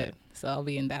running that. Yeah. So I'll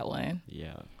be in that one.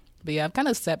 Yeah. But yeah, I'm kind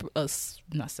of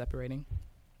not separating.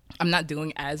 I'm not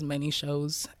doing as many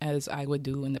shows as I would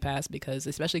do in the past because,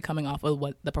 especially coming off of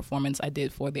what the performance I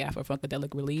did for the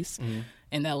Afro-Funkadelic release,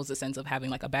 and that was the sense of having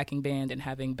like a backing band and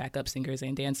having backup singers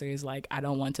and dancers. Like, I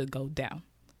don't want to go down.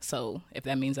 So if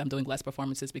that means I'm doing less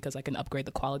performances because I can upgrade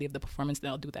the quality of the performance,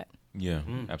 then I'll do that. Yeah,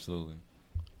 absolutely.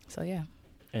 So yeah.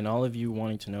 And all of you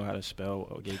wanting to know how to spell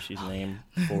Ogechi's name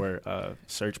for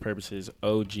search purposes,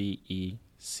 Ogechi.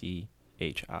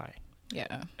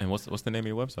 Yeah. And what's the name of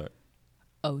your website?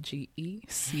 Ogechi.me.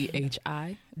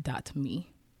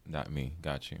 .me.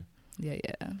 Got you. Yeah.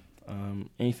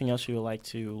 Anything else you would like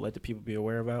to let the people be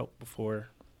aware about before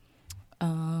the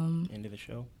end of the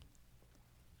show?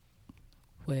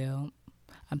 Well,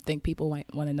 I think people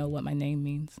might want to know what my name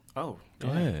means. Oh, go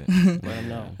ahead. Let them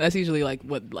know. That's usually like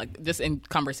what, like just in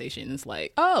conversation. It's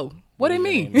like, oh, what do you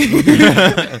mean?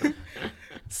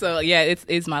 So yeah,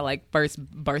 it's my like first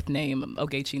birth name,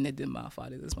 Ogechi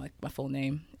Nedimafadu is my full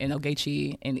name, and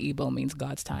Ogechi in Igbo means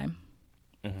God's time.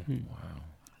 Wow.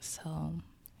 So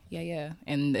yeah,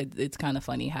 and it's kind of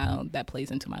funny how that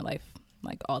plays into my life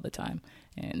like all the time,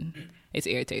 and it's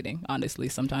irritating honestly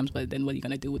sometimes. But then what are you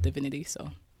gonna do with divinity?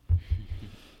 So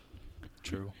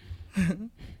True.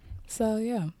 So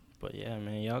yeah. But yeah,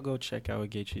 man, y'all go check out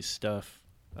Ogechi's stuff.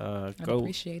 I Go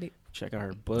appreciate it. check out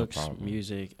her books,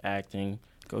 music, acting.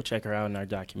 Go check her out in our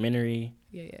documentary.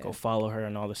 Yeah. Go follow her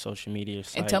on all the social media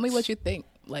sites. And tell me what you think,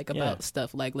 like, about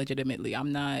stuff, like, legitimately.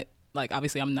 I'm not, like,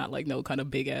 obviously I'm not, like, no kind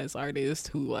of big-ass artist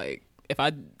who, like, if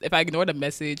I ignore the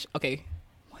message, okay,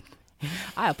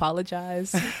 I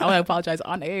apologize. I want to apologize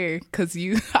on air because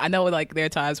I know, like, there are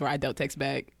times where I don't text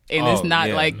back. And it's not,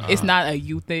 it's not a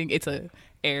you thing. It's a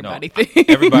everybody thing.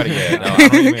 Everybody, yeah. No, I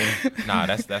don't even,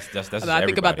 that's I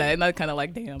think about that, and I kind of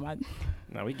like, damn,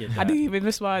 No, we get that. I didn't even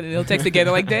respond, and they'll text again.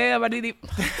 They're like, damn, I didn't even.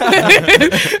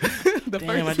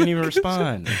 I didn't even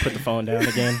respond. Put the phone down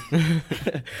again.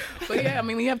 But yeah, I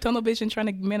mean, when you have tunnel vision trying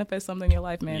to manifest something in your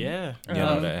life, man. Yeah.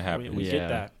 That happens. We get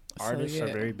that. So, Artists are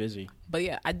very busy. But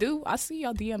yeah, I see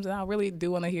y'all DMs, and I really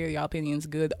do want to hear y'all opinions,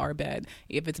 good or bad.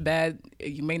 If it's bad,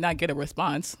 you may not get a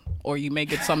response, or you may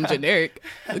get something generic,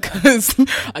 because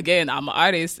again, I'm an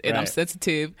artist and I'm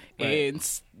sensitive,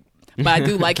 but I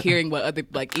do like hearing what other,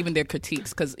 like, even their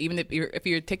critiques, because even if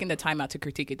you're taking the time out to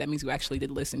critique it, that means you actually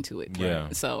did listen to it. Yeah.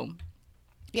 So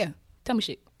yeah, tell me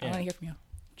shit. I want to hear from y'all.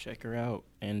 Check her out,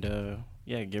 and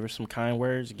give her some kind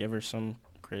words, give her some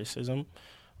criticism.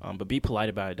 But be polite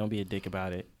about it. Don't be a dick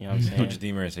about it. You know what I'm saying? Don't just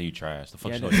DM her and say you trash. The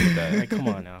fuck you gonna do with that? Like, come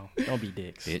on now. Don't be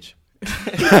dicks. Bitch.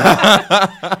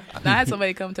 Now, I had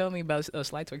somebody come tell me about a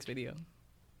Slightworks video.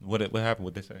 What happened?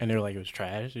 What they say? And they're like, it was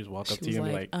trash. They just walk up to you and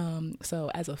be like,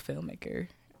 so as a filmmaker,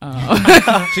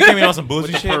 she came in on some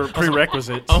bullshit shit. for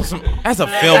prerequisites. As a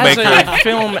filmmaker, as a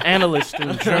film analyst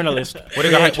and journalist,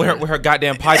 with her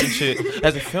goddamn pipe and shit.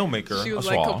 As a filmmaker, she was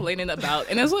like complaining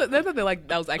about, and that's like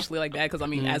that was actually like bad because I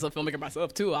mean, as a filmmaker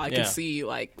myself too, I can see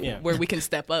like where we can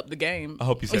step up the game. I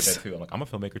hope you said that too. I'm like, I'm a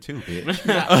filmmaker too, bitch.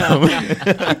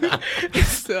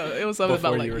 So it was something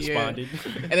before about like you responded.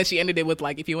 And then she ended it with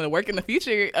like, if you want to work in the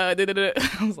future, I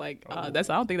was like, I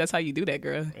don't think that's how you do that,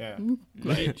 girl. Yeah,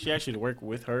 she actually worked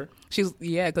with her. She's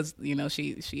because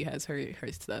she has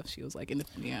her stuff. She was like in the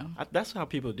that's how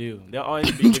people do. They'll always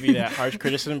give you that harsh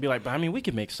criticism and be like, but I mean, we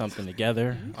could make something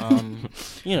together.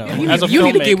 You as a you filmmaker,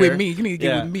 need to get with me. You need to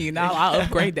get with me, and I'll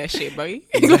upgrade that shit, bro.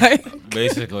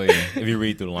 Basically, if you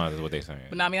read through the lines, is what they're saying.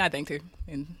 But no, I mean, I think too,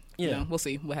 and we'll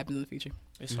see what happens in the future.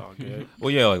 It's all good.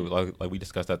 Well, yeah, like we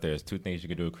discussed out there's two things you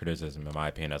can do with criticism, in my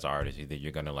opinion, as an artist. Either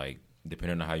you're gonna like,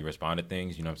 depending on how you respond to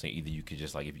things, you know what I'm saying, either you could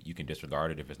just like, if you can disregard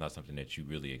it if it's not something that you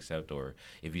really accept, or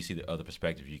if you see the other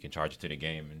perspective, you can charge it to the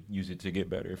game and use it to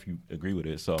get better if you agree with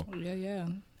it. So yeah,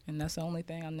 and that's the only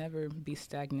thing. I'll never be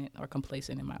stagnant or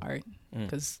complacent in my art,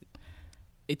 because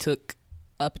it took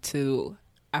up to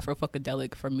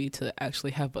Afro-Funkadelic for me to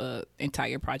actually have a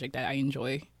entire project that I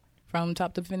enjoy from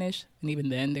top to finish, and even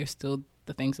then there's still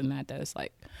the things in that it's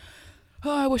like,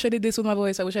 oh, I wish I did this with my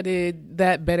voice. I wish I did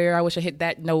that better. I wish I hit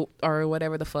that note or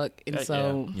whatever the fuck. And I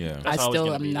still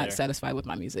am not satisfied with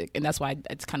my music. And that's why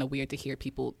it's kind of weird to hear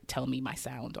people tell me my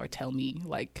sound or tell me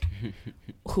like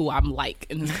who I'm like.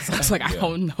 And it's like, I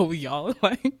don't know y'all.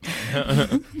 Like,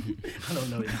 I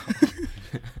don't know y'all.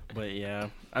 But yeah,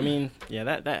 I mean,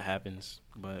 that happens.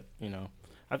 But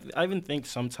I even think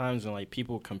sometimes when like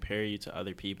people compare you to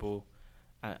other people,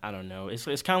 I don't know. It's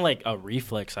kind of like a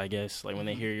reflex, I guess. Like when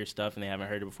they hear your stuff and they haven't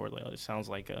heard it before, like, oh, it sounds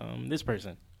like this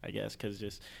person, I guess, because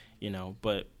just, you know.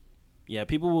 But yeah,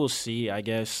 people will see, I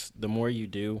guess, the more you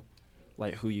do,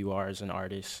 like who you are as an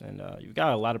artist, and you've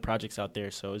got a lot of projects out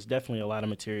there, so it's definitely a lot of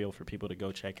material for people to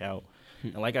go check out.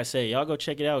 And like I say, y'all go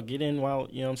check it out, get in while,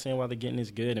 you know what I'm saying, while the getting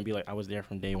is good, and be like, I was there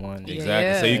from day one. Exactly.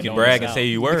 Yeah. So you can brag and say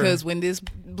you were. Because when this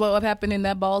blow up happened and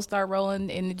that ball start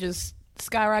rolling and it just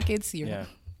skyrockets, Yeah.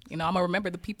 You know, I'm gonna remember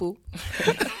the people.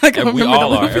 And we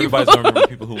all are. Everybody's gonna remember the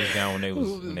people who was down when they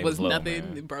was low,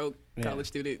 nothing, man. broke, college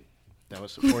student. That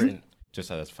was important. Just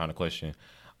as a final question,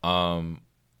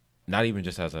 not even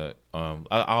just as a,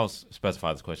 I'll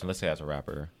specify this question. Let's say as a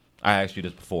rapper. I asked you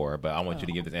this before, but I want you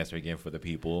to give this answer again for the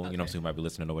people, you know, who might be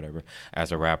listening or whatever.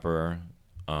 As a rapper,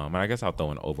 and I guess I'll throw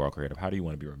in overall creative. How do you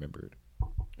want to be remembered?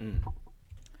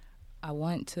 I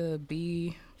want to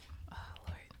be,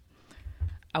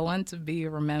 I want to be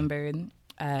remembered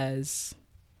as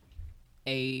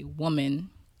a woman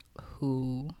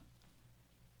who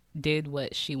did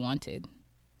what she wanted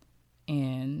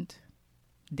and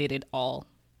did it all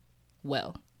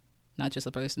well. Not just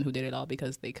a person who did it all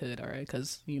because they could, or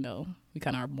because, you know, we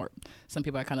kind of are more, some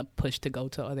people are kind of pushed to go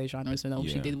to other genres. And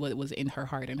she did what was in her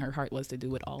heart, and her heart was to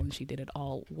do it all, and she did it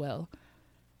all well.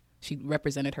 She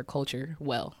represented her culture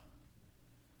well.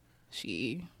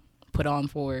 She put on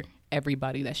for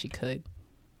everybody that she could,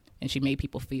 and she made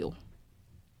people feel.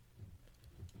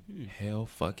 Hell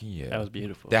fucking yeah. That was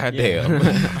beautiful. God damn.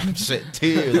 I'm shit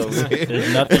tears over here.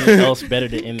 There's nothing else better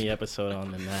to end the episode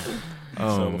on than that.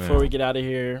 So before we get out of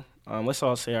here, let's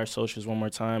all say our socials one more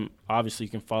time. Obviously, you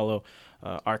can follow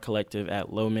our collective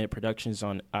at Low Mid Productions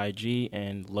on IG,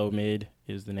 and Low Mid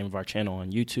is the name of our channel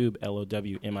on YouTube,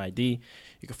 LOWMID.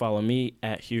 You can follow me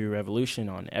at Huey Revolution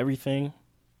on everything.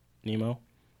 Nemo?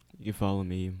 You can follow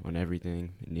me on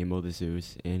everything, Nemo the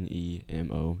Zeus,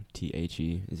 NEMOTHEZEUS.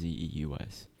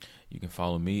 You can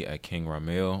follow me at King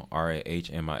Ramil,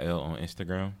 RAHMIL on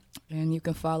Instagram. And you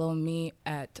can follow me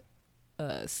at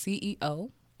CEO_OG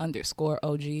on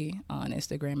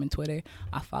Instagram and Twitter.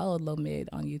 I followed Low Mid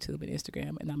on YouTube and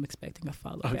Instagram, and I'm expecting a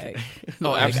follow back.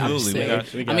 Oh, absolutely.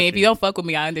 I mean, if you don't fuck with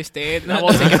me, I understand. I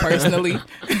won't take it personally.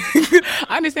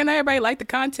 I understand that everybody like the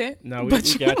content. No, we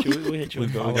got you. We hit you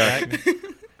with follow back.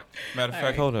 Matter of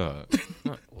fact, hold up.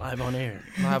 Live on air.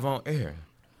 Live on air.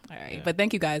 All right, but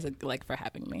thank you guys for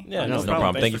having me. Yeah, no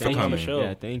problem. Thank you for coming. Show.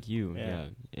 Yeah, thank you. Yeah.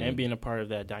 Yeah. And being a part of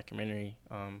that documentary.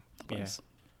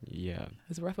 Yeah.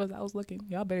 As rough as I was looking,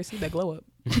 y'all better see that glow up.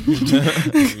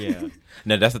 Yeah.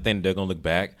 Now, that's the thing. They're going to look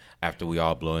back after we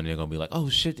all blow, and they're going to be like, oh,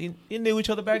 shit, you knew each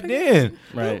other back then.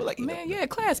 Right. Like, Man, yeah,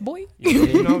 class, boy.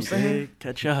 you know what I'm saying?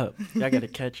 Catch up. Y'all got to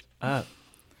catch up.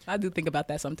 I do think about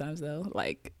that sometimes, though.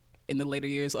 Like, in the later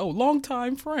years,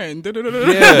 longtime friend.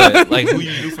 Yeah, like who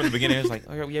you knew from the beginning. It's like,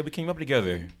 oh yeah, we came up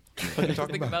together. What are you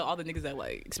talking Think about? about all the niggas that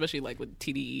like, especially like with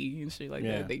TDE and shit like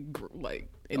that, they grew like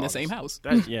in the same house.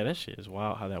 That shit is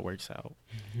wild how that works out.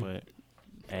 But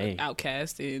hey,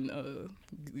 Outcast and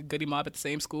Goody Mob at the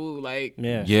same school, like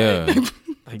Yeah.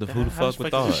 like Who the fuck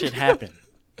would thought? This shit happen?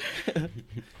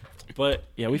 But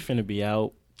yeah, we finna be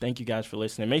out. Thank you guys for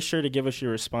listening. Make sure to give us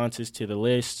your responses to the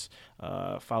lists.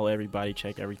 Follow everybody,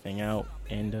 check everything out,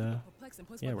 and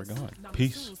yeah, we're gone.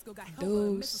 Peace.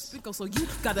 Deuce. So you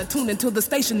gotta tune into the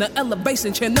station, the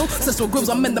elevation channel. Central Grooves,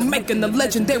 I'm in the making, the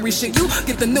legendary shit. You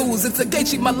get the news, it's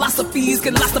Ogechi, my philosophies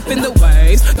get lost up in the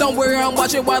waves. Don't worry, I'm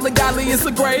watching while the godly is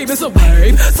a grave, it's a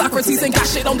wave. Socrates ain't got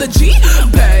shit on the G,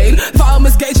 babe. Follow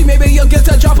Miss Ogechi, maybe you'll get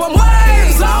to drop on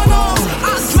waves. I don't know,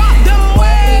 I drop